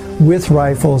sewers with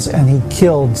rifles, and he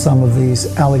killed some of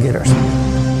these alligators.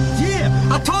 Yeah,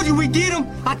 I told you we'd get him.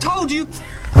 I told you.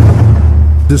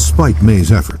 Despite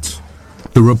May's efforts,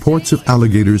 the reports of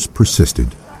alligators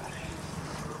persisted.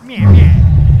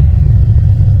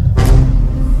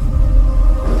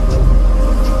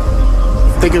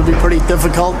 Think it would be pretty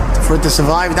difficult for it to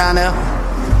survive down there?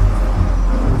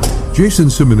 Jason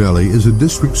Simonelli is a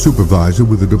district supervisor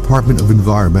with the Department of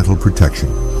Environmental Protection.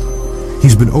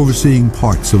 He's been overseeing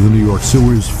parts of the New York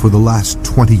sewers for the last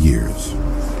 20 years.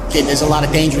 There's a lot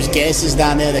of dangerous gases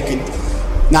down there that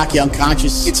could knock you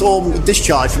unconscious. It's all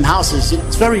discharged from houses.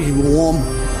 It's very warm.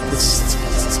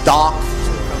 It's dark,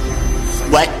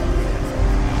 wet.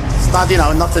 It's not,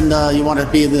 nothing you want to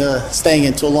be staying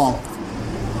in too long.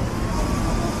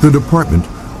 The department,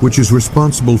 which is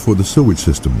responsible for the sewage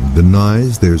system,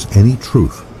 denies there's any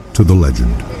truth to the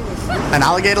legend. An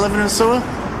alligator living in a sewer?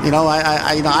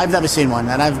 I've never seen one,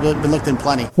 and I've been looked in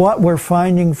plenty. What we're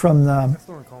finding from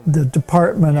the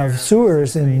Department of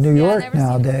Sewers in New York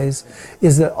nowadays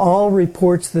is that all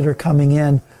reports that are coming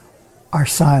in are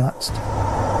silenced.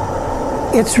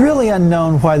 It's really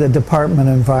unknown why the Department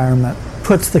of Environment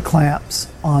puts the clamps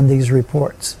on these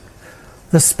reports.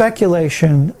 The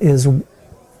speculation is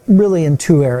really in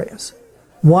two areas.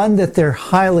 One, that they're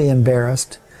highly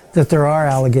embarrassed that there are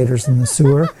alligators in the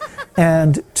sewer,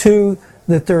 and two,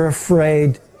 that they're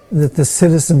afraid that the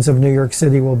citizens of New York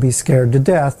City will be scared to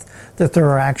death, that there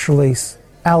are actually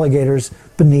alligators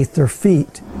beneath their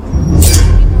feet.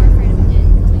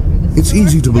 It's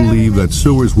easy to believe that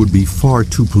sewers would be far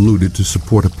too polluted to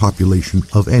support a population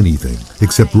of anything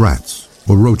except rats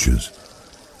or roaches,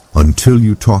 until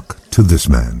you talk to this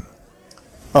man.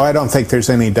 Oh, I don't think there's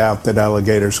any doubt that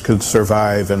alligators could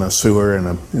survive in a sewer in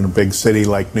a big city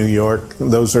like New York.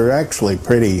 Those are actually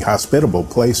pretty hospitable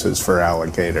places for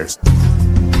alligators.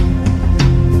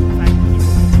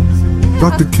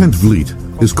 Dr. Kent Vliet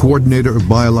is coordinator of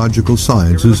biological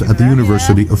sciences at the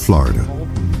University of Florida.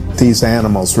 These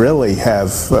animals really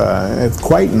have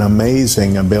quite an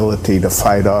amazing ability to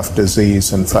fight off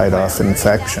disease and fight off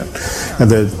infection. And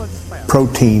the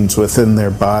proteins within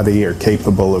their body are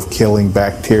capable of killing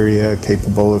bacteria,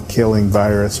 capable of killing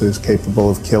viruses, capable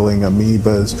of killing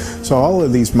amoebas. So all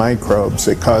of these microbes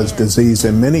that cause disease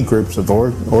in many groups of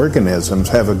organisms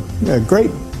have a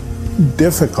great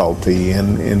difficulty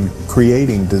in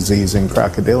creating disease in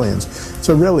crocodilians. It's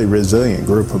a really resilient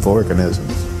group of organisms.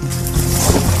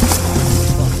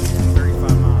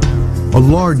 A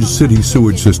large city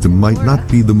sewage system might not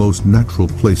be the most natural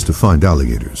place to find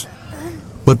alligators,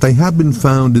 but they have been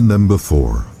found in them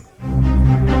before.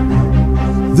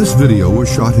 This video was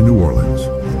shot in New Orleans.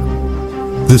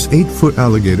 This 8-foot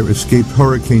alligator escaped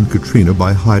Hurricane Katrina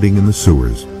by hiding in the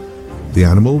sewers. The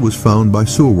animal was found by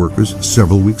sewer workers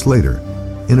several weeks later,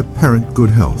 in apparent good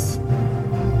health.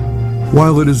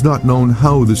 While it is not known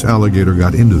how this alligator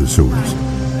got into the sewers,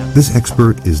 this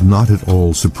expert is not at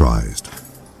all surprised.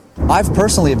 I've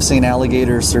personally have seen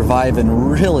alligators survive in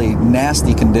really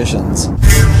nasty conditions.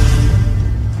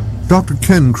 Dr.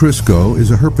 Ken Crisco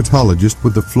is a herpetologist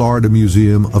with the Florida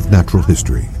Museum of Natural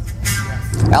History.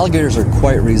 Alligators are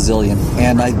quite resilient,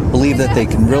 and I believe that they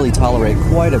can really tolerate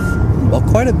quite a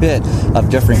bit of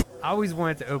different. I always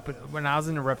wanted to open, when I was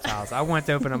in the reptiles, I wanted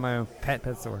to open up my own pet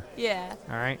store. Yeah.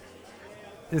 All right?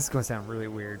 This is going to sound really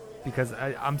weird, because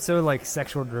I'm so,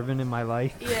 sexual driven in my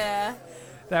life. Yeah.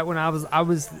 That when I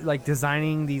was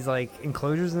designing these,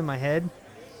 enclosures in my head,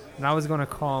 and I was going to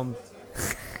call them...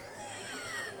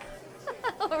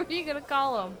 What were you going to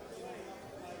call them?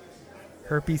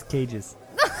 Herpes cages.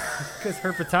 Because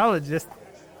herpetologist,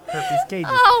 herpes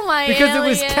cages. Oh, my Because alien. it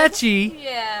was catchy.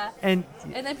 Yeah. And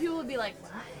then people would be like,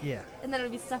 what? Yeah. And then it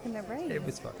would be stuck in their brain. It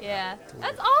was fun. Yeah.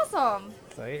 That's awesome.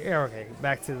 So, yeah, okay.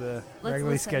 Back to the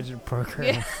regularly scheduled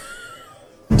program. Yeah.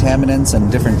 Contaminants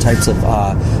and different types of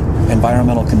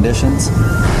environmental conditions.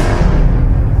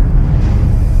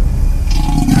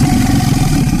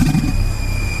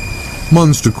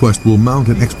 Monster Quest will mount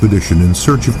an expedition in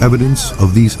search of evidence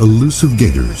of these elusive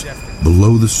gators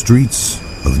below the streets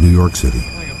of New York City.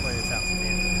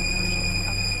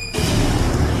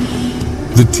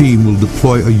 The team will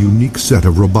deploy a unique set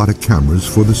of robotic cameras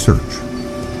for the search.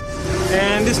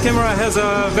 And this camera has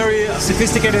a very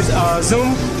sophisticated zoom.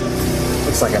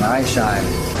 Looks like an eye shine.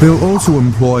 They'll also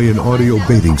employ an audio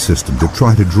baiting system to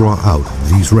try to draw out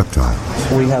these reptiles.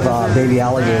 We have baby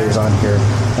alligators on here.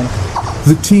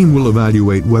 The team will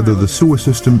evaluate whether the sewer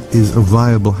system is a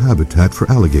viable habitat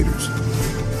for alligators,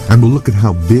 and will look at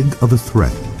how big of a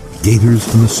threat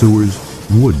gators in the sewers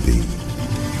would be.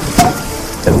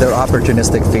 If they're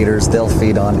opportunistic feeders, they'll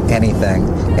feed on anything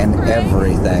and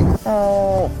everything.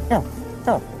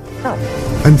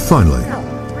 And finally,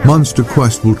 Monster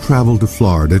Quest will travel to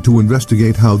Florida to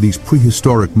investigate how these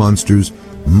prehistoric monsters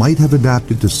might have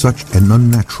adapted to such an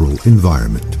unnatural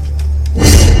environment.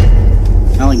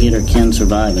 Alligator can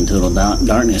survive in total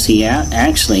darkness. He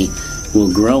actually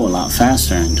will grow a lot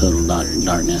faster in total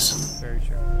darkness. Very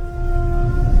true.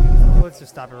 Let's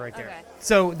just stop it right there. Okay.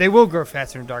 So they will grow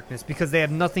faster in darkness because they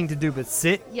have nothing to do but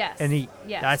sit Yes. and eat.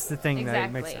 Yes. That's the thing that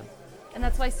Exactly. makes them. And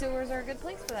that's why sewers are a good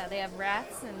place for that. They have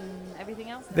rats and everything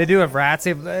else. They do have rats.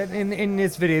 They have, in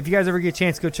this video, if you guys ever get a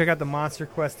chance, go check out the Monster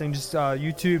Quest thing. Just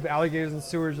YouTube Alligators in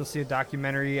Sewers. You'll see a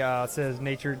documentary. It says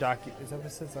Nature Is that what it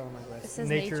says? Oh my God. It says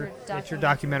Nature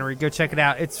documentary. Go check it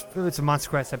out. It's a Monster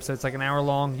Quest episode. It's like an hour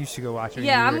long. You should go watch it.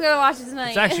 Yeah, I'm gonna watch it tonight.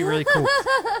 It's actually really cool.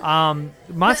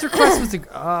 Monster Quest was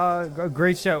a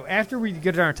great show. After we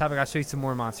get to our topic, I'll show you some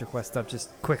more Monster Quest stuff just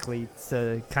quickly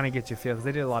to kind of get you a feel because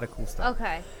they did a lot of cool stuff.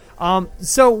 Okay.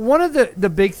 So one of the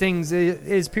big things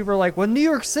is people are like, well, New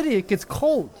York City, it gets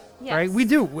cold, Yes. right? We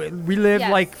do. We live We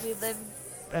live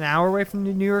an hour away from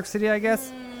New York City, I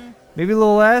guess. Maybe a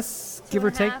little less, give or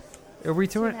and a take. half. Are we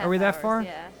Are we that far?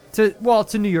 Yeah.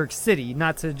 To New York City,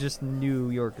 not to just New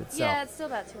York itself. Yeah, it's still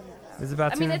about 2.5 hours. Is it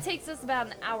about I mean, 2.5? it takes us about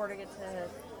an hour to get to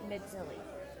mid-Philly.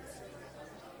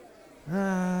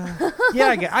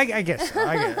 Yeah, I guess so.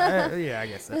 I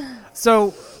guess so. So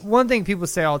one thing people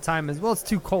say all the time is, well, it's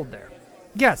too cold there.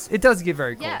 Yes, it does get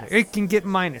very cold Yes. there. It can get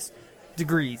minus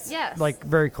degrees. Yes. Like,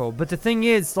 very cold. But the thing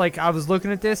is, like, I was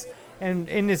looking at this, and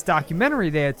in this documentary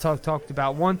they had talked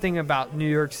about one thing about New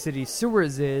York City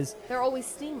sewers is They're always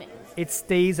steaming. it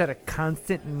stays at a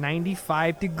constant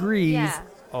 95 degrees Yeah.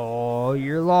 all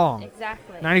year long.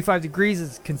 Exactly. 95 degrees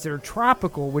is considered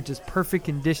tropical, which is perfect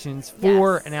conditions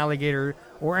for an alligator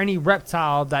or any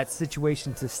reptile of that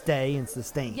situation to stay and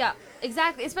sustain. Yeah,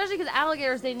 exactly. Especially because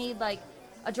alligators, they need like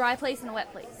a dry place and a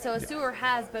wet place. So a sewer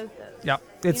has both those. Yep.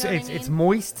 You It's know what I it's mean?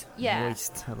 moist. Yeah.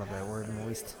 Moist. I love that word,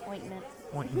 moist. Ointment.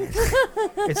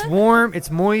 It's warm,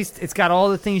 it's moist, it's got all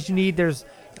the things you need. There's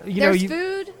There's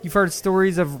food. You've heard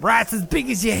stories of rats as big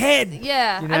as your head.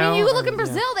 Yeah. You I mean, you know? look in Yeah.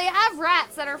 Brazil, they have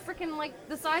rats that are freaking like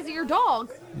the size of your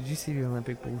dog. Did you see the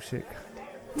Olympic bullshit?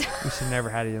 We should never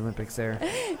had the Olympics there.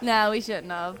 No, we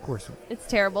shouldn't have. Of course. It's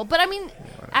terrible. But I mean,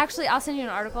 actually, I'll send you an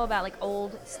article about like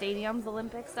old stadiums,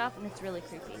 Olympic stuff, and it's really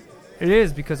creepy. It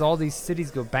is because all these cities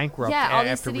go bankrupt. Yeah, all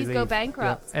these after we cities go leave.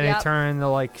 bankrupt. Yep. And they turn into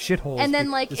like shitholes. And then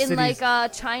The like in cities-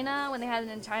 like China, when they had it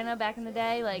in China back in the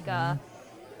day, like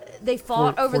they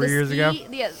fought over 4 the years ski. ago?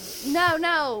 Yeah,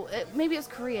 no, maybe it was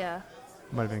Korea.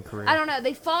 Might have been Korea. I don't know.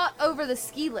 They fought over the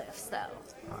ski lifts though.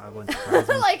 I wouldn't surprise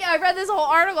me. Like I read this whole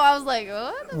article, I was like,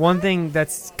 what? One thing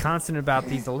that's constant about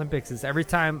these Olympics is every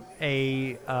time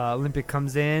a Olympic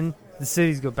comes in, the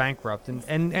cities go bankrupt.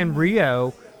 And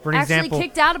Rio, for an Actually example,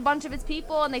 kicked out a bunch of its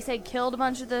people, and they say killed a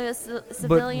bunch of the but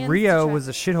civilians. Rio was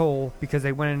a shithole because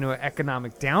they went into an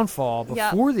economic downfall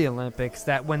Yep. before the Olympics.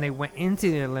 That when they went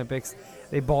into the Olympics,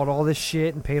 they bought all this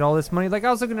shit and paid all this money. Like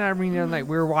I was looking at Arena the other night,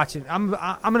 we were watching. I'm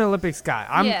an Olympics guy.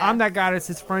 I'm that guy that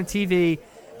sits in front of TV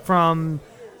from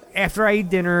after I eat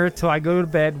dinner till I go to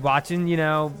bed watching,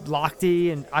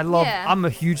 Lochte, and I love. Yeah. I'm a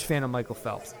huge fan of Michael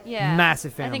Phelps. Yeah.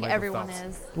 Massive fan. I think of Michael everyone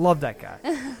Phelps. is. Love that guy.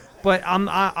 But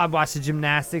I watched the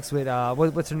gymnastics with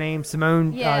what's her name,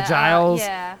 Simone Giles.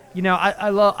 yeah. I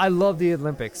love the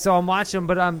Olympics, so I'm watching them.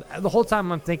 But the whole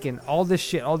time I'm thinking all this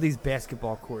shit, all these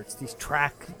basketball courts, these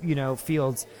track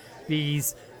fields,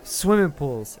 these swimming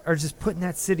pools are just putting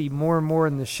that city more and more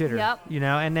in the shitter. Yep.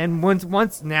 And then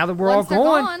once now that we're Once they're all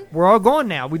gone, gone. we're all gone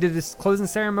now. We did this closing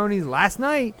ceremony last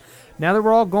night. Now that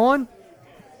we're all gone,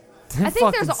 I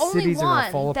think there's fucking only cities are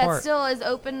gonna fall one that apart. still is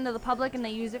open to the public and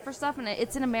they use it for stuff, and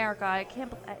it's in America. I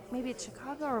can't. Maybe it's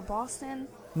Chicago or Boston.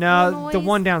 No, Illinois? the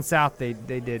one down south they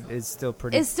did is still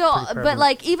pretty. It's still, pretty but prevalent.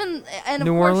 like even and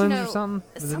New of course, Orleans or something?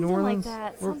 Was it something New Orleans? like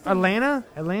that. Or Something. Atlanta?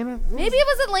 Maybe it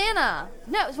was Atlanta.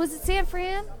 No, was it San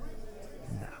Fran?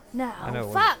 No, I know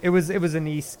fuck. it was an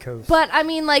East Coast. But I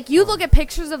mean, like, you look at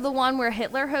pictures of the one where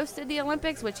Hitler hosted the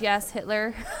Olympics, which yes,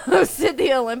 Hitler hosted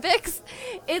the Olympics.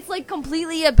 It's like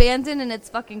completely abandoned and it's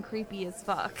fucking creepy as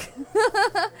fuck.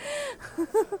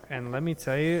 And let me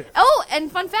tell you. Oh,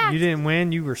 and fun fact. You didn't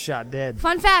win. You were shot dead.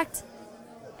 Fun fact.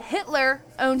 Hitler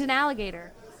owned an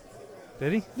alligator.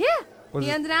 Did he? Yeah, he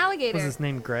owned an alligator. Was his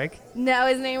name Greg? No,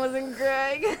 his name wasn't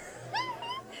Greg.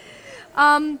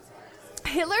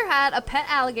 Hitler had a pet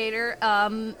alligator,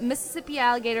 Mississippi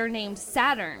alligator named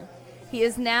Saturn. He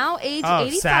is now age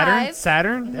 85.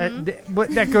 Saturn?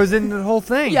 Mm-hmm. That goes into the whole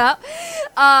thing. Yep.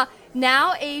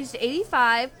 Now aged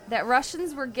 85, that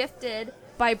Russians were gifted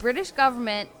by British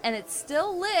government, and it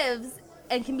still lives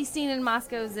and can be seen in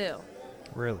Moscow Zoo.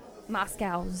 Really?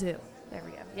 Moscow Zoo. There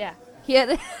we go. Yeah. He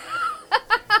had.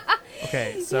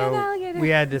 Okay, He so had an alligator. we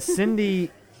had the Sydney,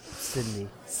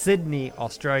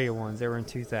 Australia ones. They were in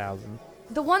 2000.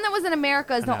 The one that was in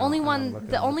America is the only one, looking,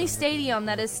 the only stadium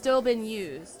that has still been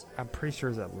used. I'm pretty sure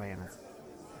it's Atlanta.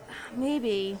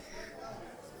 Maybe.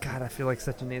 God, I feel like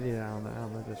such an idiot. I don't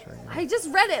know this right now. I just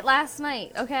read it last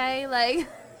night. Okay, like.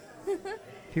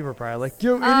 People are probably like,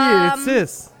 "Yo, idiot! It's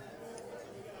this."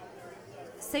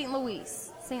 St.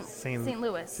 Louis. St.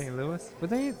 Louis. St. Louis? Were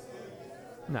they?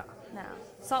 No. No.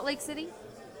 Salt Lake City?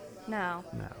 No.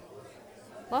 No.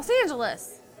 Los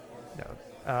Angeles. No.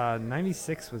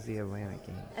 96 was the Atlanta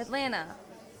Games. Atlanta.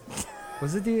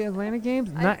 Was it the Atlanta Games?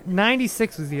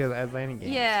 96 was the Atlanta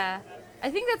Games. Yeah.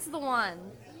 I think that's the one.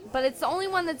 But it's the only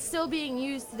one that's still being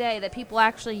used today that people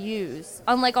actually use.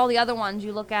 Unlike all the other ones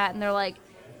you look at and they're like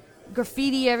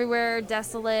graffiti everywhere,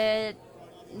 desolate,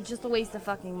 just a waste of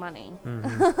fucking money.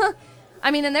 Mm-hmm. I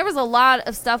mean, and there was a lot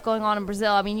of stuff going on in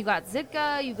Brazil. I mean, you got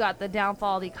Zitka, you got the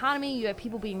downfall of the economy, you have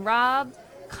people being robbed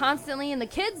constantly, and the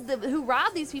kids who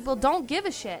rob these people don't give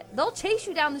a shit. They'll chase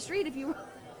you down the street if you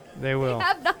They will. They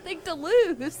have nothing to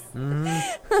lose.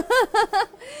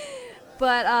 Mm-hmm.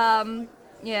 But,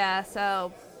 yeah,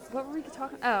 so what were we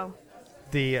talking? Oh.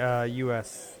 The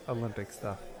U.S. Olympic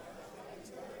stuff.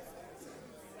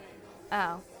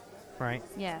 Oh. Right?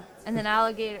 Yeah. And then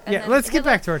alligator. And yeah, then let's get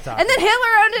Hitler, back to our topic. And then Hitler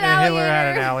owned an alligator. Hitler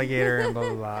had an alligator and blah,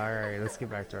 blah, blah. All right, let's get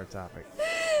back to our topic.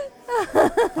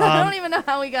 I don't even know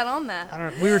how we got on that. I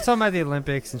don't know. We were talking about the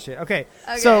Olympics and shit. Okay.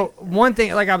 So one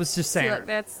thing, like I was just saying. See, look,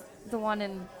 that's the one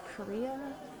in Korea.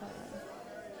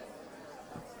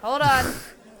 Hold on.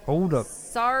 Hold up.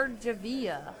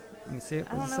 Sarjavia. Let me see it.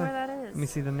 I don't know where that is. Let me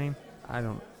see the name. I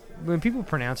don't. When people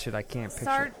pronounce it, I can't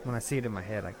picture it. When I see it in my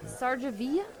head, I can.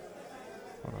 Sarjavia?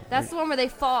 Hold on. That's the one where they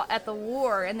fought at the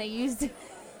war and they used it.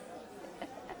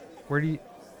 Where do you.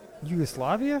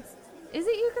 Yugoslavia? Is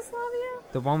it Yugoslavia?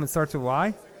 The one that starts with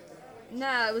Y?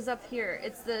 No, it was up here.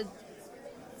 It's the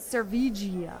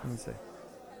Cervigia. Let me see.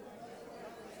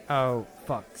 Oh,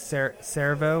 fuck.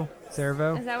 Sarajevo?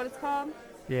 Sarajevo? Is that what it's called?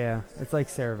 Yeah, it's like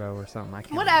Sarajevo or something. I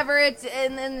can't Whatever. It's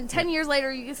and then 10 years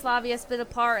later, Yugoslavia split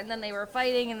apart, and then they were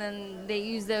fighting, and then they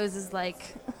used those as like.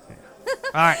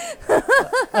 All right,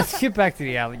 let's get back to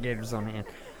the alligators on hand.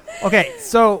 Okay,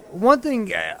 so one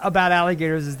thing about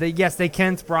alligators is that yes, they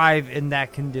can thrive in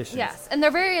that condition. Yes, and they're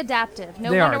very adaptive.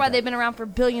 No wonder why they've been around for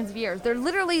billions of years. They're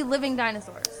literally living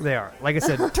dinosaurs. They are. Like I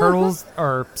said, turtles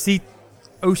or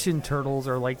ocean turtles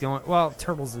are like the only.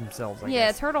 Turtles themselves. I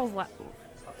guess. turtles.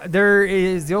 There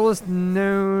is the oldest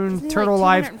known turtle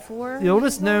alive. The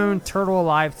oldest known turtle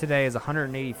alive today is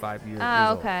 185 years old.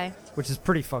 Oh, okay. Which is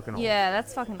pretty fucking old. Yeah,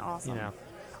 that's fucking awesome. You know,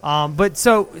 but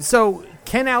so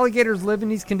can alligators live in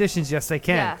these conditions? Yes, they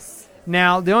can. Yes.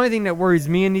 Now the only thing that worries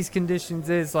me in these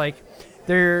conditions is like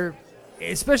they're,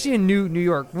 especially in New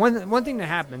York. One thing that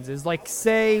happens is like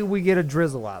say we get a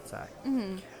drizzle outside.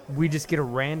 Mm-hmm. We just get a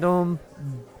random.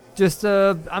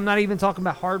 I'm not even talking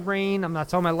about hard rain. I'm not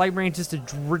talking about light rain. Just a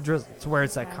drizzle to where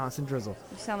it's that constant drizzle.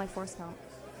 You sound like Forrest Gump.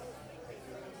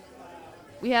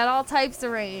 We had all types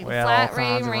of rain. We had Flat all rain,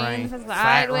 kinds of rain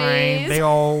Flat sideways. rain, big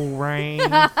old rain,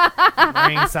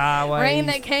 rain sideways. Rain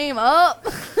that came up.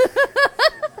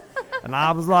 And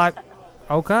I was like,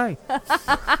 okay.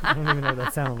 I don't even know what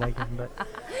that sounded like,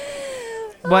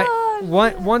 but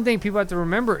one thing people have to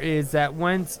remember is that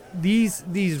once these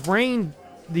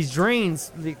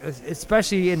drains,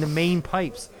 especially in the main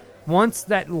pipes, once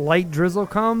that light drizzle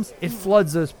comes, it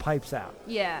floods those pipes out.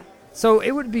 Yeah. So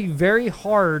it would be very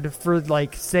hard for,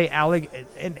 like, say,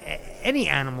 any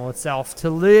animal itself to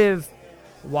live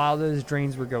while those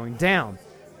drains were going down.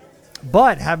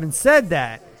 But having said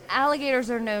that, alligators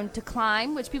are known to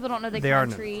climb, which people don't know they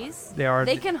climb trees.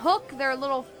 They can hook their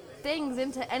little things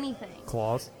into anything.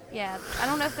 Claws. Yeah, I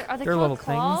don't know if they're called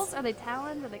claws? things. Are they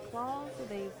talons? Are they claws? Are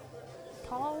they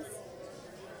paws?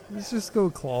 Let's just go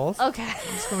with claws. Okay.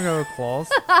 I'm just gonna go with claws.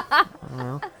 I don't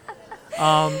know.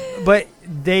 But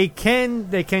they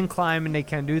can climb and they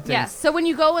can do things. Yes. So when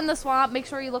you go in the swamp, make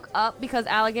sure you look up because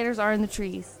alligators are in the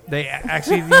trees. They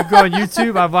actually, you go on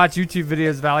YouTube. I've watched YouTube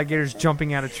videos of alligators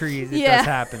jumping out of trees. It does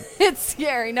happen. It's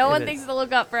scary. No one thinks to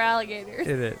look up for alligators.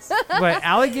 It is. But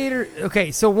alligator.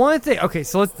 Okay, so one thing. Okay,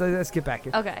 so let's get back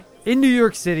here. Okay. In New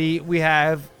York City, we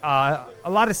have a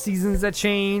lot of seasons that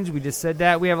change. We just said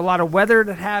that. We have a lot of weather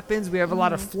that happens. We have a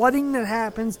lot of flooding that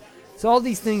happens. So all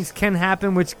these things can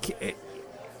happen, which,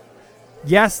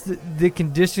 yes, the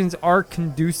conditions are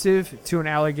conducive to an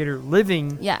alligator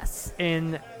living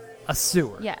in a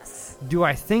sewer. Yes. Do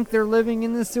I think they're living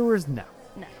in the sewers? No.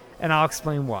 No. And I'll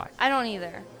explain why. I don't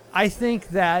either. I think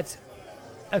that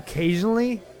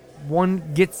occasionally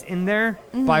one gets in there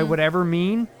by whatever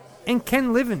mean and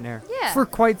can live in there for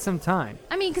quite some time.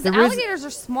 I mean, because alligators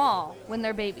are small when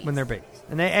they're babies.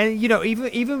 And you know,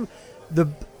 even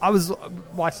I was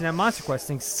watching that Monster Quest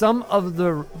thing. Some of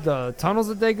the tunnels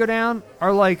that they go down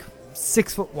are like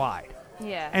 6 foot wide.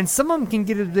 Yeah. And some of them can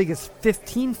get as big as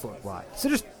 15 foot wide. So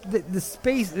just the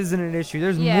space isn't an issue.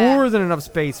 There's more than enough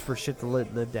space for shit to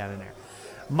live down in there.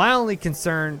 My only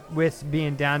concern with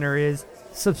being down there is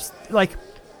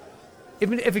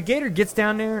if a gator gets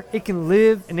down there, it can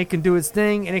live and it can do its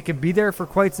thing and it can be there for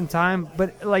quite some time.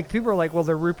 But like people are like, well,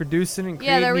 they're reproducing and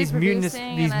creating these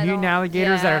mutant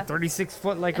alligators that are 36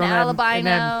 foot, like and on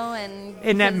albino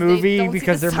in that movie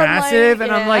because they're massive.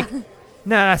 And I'm like, no,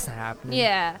 that's not happening.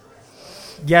 Yeah.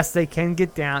 Yes, they can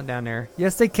get down there.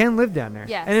 Yes, they can live down there.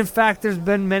 Yes. And in fact, there's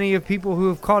been many of people who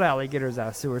have caught alligators out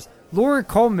of sewers. Lauren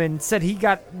Coleman said he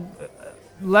got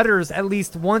letters at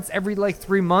least once every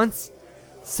 3 months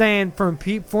saying from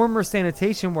former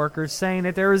sanitation workers saying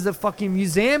that there is a fucking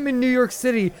museum in New York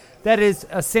City that is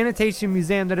a sanitation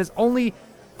museum that is only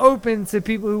open to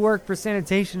people who work for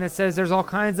sanitation, that says there's all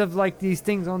kinds of these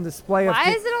things on display. Why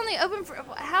is it only open for?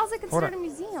 How's it considered a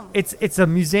museum? It's a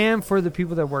museum for the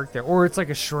people that work there, or it's like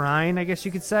a shrine, I guess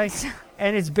you could say.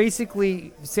 And it's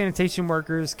basically sanitation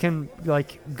workers can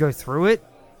go through it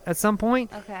at some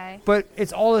point. Okay. But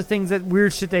it's all the things that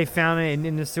weird shit they found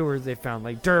in the sewers. They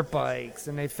found dirt bikes,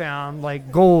 and they found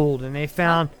gold, and they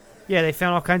found they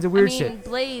found all kinds of weird shit.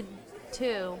 Blade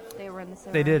 2, they were in the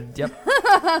sewer. They did.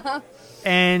 Yep.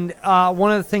 And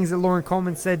one of the things that Lauren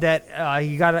Coleman said that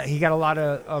he got a lot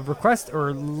of requests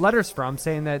or letters from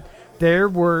saying that there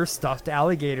were stuffed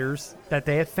alligators that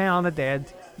they had found that they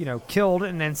had killed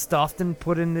and then stuffed and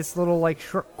put in this little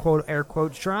quote air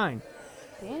quote shrine.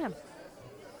 Damn.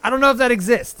 I don't know if that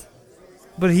exists,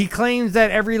 but he claims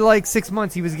that every 6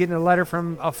 months he was getting a letter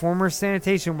from a former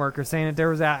sanitation worker saying that there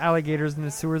was alligators in the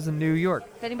sewers in New York.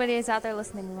 If anybody is out there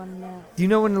listening, we want to know. Do you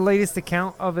know when the latest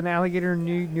account of an alligator in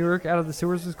New York out of the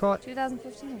sewers was caught?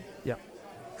 2015. Yep.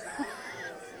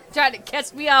 Tried to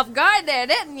catch me off guard there,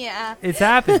 didn't ya? It's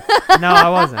happened. No, I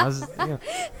wasn't.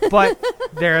 But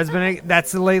there has been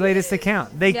that's the latest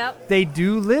account. They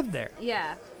do live there.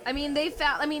 Yeah.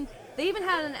 They even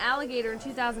had an alligator in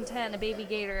 2010, a baby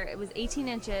gator. It was 18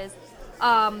 inches.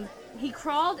 He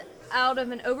crawled out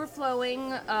of an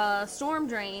overflowing storm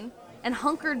drain and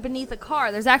hunkered beneath a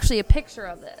car. There's actually a picture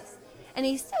of this. And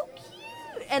he's so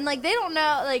cute. And, they don't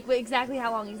know, exactly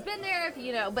how long he's been there,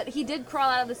 but he did crawl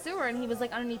out of the sewer, and he was,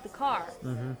 underneath the car.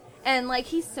 Mm-hmm. And,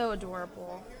 he's so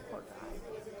adorable. Poor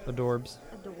guy. Adorbs.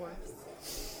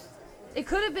 It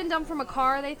could have been done from a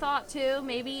car, they thought, too,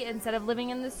 maybe, instead of living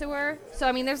in the sewer. So,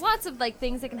 there's lots of,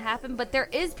 things that can happen, but there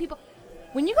is people...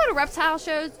 When you go to reptile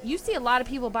shows, you see a lot of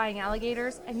people buying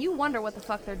alligators, and you wonder what the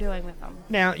fuck they're doing with them.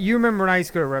 Now, you remember when I used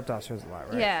to go to reptile shows a lot,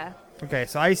 right? Yeah. Okay,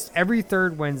 so every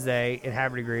third Wednesday at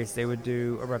Haverty Grace, they would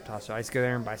do a reptile show. I used to go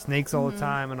there and buy snakes all the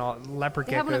time and all leopard geckos.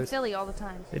 They have one in Philly all the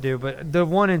time. They do, but the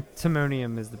one in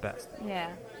Timonium is the best.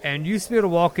 Yeah. And you used to be able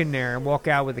to walk in there and walk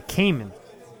out with a caiman.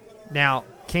 Now,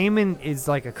 caiman is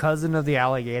like a cousin of the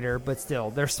alligator, but still,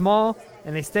 they're small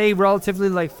and they stay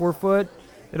relatively 4 foot.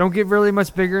 They don't get really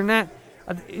much bigger than that.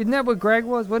 Isn't that what Greg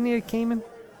was? Wasn't he a caiman?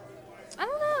 I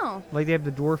don't know. They have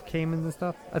the dwarf caimans and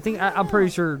stuff. I'm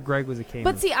pretty sure Greg was a caiman.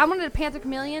 But see, I wanted a panther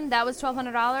chameleon. That was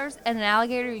 $1,200, and an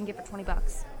alligator you can get for $20.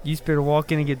 You used to be able to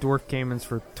walk in and get dwarf caimans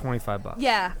for $25.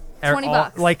 Yeah,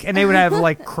 $20. And they would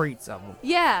have crates of them.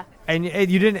 Yeah. And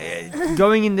you didn't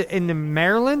going into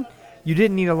Maryland. You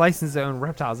didn't need a license to own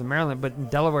reptiles in Maryland, but in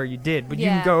Delaware you did. But you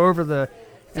can go over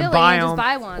and buy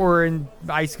them, or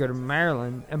I used to go to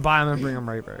Maryland and buy them and bring them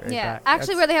right back.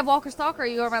 Actually, where they have Walker Stalker,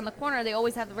 you go around the corner, they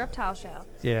always have the reptile show.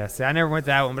 Yeah, see, I never went to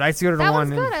that one, but I used to go to the that one.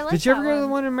 That one's good. I like did you ever that go to the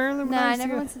one in Maryland? No, I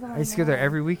never went to the one. I used to go there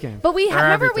every weekend. But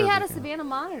remember we had a Savannah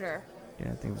monitor.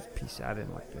 Yeah, I think it was a piece. I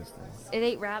didn't like those things. It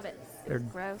ate rabbits. They're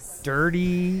Gross.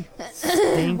 dirty,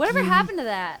 stinky. Whatever happened to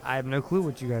that? I have no clue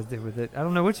what you guys did with it. I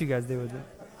don't know what you guys did with it.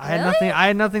 I Really?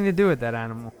 had nothing to do with that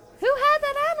animal. Who had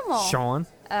that animal? Sean.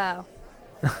 Oh.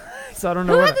 So I don't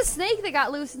know Who what had the snake that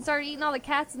got loose and started eating all the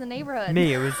cats in the neighborhood?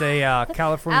 me. It was a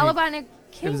California. Albino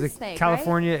king it was a snake,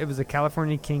 California. It was a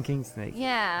California king snake. Right?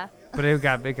 Yeah. But it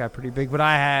got pretty big. But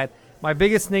I had my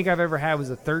biggest snake I've ever had was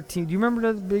a 13. Do you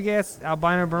remember the big ass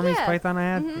albino Burmese python I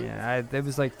had? Mhm. Yeah, it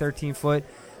was like 13 foot.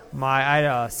 I had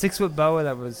a 6-foot boa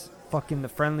that was fucking the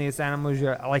friendliest animal.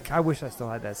 Like I wish I still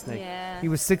had that snake. Yeah. He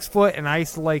was 6 foot, and I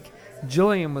used to like.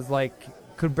 Jillian was like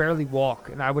could barely walk,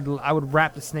 and I would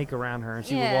wrap the snake around her, and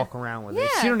she would walk around with it.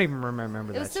 She don't even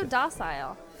remember that. It was so shit.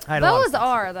 docile. I had a lot of Boas stuff.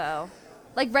 are though,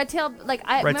 like red tail. Like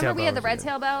I remember Red-tailed we had the boas, red yeah.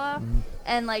 tail boa, Mhm.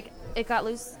 and like it got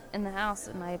loose in the house,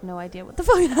 and I have no idea what the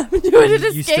fuck happened to it. It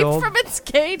You escaped still- from its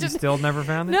cage. You and still never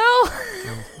found it? No.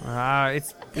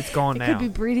 It's gone It now. could be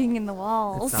breeding in the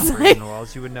walls. It's not breeding in the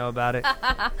walls. You would know about it.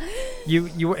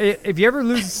 If you ever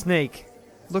lose a snake,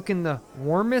 look in the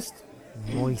warmest,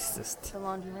 moistest. The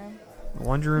laundry room. The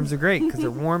laundry rooms are great because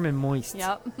they're warm and moist.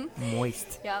 Yep.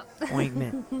 Moist. Yep.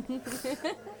 Ointment.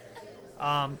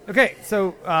 Okay,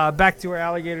 so back to our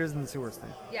alligators in the sewers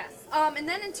thing. Yes. And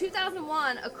then in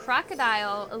 2001, a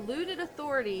crocodile eluded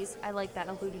authorities. I like that,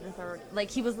 eluded authority. Like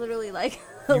he was literally like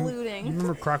eluding. You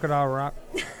remember Crocodile Rock?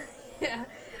 Yeah.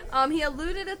 He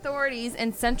eluded authorities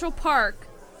in Central Park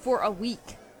for a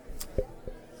week.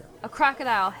 A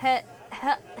crocodile hid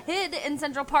in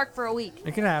Central Park for a week.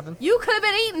 It could happen. You could have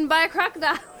been eaten by a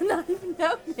crocodile and not even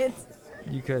known it.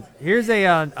 You could. Here's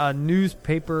a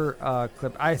newspaper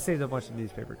clip. I saved a bunch of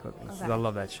newspaper clippings 'cause Okay. I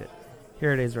love that shit.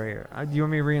 Here it is right here. Do you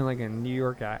want me to read in like a New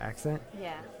York accent?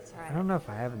 Yeah, that's right. I don't know if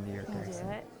I have a New York Can you do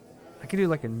accent. it? I could do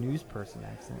like a news person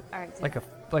accent. All right, do like it.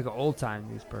 like an old time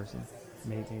news person,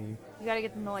 maybe. You gotta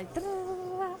get the noise.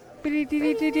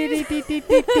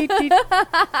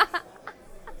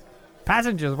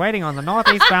 Passengers waiting on the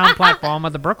northeastbound platform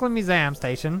of the Brooklyn Museum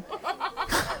station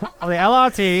of the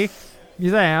LRT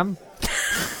Museum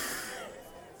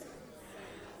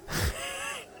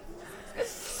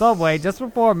subway just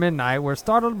before midnight were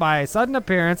startled by a sudden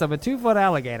appearance of a 2-foot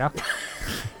alligator,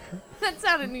 That's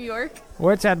out of New York.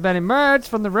 which had been emerged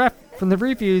from the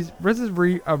refuse. This is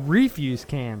a refuse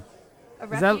can. A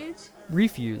Is that refuge?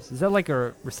 refuse? Is that like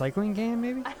a recycling can?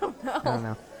 Maybe. I don't know. I don't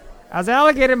know. As the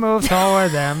alligator moved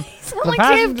toward them, like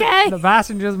JFK. the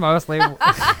passengers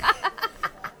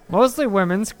mostly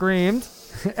women screamed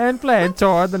and fled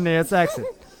toward the nearest exit.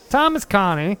 Thomas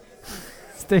Connie,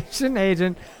 station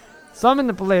agent, summoned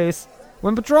the police.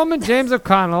 When patrolman James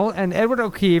O'Connell and Edward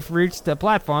O'Keefe reached the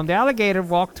platform, the alligator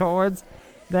walked towards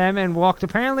them and walked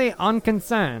apparently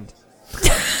unconcerned.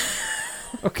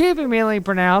 O'Keefe immediately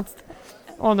pronounced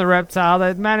on the reptile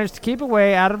that managed to keep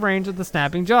away out of range of the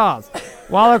snapping jaws.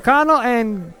 While O'Connell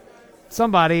and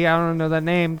somebody, I don't know that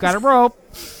name, got a rope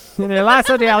and they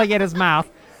lassoed the alligator's mouth,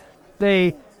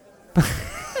 they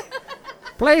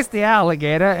placed the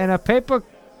alligator in a paper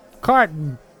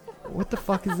carton. What the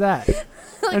fuck is that?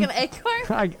 Like an egg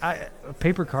carton? A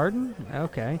paper carton?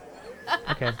 Okay.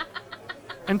 Okay.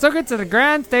 And took it to the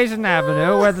Grand Station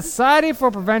Avenue, where the Society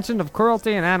for Prevention of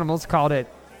Cruelty in Animals called it?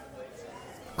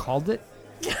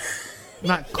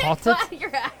 Not caught it?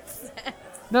 Your accent.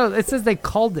 No, it says they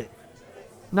called it.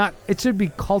 Not, it should be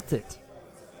called it.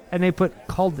 And they put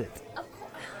called it.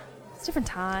 It's a different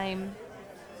time.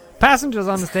 Passengers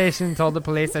on the station told the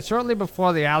police that shortly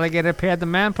before the alligator appeared, the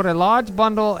man put a large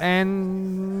bundle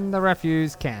in the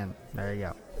refuse can. There you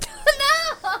go.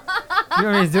 No! You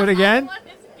want me to do it again? I want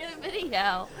to get a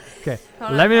video. Okay.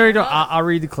 Hold Let on, me hold read it. on. I'll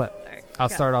read the clip. Alright, I'll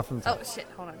go. start off from the top. Oh, shit.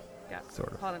 Hold on. Yeah.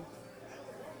 Sort of. Hold on.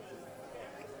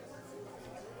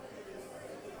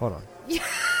 Hold on.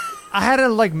 I had a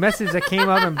message that came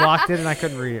up and blocked it, and I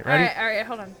couldn't read it. Ready? All right.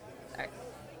 Hold on. All right.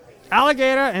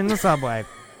 Alligator in the subway.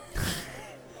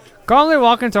 Calmly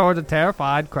walking towards a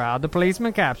terrified crowd, the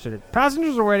policeman captured it.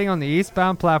 Passengers were waiting on the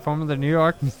eastbound platform of the New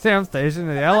York Museum station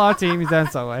of the LRT Museum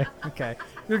subway. Okay.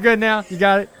 You're good now? You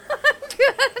got it?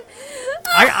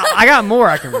 I got more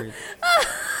I can read.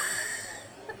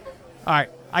 All right.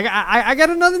 I got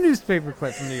another newspaper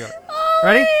clip from New York. Oh,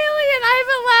 Ready? Alien, I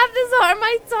haven't laughed this hard.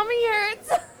 My tummy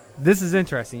hurts. This is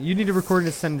interesting. You need to record it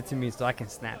and send it to me so I can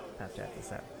Snapchat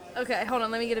this out. Okay, hold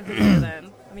on. Let me get a video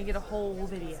then. Let me get a whole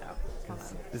video. Hold on.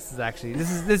 This is actually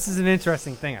this is an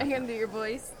interesting thing. Are you gonna do your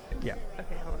voice? Yeah.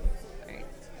 Okay, hold on. All right.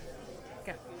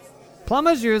 Go.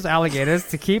 Plumbers use alligators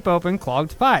to keep open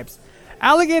clogged pipes.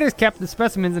 Alligators kept the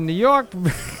specimens in New York.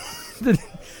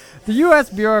 The U.S.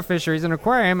 Bureau of Fisheries and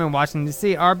Aquarium in Washington,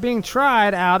 D.C. are being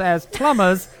tried out as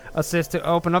plumbers assist to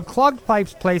open up clogged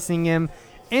pipes, placing them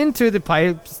into the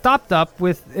pipe stopped up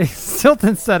with silt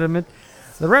and sediment.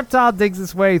 The reptile digs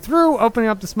its way through, opening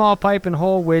up the small pipe and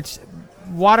hole, which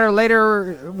water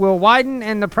later will widen,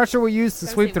 and the pressure will use to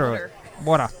sweep through it.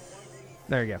 Water.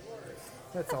 There you go.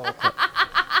 That's all.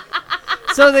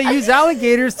 So they use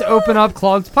alligators to open up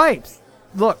clogged pipes.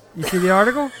 Look, you see the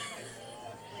article?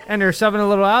 And they're shoving a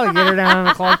little alligator down in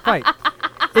a clogged pipe.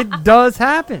 It does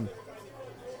happen.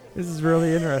 This is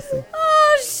really interesting.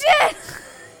 Oh, shit!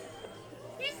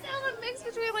 You sound a mix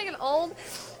between like an old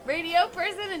radio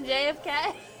person and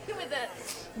JFK with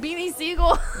a beanie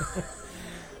seagull.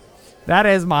 That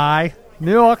is my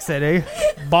New York City,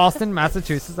 Boston,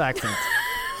 Massachusetts accent.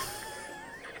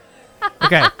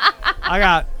 Okay, I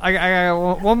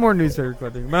got one more newspaper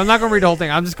clipping, but I'm not gonna read the whole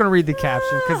thing. I'm just gonna read the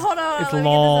caption because it's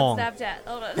long.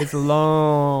 Hold on. It's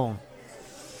long,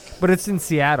 but it's in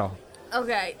Seattle.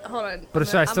 Okay, hold on. But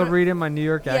should I still read it in my New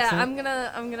York accent?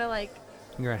 Yeah, I'm gonna like.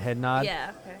 You're a head nod.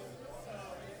 Yeah. Okay.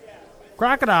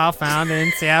 Crocodile found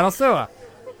in Seattle sewer.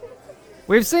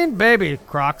 We've seen baby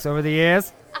crocs over the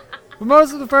years, but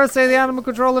most of the first say the animal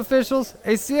control officials,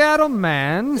 a Seattle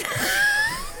man.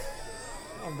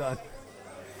 I'm done.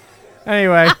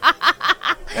 Anyway,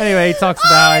 he talks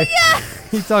about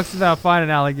he talks about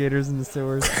finding alligators in the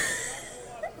sewers.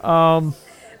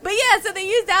 But yeah, so they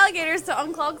used alligators to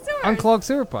unclog sewers. Unclog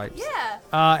sewer pipes.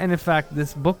 Yeah. And in fact,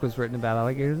 this book was written about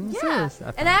alligators in the sewers.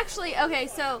 And actually, okay,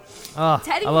 so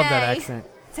Teddy May, that accent.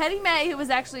 Teddy May, who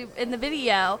was actually in the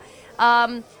video,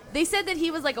 they said that he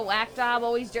was like a whack job,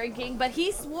 always drinking, but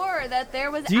he swore that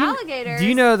there was alligators. Do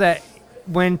you know that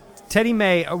when Teddy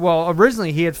May,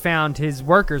 originally he had found his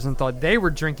workers and thought they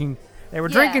were drinking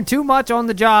too much on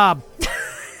the job.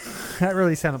 That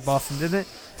really sounded Boston, didn't it?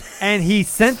 And he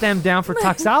sent them down for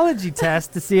toxicology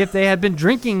tests to see if they had been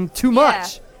drinking too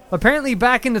much. Apparently,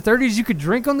 back in the 30s, you could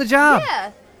drink on the job.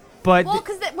 Yeah. But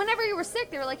because whenever you were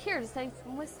sick, they were like, "Here, just take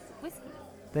some whiskey.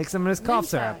 Take some of this cough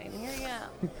syrup." Here you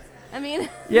go. I mean.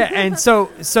 Yeah, and so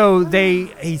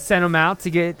he sent them out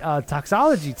to get a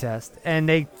toxicology test, and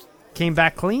they came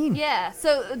back clean. Yeah.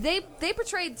 So they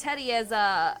portrayed Teddy as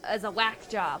a whack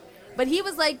job. But he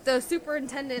was like the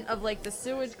superintendent of like the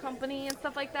sewage company and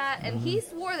stuff like that, and he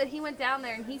swore that he went down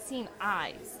there and he seen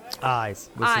eyes. Eyes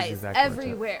exactly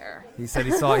everywhere. He said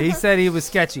he saw. He said he was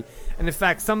sketchy, and in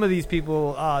fact, some of these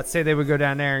people say they would go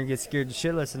down there and get scared to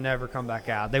shitless and never come back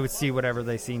out. They would see whatever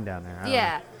they seen down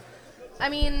there. I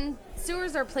mean,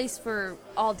 sewers are a place for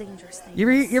all dangerous things.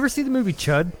 You ever see the movie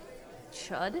Chud?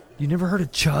 Chud? You never heard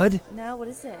of Chud? No, what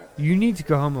is it? You need to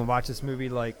go home and watch this movie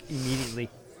like immediately.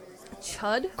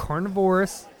 Chud?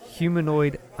 Carnivorous,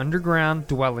 humanoid, underground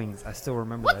dwellings. I still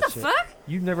remember that shit. What the fuck?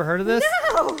 You've never heard of this?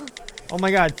 No! Oh my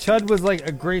god, Chud was like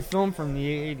a great film from the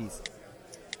 80s.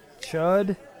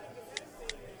 Chud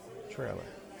trailer.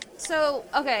 So,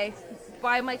 okay,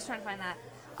 why Mike's trying to find that.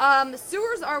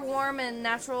 Sewers are warm and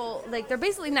natural, like they're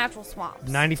basically natural swamps.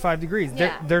 95 degrees.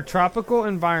 Yeah. They're tropical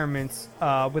environments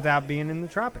without being in the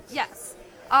tropics. Yes.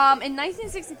 In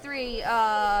 1963,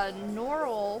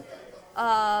 Norwal.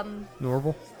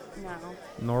 Norval? No.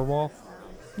 Norwal?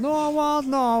 Norwal.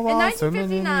 In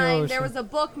 1959, there was a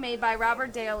book made by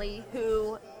Robert Daly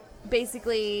who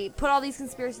basically put all these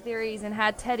conspiracy theories and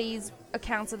had Teddy's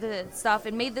accounts of the stuff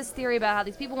and made this theory about how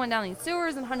these people went down these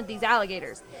sewers and hunted these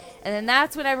alligators. And then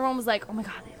that's when everyone was like, oh my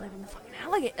god, they live in the fucking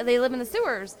alligator. They live in the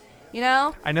sewers, you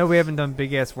know? I know we haven't done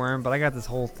Big Ass Worm, but I got this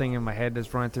whole thing in my head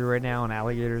that's running through right now on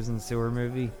alligators in the sewer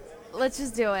movie. Let's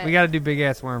just do it. We got to do Big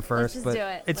Ass Worm first, Let's just but do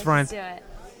it. it's Let's running. Just do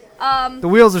it. The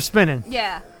wheels are spinning.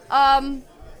 Yeah.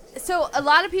 So a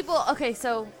lot of people. Okay,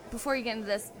 so before you get into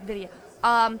this video,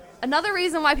 another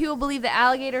reason why people believe that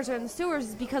alligators are in the sewers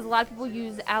is because a lot of people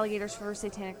use alligators for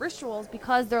satanic rituals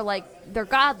because they're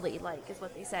godly, like is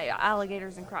what they say.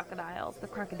 Alligators and crocodiles, the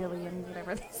crocodilians,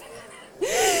 whatever they say.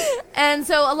 And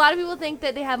so a lot of people think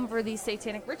that they have them for these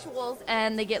satanic rituals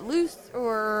and they get loose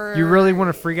or... You really want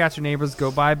to freak out your neighbors,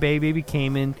 go buy a baby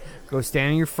caiman, go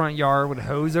stand in your front yard with a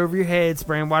hose over your head,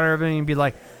 spraying water over it, and be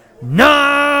like, no,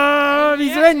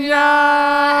 African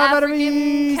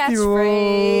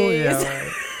catchphrase. Yeah.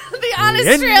 The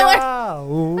honest trailer.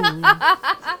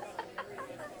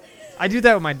 I do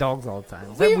that with my dogs all the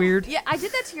time. Is that weird? Yeah, I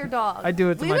did that to your dog. I do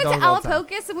it to my dogs all the time. We went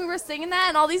to Alapocus and we were singing that,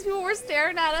 and all these people were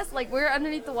staring at us like we were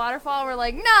underneath the waterfall. We're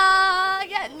like, nah,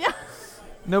 yeah, nah.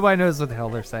 Nobody knows what the hell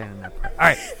they're saying in that part. All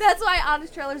right. That's why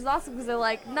Honest Trailer is awesome, because they're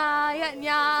like, nah, yeah,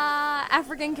 yeah,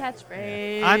 African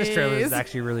catchphrase. Honest Trailer is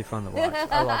actually really fun to watch.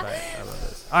 I love that. I love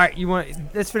this. All right,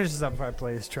 let's finish this up before I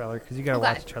play this trailer, because you got to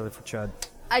watch the trailer for Chud.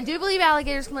 I do believe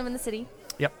alligators can live in the city.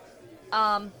 Yep.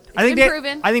 I think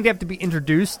they have to be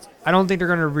introduced. I don't think they're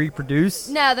going to reproduce.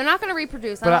 No, they're not going to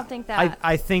reproduce. But I don't think that.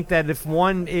 I think that if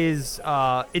one is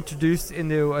introduced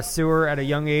into a sewer at a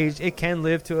young age, it can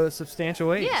live to a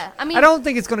substantial age. Yeah, I mean, I don't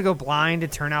think it's going to go blind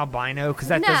and turn albino because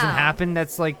that doesn't happen.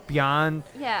 That's like beyond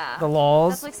the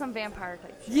laws. That's like some vampire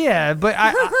type shit. Yeah, but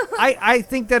I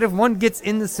think that if one gets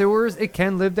in the sewers, it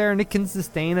can live there and it can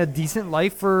sustain a decent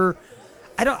life for.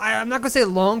 I'm not going to say a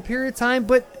long period of time,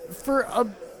 but for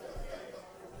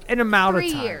an amount of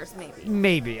time. 3 years, maybe.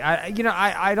 Maybe.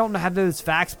 I don't have those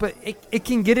facts, but it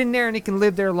can get in there and it can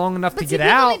live there long enough to get people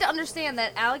out. Need to understand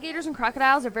that alligators and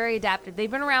crocodiles are very adaptive.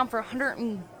 They've been around for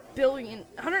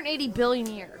 180 billion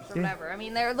years or whatever. I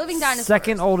mean, they're living dinosaurs.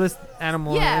 Second oldest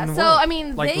animal in the world. So, I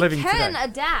mean, like they can today.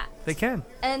 adapt. They can.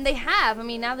 And they have. I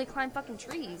mean, now they climb fucking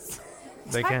trees.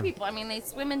 They can. People. I mean, they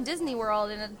swim in Disney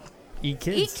World and eat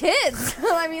kids.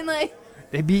 I mean, like...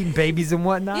 They be eating babies and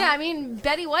whatnot. Yeah, I mean,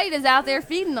 Betty White is out there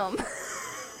feeding them.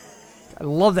 I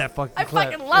love that fucking clip.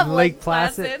 I fucking love Lake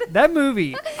Placid. That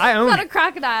movie, I own it. Not a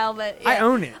crocodile, but yeah. I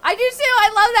own it. I do too.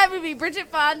 I love that movie. Bridget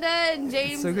Fonda and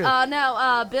James. So good.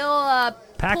 Bill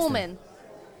Paxton. Pullman.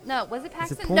 No, was it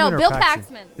Paxton? Pullman No, or Bill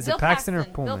Paxton? Paxton. Is Bill it Paxton or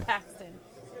Paxton. Pullman? Bill Paxton.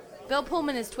 Bill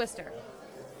Pullman is Twister.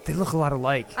 They look a lot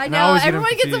alike. I and know. always Everyone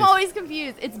get gets them always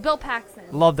confused. It's Bill Paxton.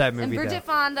 Love that movie. And Bridget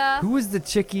though. Fonda. Who was the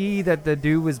chickie that the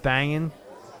dude was banging?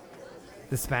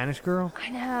 The Spanish girl? I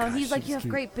know. He's like, you have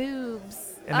great boobs.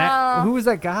 And who was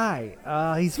that guy?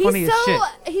 He's funny as shit.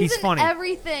 He's funny.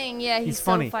 everything. Yeah, he's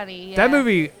funny. so funny. Yeah. That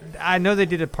movie, I know they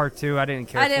did a part 2. I didn't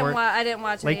care for it. I didn't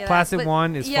watch Lake any of Placid that, but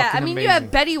 1 is yeah, fucking I mean, amazing. you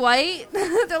have Betty White.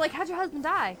 They're like, how'd your husband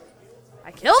die?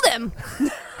 I killed him.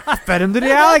 I fed him to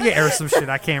the alligator or some shit.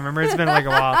 I can't remember. It's been like a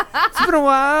while. It's been a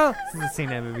while since I've seen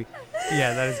that movie.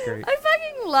 Yeah, that is great. I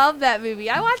fucking love that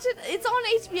movie. I watch it. It's on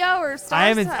HBO or Star. I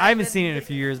haven't seen it in a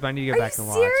few years, but I need to go back and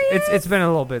watch. Serious? It's been a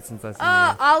little bit since I've seen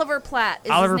it. Oliver Platt is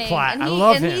Oliver his name. Platt. And I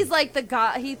love him. And he's like the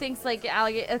god. He thinks like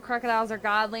crocodiles are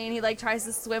godly, and he like tries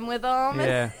to swim with them.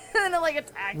 Yeah. And then it like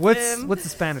attacks him. What's the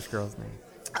Spanish girl's name?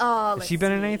 Oh, Has she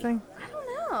been in anything? I don't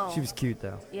know. She was cute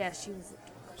though. Yeah, she was.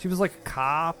 She was like a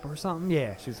cop or something.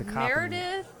 Yeah, she was a cop.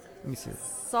 Meredith. Let me see.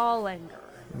 Solinger.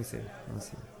 Let me see.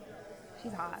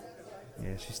 She's hot.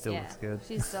 Yeah, she still looks good.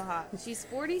 She's still hot. She's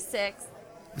 46.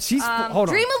 She's hold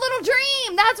on. Dream a Little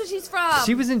Dream. That's what she's from.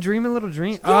 She was in Dream a Little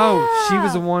Dream. Yeah. Oh, she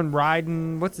was the one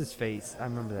riding. What's his face? I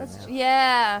remember that now.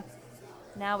 Yeah.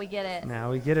 Now we get it.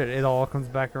 Now we get it. It all comes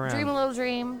back around. Dream a Little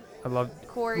Dream. I love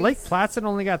Corey. Lake Placid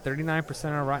only got 39%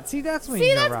 on Rotten. See, that's when See,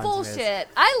 you know that's Rotten bullshit. Tomatoes.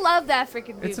 I love that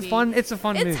freaking movie. It's a fun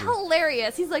movie. It's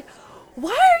hilarious. He's like, why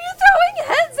are you throwing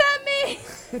heads at me?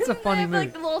 It's a funny movie.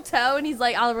 Like the little toe, and he's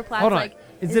like, Oliver Platt's Hold on. like,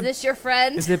 is this your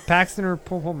friend? Is it Paxton or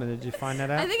Pullman? Did you find that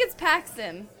out? I think it's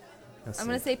Paxton. Let's I'm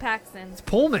going to say Paxton. It's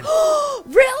Pullman.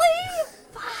 Really?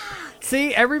 Fuck.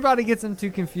 See, everybody gets them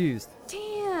too confused.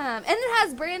 Damn. And it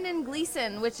has Brandon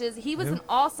Gleeson, he was an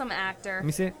awesome actor. Let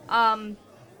me see it.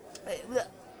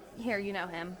 Here, you know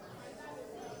him.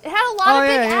 It had a lot of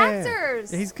big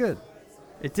actors. Yeah, he's good.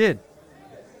 It did.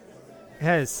 It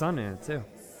had his son in it, too.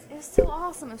 It was so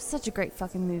awesome. It was such a great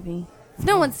fucking movie. If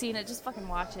no one's seen it, just fucking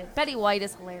watch it. Betty White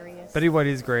is hilarious. Betty White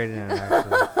is great in it,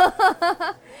 actually.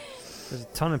 There's a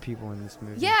ton of people in this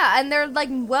movie. Yeah, and they're like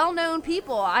well-known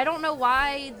people. I don't know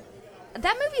why.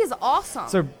 That movie is awesome.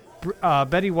 So,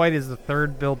 Betty White is the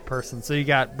third billed person. So you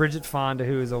got Bridget Fonda,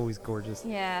 who is always gorgeous.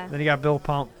 Yeah. Then you got Bill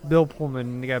Pullman,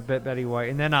 and you got Betty White,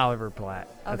 and then Oliver Platt.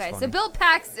 That's okay, funny. so Bill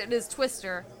Paxton is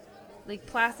Twister. Like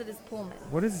Placid is Pullman.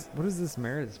 What is this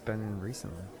Meredith's been in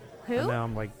recently? Who? I know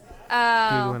I'm like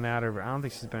googling at her, but I don't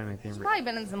think she's been in anything. She's probably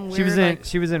been in some weird.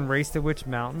 She was in Race to Witch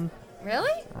Mountain.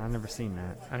 Really? I've never seen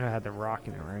that. I know it had The Rock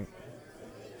in it, right?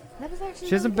 That was actually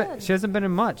She hasn't really been. good. She hasn't been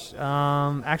in much.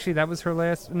 Actually, that was her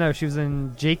last. No, she was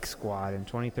in Jake Squad in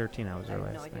 2013. That was her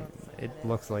last thing. It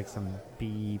looks like some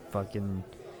B fucking.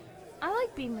 I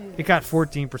like B movies. It got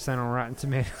 14% on Rotten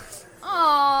Tomatoes.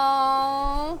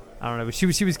 Aww. I don't know, but she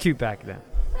was cute back then.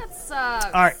 That sucks.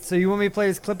 All right, so you want me to play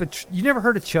this clip? You never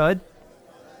heard of Chud?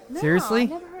 No, Seriously? I've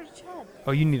never heard of Chud.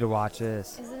 Oh, you need to watch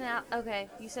this. Isn't it? Okay,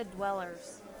 you said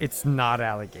dwellers. It's not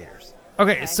alligators.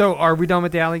 Okay, so are we done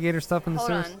with the alligator stuff in the Hold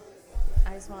sewers? on.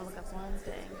 I just want to look up one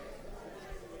thing.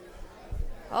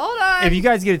 Hold on. If you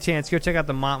guys get a chance, go check out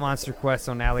the Monster Quest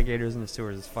on alligators in the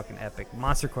sewers. It's fucking epic.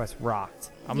 Monster Quest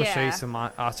rocked. I'm gonna show you some.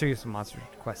 I'll show you some Monster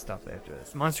Quest stuff after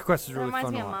this. Monster Quest is really fun to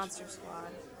watch. Reminds me of Monster Squad.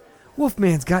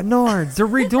 Wolfman's got nards. They're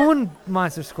redoing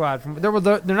Monster Squad. They're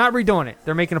not redoing it.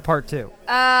 They're making a part 2.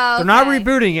 Oh, They're not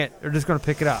rebooting it. They're just gonna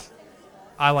pick it up.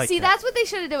 I like. See, that. that's what they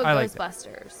should have done with I like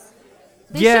Ghostbusters.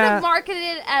 They should have marketed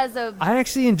it as a... I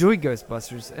actually enjoyed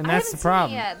Ghostbusters, and that's the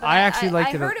problem. I actually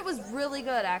liked it. I heard it was really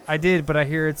good, actually. I did, but I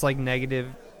hear it's like negative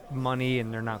money,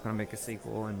 and they're not going to make a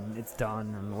sequel, and it's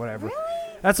done, and whatever.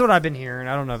 Really? That's what I've been hearing.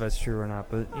 I don't know if that's true or not,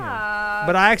 but you know.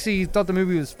 But I actually thought the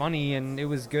movie was funny, and it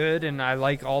was good, and I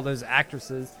like all those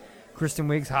actresses. Kristen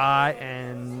Wiig's hot,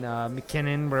 and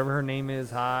McKinnon, whatever her name is,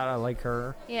 hot. I like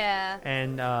her. Yeah.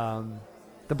 And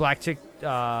the black chick,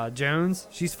 Jones,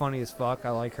 she's funny as fuck.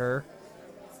 I like her.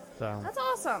 So. That's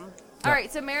awesome. Yeah. All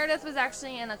right, so Meredith was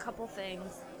actually in a couple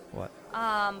things. What?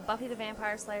 Buffy the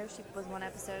Vampire Slayer, she was one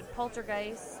episode.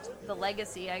 Poltergeist, The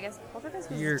Legacy, I guess.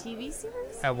 Poltergeist was a TV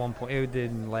series? At one point, it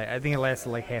didn't. I think it lasted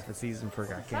like half a season before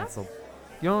it got canceled.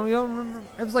 You don't remember?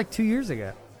 It was like 2 years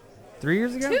ago. 3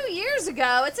 years ago? 2 years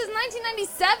ago. It says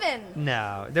 1997.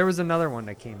 No, there was another one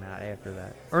that came out after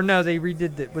that. Or no, they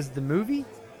redid the. Was it the movie?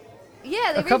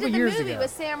 Yeah, they A couple redid the years movie ago. with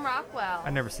Sam Rockwell.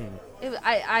 I never seen it.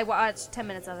 I watched 10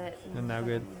 minutes of it. Isn't that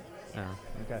good? No.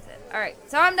 Okay. All right,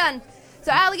 so I'm done.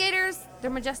 So alligators,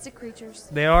 they're majestic creatures.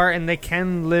 They are, and they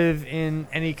can live in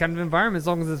any kind of environment as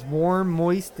long as it's warm,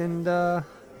 moist, and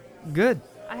good.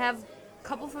 I have a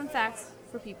couple fun facts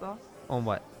for people. On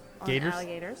what? On Gators?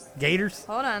 alligators. Gators?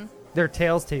 Hold on. Their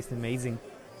tails taste amazing.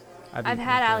 I've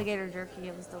had alligator jerky.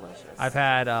 It was delicious. I've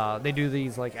had, they do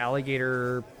these, like,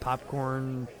 alligator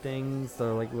popcorn things.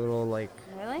 They're, like, little, like,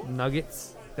 Really?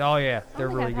 nuggets. Oh, yeah. They're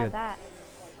really good. I've had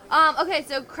that. Okay,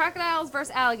 so crocodiles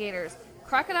versus alligators.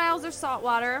 Crocodiles are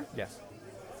saltwater. Yes.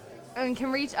 And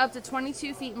can reach up to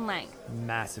 22 feet in length.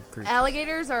 Massive creatures.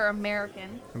 Alligators are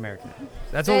American.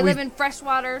 That's They what live in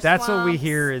freshwater That's what we swamps.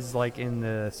 hear is, like, in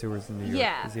the sewers in New York.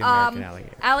 Yeah. Is the American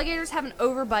alligator. Alligators have an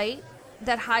overbite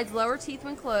that hides lower teeth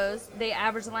when closed. They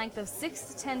average a length of 6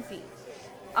 to 10 feet.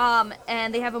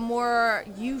 And they have a more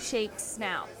U-shaped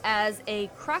snout, as a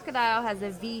crocodile has a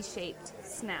V-shaped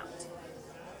snout.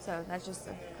 So that's just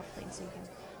a couple things you can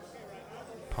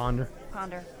Ponder.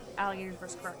 alligators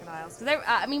versus crocodiles. Because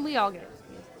I mean, we all get it.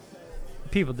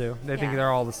 People do. They think they're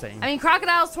all the same. I mean,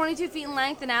 crocodiles 22 feet in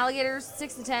length, and alligators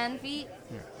 6 to 10 feet.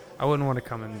 Yeah. I wouldn't want to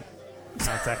come in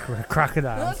contact with a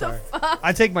crocodile. I'm What the sorry. fuck?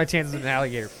 I take my chances with an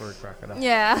alligator for a crocodile.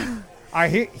 Yeah. All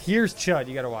right, here's Chud.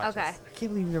 You got to watch Okay. this. I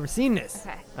can't believe you've never seen this.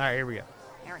 Okay. All right, here we go.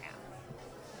 Here we go.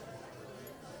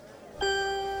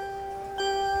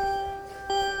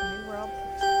 New World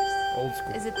Pictures. Old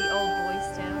school. Is it the old boys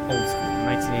too? Old school,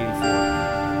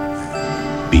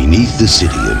 1984. Beneath the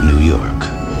city of New York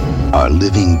are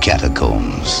living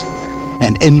catacombs,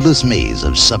 an endless maze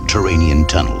of subterranean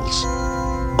tunnels,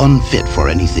 unfit for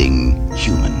anything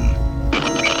human,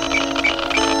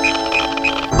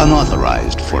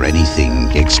 unauthorized for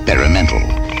anything experimental,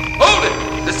 Hold it!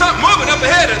 There's something moving up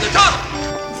ahead in the tunnel!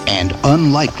 and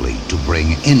unlikely to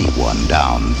bring anyone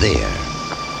down there.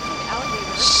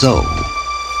 So,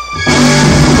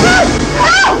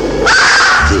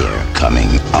 they're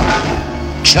coming up.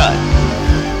 Chud.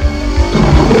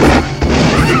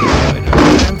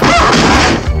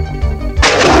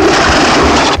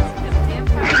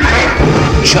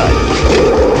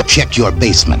 Chud, check your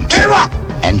basement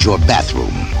and your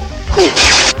bathroom.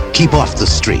 Keep off the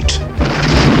street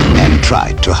and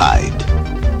try to hide.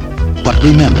 But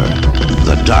remember,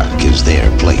 the dark is their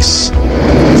place.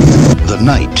 The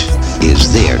night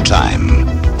is their time.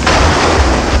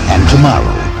 And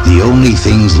tomorrow, the only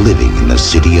things living in the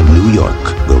city of New York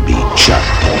will be Chud.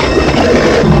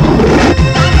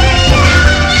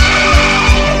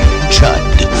 Chud.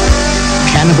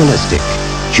 Cannibalistic,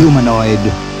 humanoid,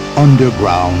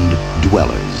 underground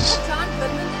dwellers.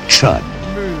 Chud.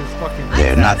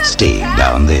 They're not staying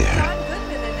down there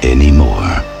anymore.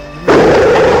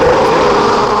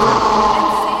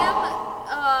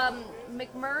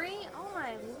 McMurray? Oh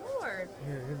my lord.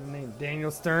 Here's the name.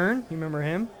 Daniel Stern. You remember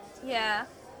him? Yeah.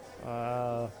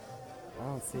 I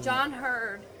don't see. John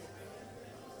Hurd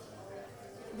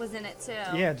was in it too.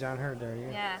 Yeah, John Hurd there.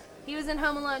 Yeah. Yeah. He was in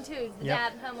Home Alone too. He was the Yep.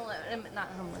 dad in Home Alone. Not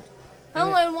Home Alone. Home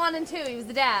Alone 1 and 2. He was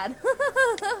the dad.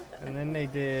 And then they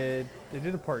did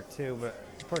a part 2, but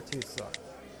part 2 sucked.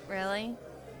 Really?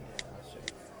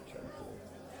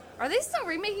 Are they still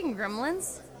remaking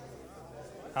Gremlins?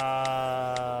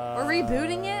 Or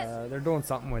rebooting it? They're doing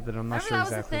something with it. I'm not Remember sure that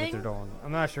was a exactly what thing? they're doing.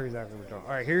 I'm not sure exactly what they're doing.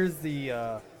 All right, here's the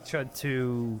Chud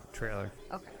 2 trailer.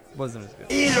 Okay. Wasn't as good.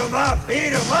 Eat 'em up!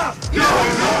 Eat 'em up! No,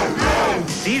 no, no!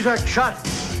 These are Chud.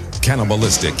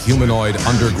 Cannibalistic humanoid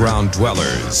underground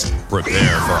dwellers.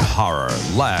 Prepare for horror,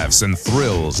 laughs, and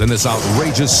thrills in this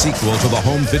outrageous sequel to the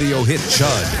home video hit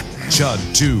Chud. Chud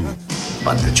 2.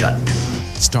 But the Chud.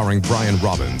 Starring Brian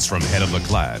Robbins from Head of the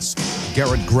Class,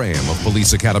 Garrett Graham of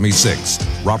Police Academy 6,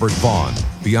 Robert Vaughn,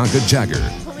 Bianca Jagger,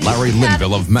 Larry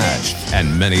Linville of MASH,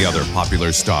 and many other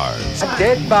popular stars. A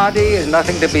dead body is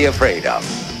nothing to be afraid of.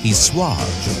 He's suave.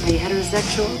 Are you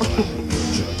heterosexual?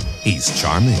 He's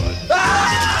charming.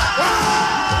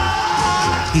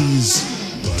 He's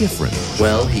different.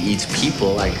 Well, he eats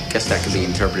people. I guess that could be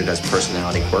interpreted as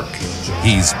personality quirk.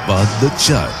 He's Bud the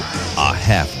Chud, a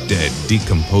half-dead,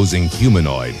 decomposing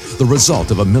humanoid, the result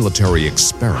of a military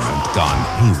experiment gone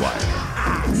haywire.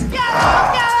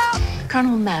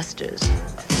 Colonel Masters,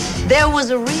 there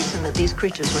was a reason that these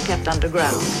creatures were kept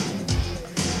underground.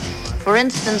 For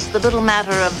instance, the little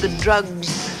matter of the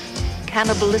drugs'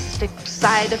 cannibalistic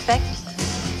side effects.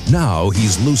 Now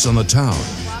he's loose on the town,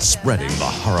 spreading the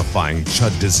horrifying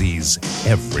Chud disease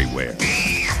everywhere.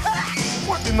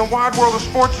 What in the wide world of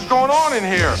sports is going on in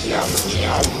here?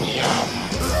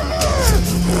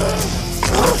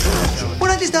 We're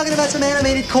not just talking about some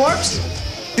animated corpse.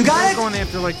 You got it? Going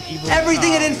after, like, evil,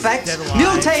 everything it infects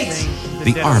mutates.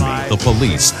 The army, the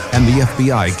police, and the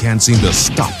FBI can't seem to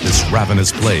stop this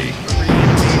ravenous plague.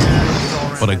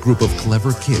 But a group of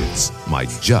clever kids might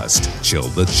just chill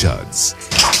the Chuds.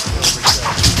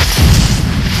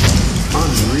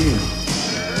 Unreal.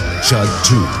 Chud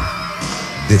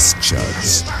 2. This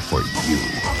Chud's for you.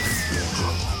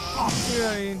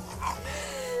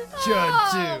 Chud 2.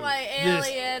 Oh, my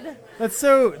alien. That's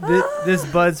so. This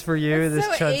Bud's for you. That's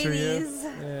This so Chud's for 80s. you.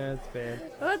 Yeah, it's bad.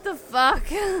 What the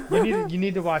fuck? You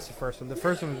need to watch the first one. The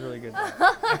first one was really good.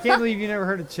 I can't believe you never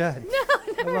heard of Chud. No,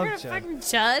 I never love heard of Chud. fucking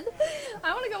Chud.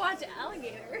 I want to go watch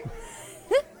Alligator.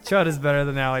 Chud is better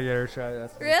than Alligator. Chud.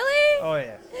 Really? Oh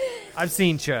yeah. I've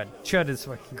seen Chud. Chud is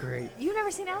fucking great. You've never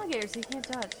seen Alligator, so you can't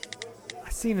judge.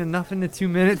 I've seen enough in the 2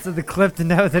 minutes of the clip to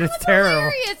know that it's terrible.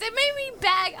 Hilarious. It made me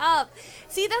bag up.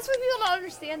 See, that's what people don't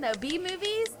understand, though. B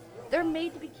movies, they're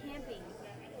made to be campy.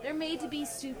 They're made to be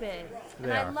stupid. And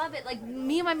They I are. love it. Like,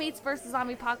 Me and My Mates versus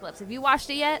Zombie Apocalypse. Have you watched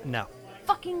it yet? No.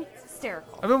 Fucking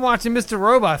hysterical. I've been watching Mr.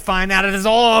 Robot find out it is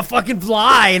all a fucking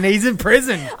lie and he's in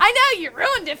prison. I know, you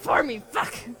ruined it for me.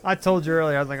 Fuck. I told you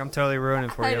earlier, I was like, I'm totally ruining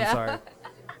it for you. I I'm know.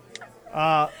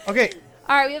 sorry. Okay.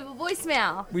 All right, we have a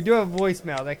voicemail. We do have a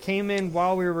voicemail that came in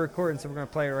while we were recording, so we're going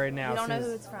to play it right now. We don't as know soon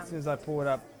who as- it's from. As soon as I pull it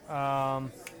up.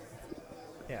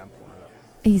 Yeah, I'm pulling it up.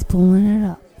 He's pulling it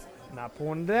up. Not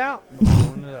pulling it out, but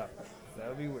pulling it up. That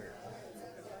would be weird.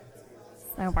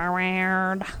 Super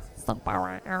weird. Super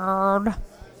weird.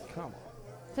 Come on.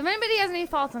 So if anybody has any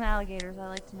thoughts on alligators, I'd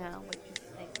like to know what you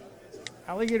think.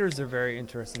 Alligators are very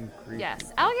interesting creatures.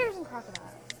 Yes, alligators and crocodiles.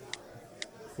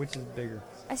 Which is bigger?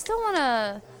 I still want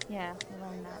to,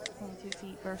 learn that. It's only 2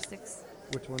 feet versus 6.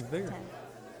 Which one's bigger? 10.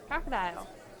 Crocodile.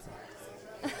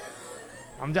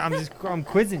 I'm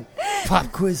quizzing.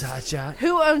 Pop quiz, hotshot.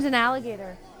 Who owns an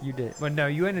alligator? You did. Well, no,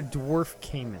 you had a dwarf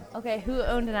caiman. Okay, who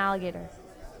owned an alligator?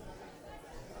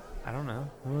 I don't know.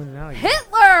 Who owned an alligator?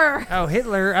 Hitler! Oh,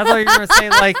 Hitler. I thought you were going to say,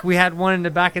 like, we had one in the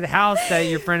back of the house that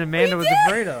your friend Amanda was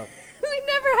afraid of. We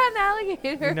never had an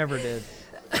alligator. We never did.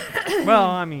 Well,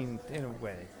 I mean, in a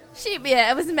way.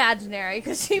 It was imaginary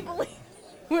because she believed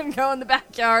she wouldn't go in the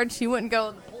backyard. She wouldn't go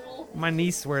in the pool. My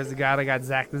niece swears to God I got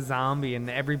Zach the Zombie in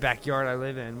every backyard I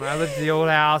live in. When I lived at the old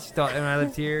house, and when I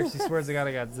lived here, she swears to God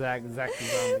I got Zach the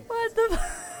Zombie. What the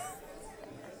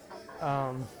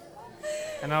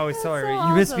And I always tell her, so you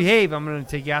awesome. misbehave, I'm going to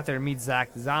take you out there and meet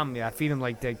Zach the Zombie. I feed him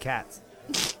like dead cats.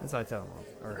 That's what I tell him.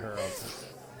 Or her all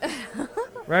the time.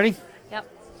 Ready? Yep.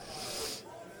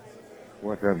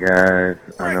 What's up, guys?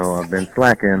 I know I've been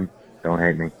slacking. Don't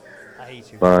hate me. I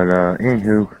hate you. But,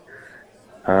 anywho,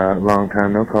 long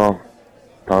time no call.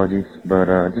 Apologies. But,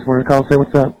 just wanted to call and say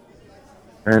what's up.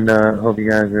 And, hope you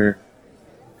guys are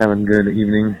having a good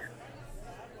evening.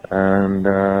 And,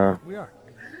 we are.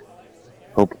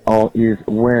 Hope all is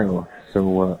well.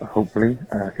 So, hopefully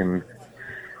I can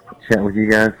chat with you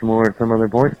guys some more at some other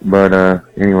point. But,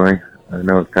 anyway, I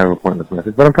know it's kind of a pointless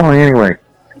message, but I'm calling anyway.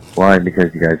 Why?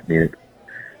 Because you guys need it.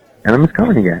 And I'm just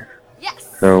calling you guys.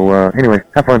 Yes. So, anyway,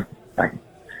 have fun. Bye.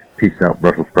 Peace out,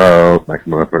 Brussels sprouts.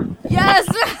 Maximum effort. Yes.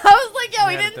 I was like, yo,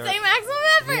 he didn't say maximum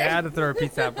effort. You had to throw a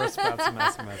pizza out for sprouts and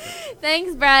maximum effort.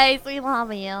 Thanks, Bryce. We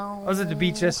love you. I was at the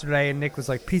beach yesterday and Nick was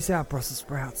like, peace out, Brussels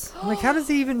sprouts. I'm like, how does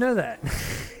he even know that?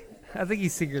 I think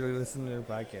he's secretly listening to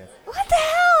the podcast. What the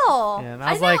hell? Yeah, and I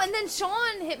I was know, like- and then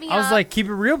Sean hit me up. I was like, keep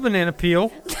it real, banana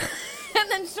peel.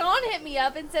 And then Sean hit me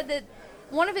up and said that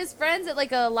one of his friends at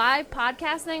like a live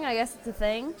podcast thing, I guess it's a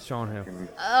thing. Sean who?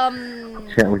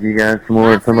 Chat with you guys some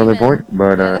more at some other point.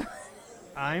 But,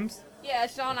 Imes? Yeah,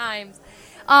 Sean Imes.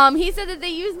 He said that they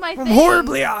use my thing.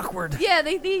 horribly awkward. Yeah,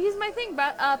 they use my thing,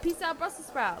 but peace out Brussels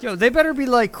sprouts. Yo, they better be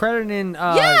like crediting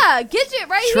yeah, Gidget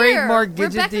right trademark here.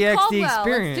 Gidget Rebecca the XD Caldwell.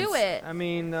 experience. Let's do it. I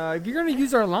mean, if you're gonna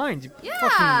use our lines, you Yeah.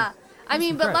 fucking I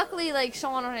mean, but luckily, like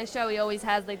Sean on his show, he always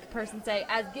has like the person say,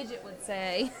 as Gidget would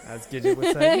say. As Gidget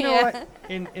would say. You know what?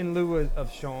 In lieu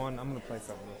of Sean, I'm gonna play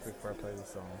something real quick before I play this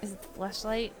song. Is it the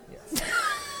Fleshlight? Yes.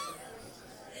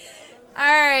 All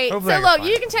right. Hopefully so I can look, find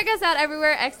you can check us out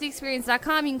everywhere.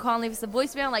 xdexperience.com. You can call and leave us a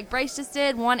voicemail like Bryce just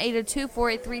did.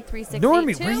 1-802-483-3682.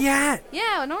 Normie, where you at?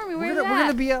 Yeah, Normie, where you at? We're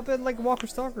gonna be up at like Walker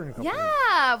Stalker in a couple days.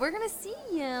 Yeah, we're gonna see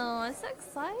you. I'm so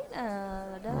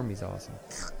excited. Normie's awesome.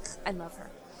 I love her.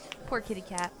 Poor kitty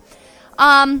cat.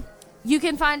 You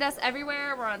can find us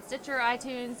everywhere. We're on Stitcher,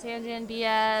 iTunes, Tangent,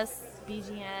 BS,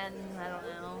 BGN, I don't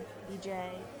know, BJ.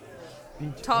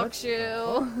 Talk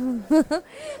show. You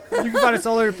can find us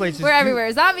all over the place. We're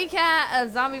everywhere. Zombie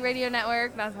Cat, Zombie Radio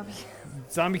Network, not Zombie Cat.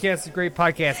 Zombie Cat's a great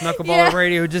podcast. Knuckleballer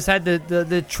Radio just had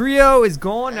the trio is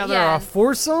gone. Now they're a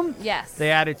foursome. Yes.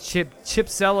 They added Chip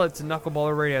Sella to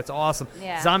Knuckleballer Radio. It's awesome.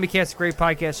 Yeah. Zombie Cat's a great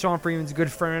podcast. Sean Freeman's a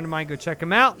good friend of mine. Go check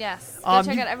him out. Yes. Go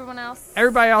check out everyone else.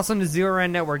 Everybody else on the Zero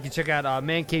Ran Network. You check out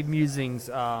Man Cave Musings,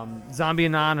 Zombie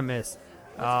Anonymous,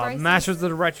 Masters of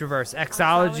the Retroverse,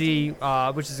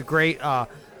 Xology, which is a great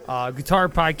guitar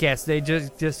podcast. They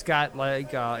just got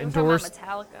like endorsed.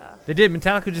 Metallica. They did.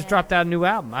 Metallica just dropped out a new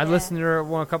album. I listened to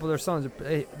a couple of their songs.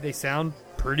 They sound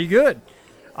pretty good.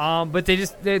 But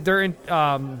they're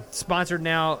sponsored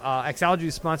now. Xology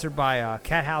is sponsored by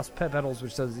Cat House Pet Pedals,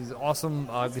 which does these awesome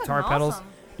guitar pedals.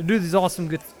 They do these awesome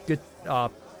good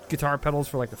guitar pedals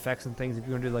for like effects and things. If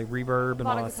you want to do like reverb and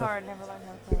all that stuff. Never learned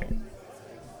how to play it.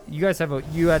 You guys have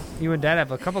you and Dad have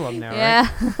a couple of them now, yeah.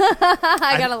 right?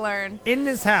 I gotta learn. In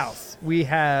this house, we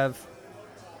have.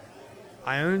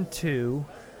 I own 2.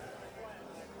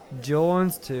 Jill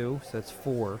owns 2, so that's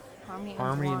 4.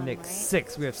 Harmony and Nick, right?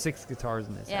 6. We have 6 guitars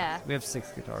in this house. We have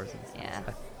 6 guitars in this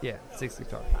house. Yeah, 6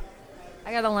 guitars.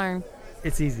 I gotta learn.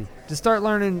 It's easy. Just start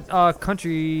learning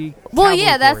country. Well,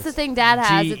 yeah, that's chords. the thing Dad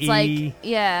has. G, it's like, he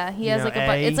has like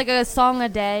it's like a song a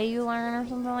day you learn or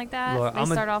something like that. Look, they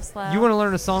start off slow. You want to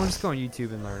learn a song? Just go on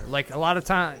YouTube and learn it. Like a lot of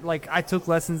time, like I took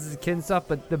lessons as a kid and stuff,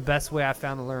 but the best way I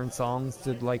found to learn songs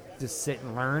to like just sit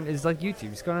and learn is like YouTube.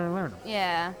 Just go on and learn them.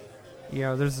 Yeah. You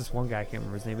know, there's this one guy, I can't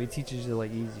remember his name, but he teaches you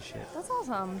like easy shit. That's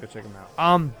awesome. Go check him out.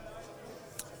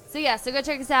 So go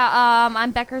check us out.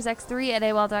 I'm BeckersX3 at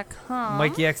AOL.com.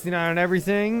 Mikey X9 on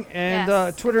everything.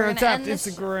 And Twitter, Untapped,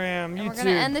 Instagram, YouTube. We're going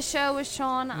to end the show with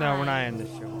Sean. No, we're not ending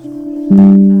the show.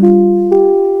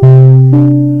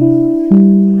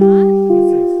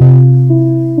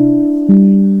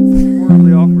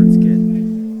 Horribly awkward skit.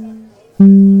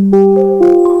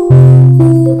 Oh,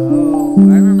 I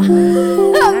remember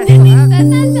that. Didn't he send that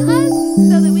to us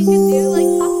so that we could do like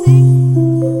something?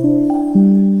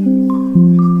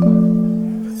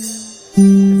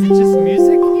 Is it just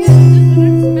music? Yeah, it's just an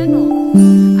instrumental.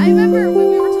 I remember when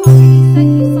we were talking, he sent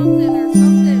you something or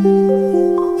something.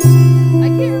 I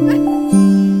can't remember.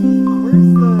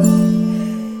 Where's the...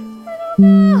 I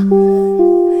don't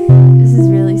know. This is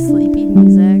really sleepy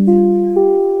music.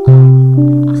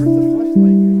 Where's the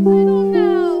flashlight? I don't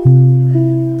know.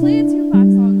 Play a Tupac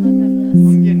song with him.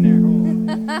 I'm getting there.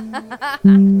 I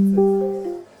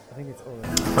think it's over.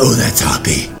 Oh, that's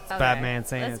Hoppy. It's Batman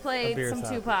saying Let's it's play a beer some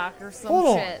stop. Tupac or some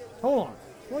Hold shit. Hold on.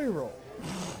 Slow your roll.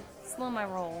 Slow my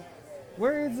roll.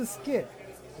 Where is the skit?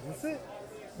 Was it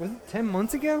 10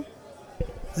 months ago?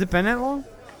 Has it been that long?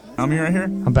 I'm here right here.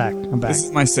 I'm back. This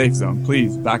is my safe zone.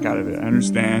 Please back out of it. I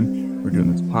understand. We're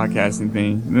doing this podcasting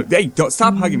thing. Hey, don't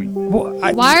stop hugging me. Well,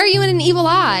 Why are you in an evil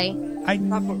eye?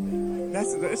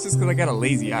 That's just because I got a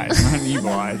lazy eye. It's not an evil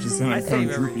eye. It's just that I'm kind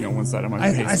of droopy on one side of my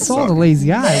face. I saw the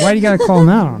lazy eye. Why do you gotta call him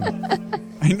out on it?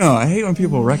 I know. I hate when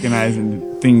people recognize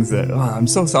things that I'm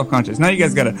so self-conscious. Now you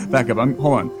guys gotta back up.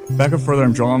 Hold on. Back up further.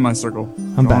 I'm drawing my circle.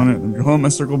 I'm drawing my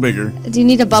circle bigger. Do you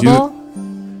need a bubble?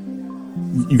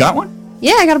 You got one?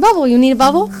 Yeah, I got a bubble. You need a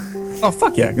bubble? Oh,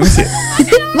 fuck yeah. Let me see it.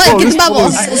 Look, get the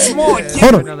bubble.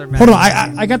 Hold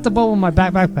on. I got the bubble in my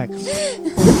backpack.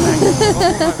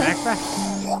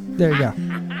 There you go.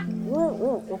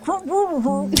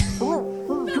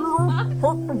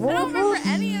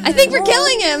 I think we're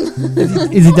killing him.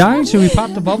 Is he dying? Should we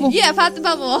pop the bubble? Yeah, pop the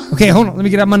bubble. Okay, hold on. Let me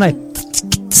get out my knife.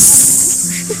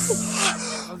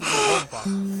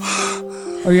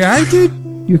 Are you alright, dude?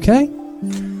 You okay?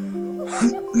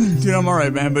 Dude, I'm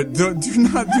alright, man, but do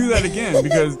not do that again,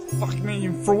 because, fuck me,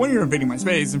 for one, you're invading my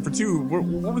space, and for two,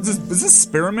 what was this? Is this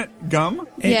spearmint gum?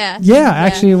 Yeah. Yeah,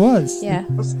 actually it was. Yeah.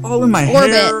 It's all in my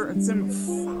hair. It's in,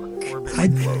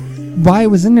 Why it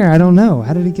was in there, I don't know.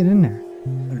 How did it get in there? I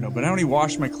don't know, but I only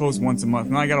wash my clothes once a month.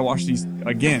 Now I gotta wash these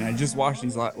again. I just washed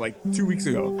these like 2 weeks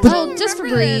ago. Oh, just for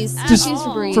breeze. Just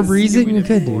Febreze. Febreze it and you're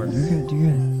good, dude. You're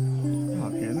good.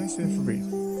 Okay, let me see the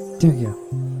Febreze. There you go.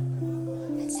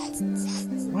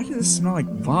 Why did this smell like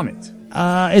vomit?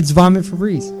 It's vomit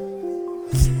Febreze.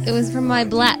 It was from my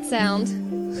blat sound.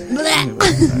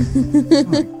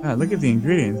 Oh God, look at the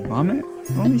ingredients. Vomit?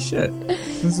 Holy shit.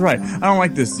 This is right. I don't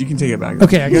like this. You can take it back.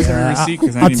 Okay, I guess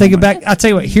I'll take it back. I'll tell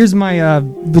you what. Here's my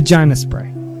vagina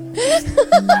spray.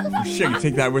 Oh, shit, you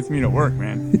take that with me to work,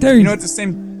 man. There You know, it's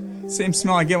the same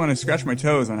smell I get when I scratch my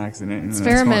toes on accident. It's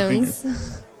pheromones.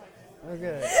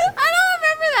 Okay. I don't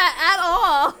remember that at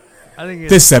all. I think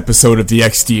This episode of the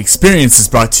XD Experience is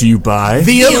brought to you by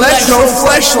The Electro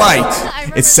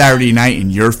Fleshlight. It's Saturday night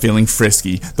and you're feeling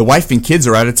frisky. The wife and kids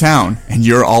are out of town and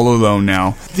you're all alone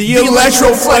now. The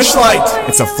Electro Fleshlight.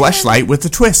 It's a fleshlight with a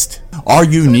twist. Our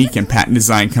unique and patent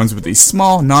design comes with a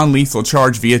small, non-lethal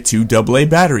charge via 2 AA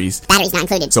batteries. Batteries not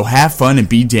included. So have fun and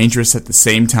be dangerous at the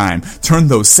same time. Turn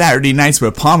those Saturday nights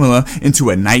with Pamela into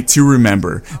a night to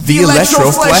remember. The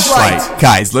Electro Fleshlight.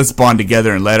 Guys, let's bond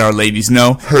together and let our ladies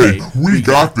know, hey, we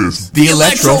got this. The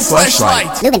Electro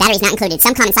Fleshlight. Lube and batteries not included.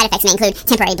 Some common side effects may include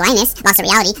temporary blindness, loss of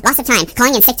reality, loss of time,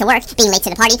 calling in sick to work, being late to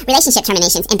the party, relationship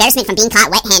terminations, embarrassment from being caught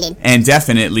wet-handed. And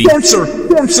definitely, Don't sir.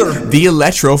 The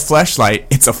Electro Fleshlight.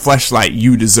 It's a fleshlight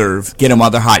you deserve. Get them while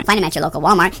they're hot. Find them at your local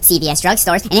Walmart, CVS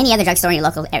drugstores, and any other drugstore in your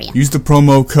local area. Use the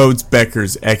promo codes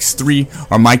Beckers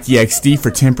X3 or Mikey XD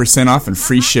for 10% off and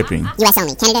free shipping. US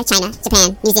only. Canada, China,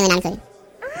 Japan, New Zealand not included.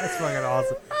 That's fucking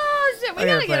awesome. Oh shit, we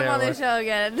gotta get him on the show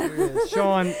again.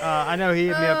 Sean, I know he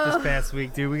hit me up this past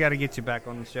week, dude. We got to get you back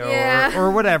on the show, Yeah.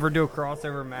 or whatever. Do a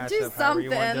crossover matchup. Do however you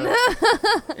want to do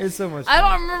something. it. It's so much I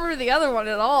fun. don't remember the other one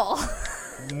at all.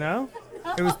 No,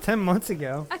 it was 10 months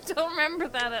ago. I don't remember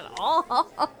that at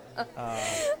all.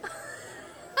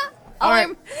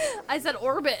 Alright. I said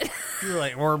orbit. You were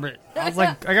like orbit. I was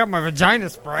like, I got my vagina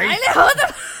spray. I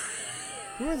know.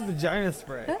 Who has vagina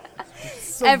spray?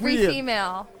 It's so Every weird.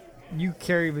 female. You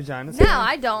carry vagina spray? No,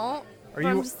 I don't. Are But you?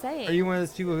 I'm just saying. Are you one of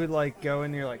those people who like go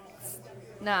in there like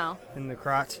No. in the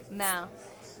crotch No.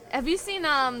 Have you seen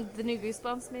the new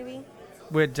Goosebumps movie?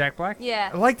 with Jack Black? Yeah.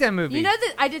 I like that movie. You know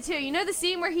that I did too. You know the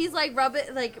scene where he's like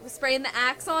spraying the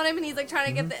axe on him, and he's like trying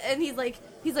to get the, and he's like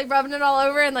rubbing it all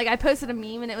over, and like I posted a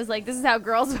meme, and it was like, this is how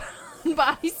girls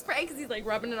body spray, because he's like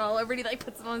rubbing it all over, and he like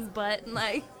puts it on his butt, and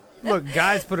like. Look,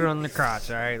 guys put it on the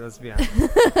crotch, all right? Let's be honest.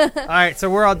 All right,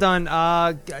 so we're all done.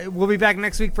 We'll be back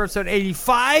next week for episode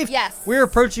 85. Yes. We're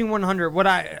approaching 100.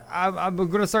 I'm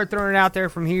going to start throwing it out there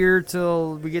from here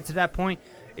till we get to that point.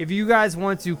 If you guys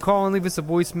want to call and leave us a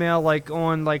voicemail like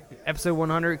on like episode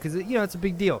 100, because it's a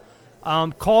big deal.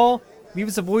 Call, leave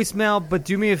us a voicemail, but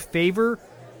do me a favor.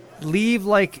 Leave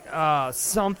like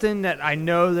something that I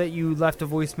know that you left a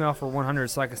voicemail for 100,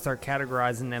 so I can start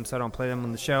categorizing them, so I don't play them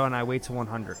on the show and I wait till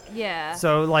 100. Yeah.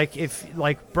 So like if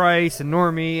like Bryce and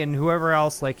Normie and whoever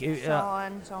else like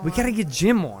Sean. we gotta get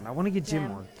Jim on. I want to get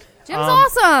Jim on. Jim's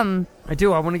awesome. I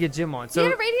do. I want to get Jim on. So he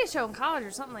had a radio show in college or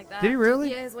something like that. Did he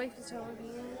really? Yeah, his wife was telling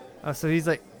me. So he's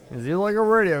like, is he like a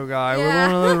radio guy? Yeah.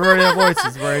 We're one of those radio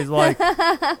voices where he's like,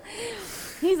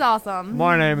 he's awesome.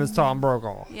 my name is Tom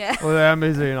Brokaw. Yeah. With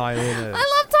MBZ 98. I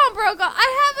love Tom Brokaw.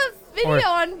 I have a video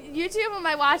on YouTube on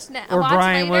my watch now. Or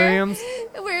Brian later, Williams.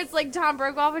 Where it's like Tom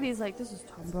Brokaw, and he's like, this is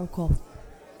Tom Brokaw.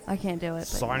 I can't do it. But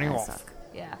Signing I off. suck.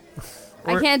 Yeah.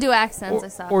 Or- I can't do accents. I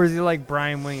suck. Or is he like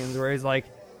Brian Williams where he's like,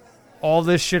 all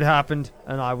this shit happened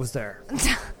and I was there.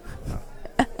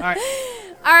 All right.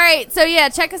 All right, so yeah,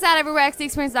 check us out everywhere at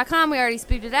xdexperience.com. We already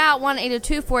spewed it out.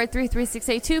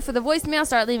 1-802-483-3682 for the voicemail.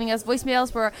 Start leaving us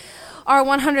voicemails for our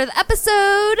 100th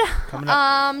episode. Coming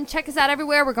up. Check us out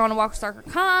everywhere. We're going to Walker Stalker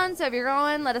Con, so if you're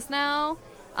going, let us know.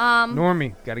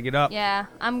 Normie, gotta get up. Yeah,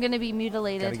 I'm going to be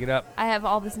mutilated. Gotta get up. I have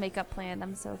all this makeup planned.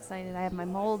 I'm so excited. I have my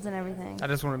molds and everything. I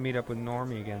just want to meet up with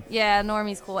Normie again. Yeah,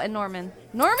 Normie's cool. And Norman.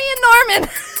 Normie and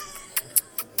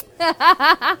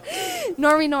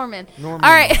Norman! Norman.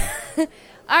 All right.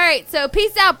 All right, so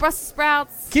peace out, Brussels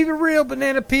sprouts. Keep it real,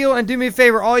 banana peel, and do me a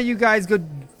favor. All you guys go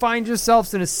find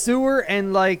yourselves in a sewer,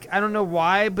 and like, I don't know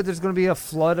why, but there's going to be a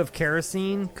flood of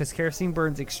kerosene, because kerosene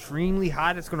burns extremely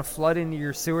hot. It's going to flood into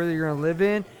your sewer that you're going to live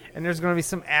in, and there's going to be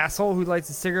some asshole who lights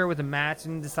a cigarette with a match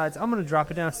and decides, I'm going to drop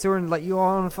it down a sewer and light you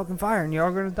all on a fucking fire, and you're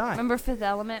all going to die. Remember Fifth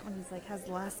Element when he's like, has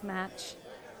the last match?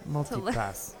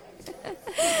 Multi-pass.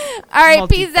 All right,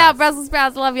 peace out, Brussels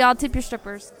sprouts. Love y'all. Tip your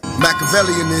strippers.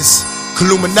 Machiavellian is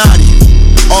Illuminati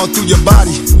all through your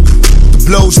body. The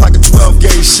blows like a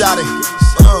 12-gauge shotty.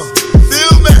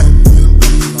 Feel me?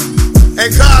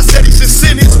 And God said he should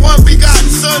send his one begotten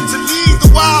son to lead the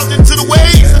wild into the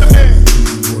ways of the man.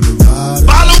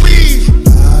 Follow me.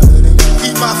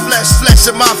 Eat my flesh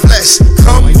of my flesh.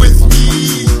 Come with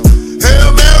me.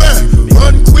 Hail Mary,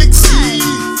 run quick, see.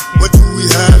 What do we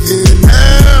have here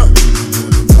now?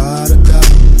 La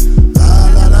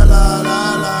la la la la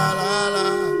la la.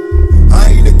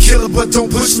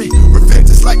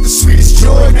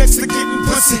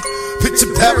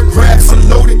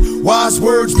 wise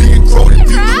words being quoted.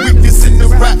 People weakness in the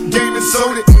rap game and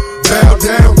sold it. Bow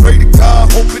down, pray to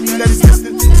God, hoping that he's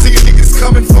listening. See niggas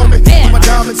coming for me. With my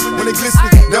diamonds when they glisten.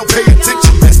 Now pay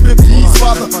attention, best me please,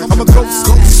 Father. I'm a ghost,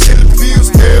 shit in the fields.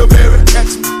 Hail Mary,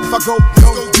 catch me. If I go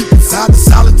deep inside the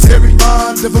solitary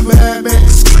mind of a madman.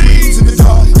 Screams in the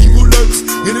dark, evil lurks,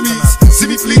 enemies see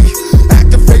me flee.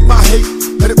 Activate my hate,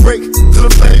 let it break till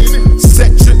I'm flaming.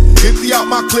 Section, empty out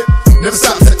my clip, never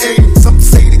stop to aim. Some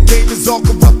say the game is all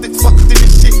corrupted, fucked in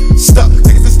this shit. Stuck,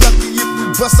 niggas is lucky if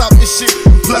we bust out this shit.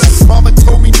 Plus, mama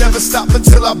told me never stop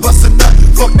until I bust a nut.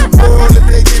 Fuck the world if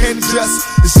they can't adjust.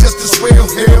 It's just as well,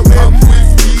 hell, come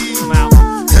with me.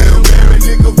 Hail Mary,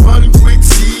 nigga, run quick,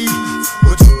 see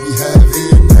what you be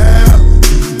having now.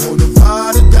 You wanna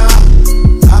ride or die?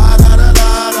 Da da da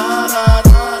da da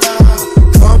da da.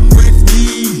 Come with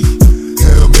me.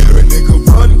 Hail Mary, nigga,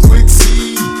 run quick,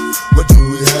 see what do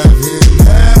we have here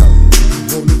now.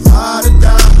 You wanna ride or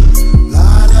die?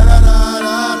 Da da da da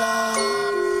da da.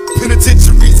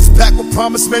 Penitentiaries is packed with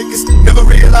promise makers. Never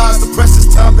realized the precious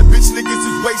time that bitch niggas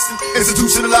is wasting.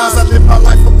 Institutionalized, I live my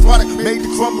life a product made to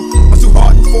crumble. I'm too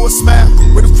hard for a smile,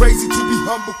 but I'm crazy to be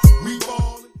humble.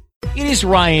 It is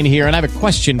Ryan here, and I have a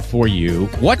question for you.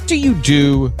 What do you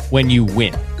do when you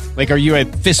win? Like, are you a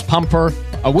fist pumper,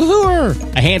 a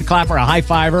woohooer, a hand clapper, a high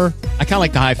fiver? I kind of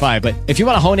like the high five, but if you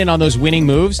want to hone in on those winning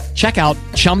moves, check out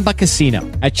Chumba Casino.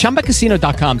 At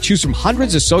ChumbaCasino.com, choose from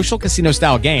hundreds of social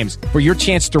casino-style games for your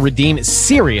chance to redeem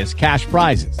serious cash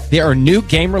prizes. There are new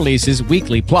game releases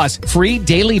weekly, plus free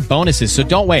daily bonuses, so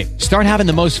don't wait. Start having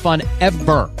the most fun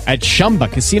ever at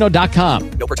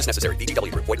ChumbaCasino.com. No purchase necessary.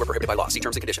 VGW Group. Void where prohibited by law. See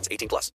terms and conditions. 18+.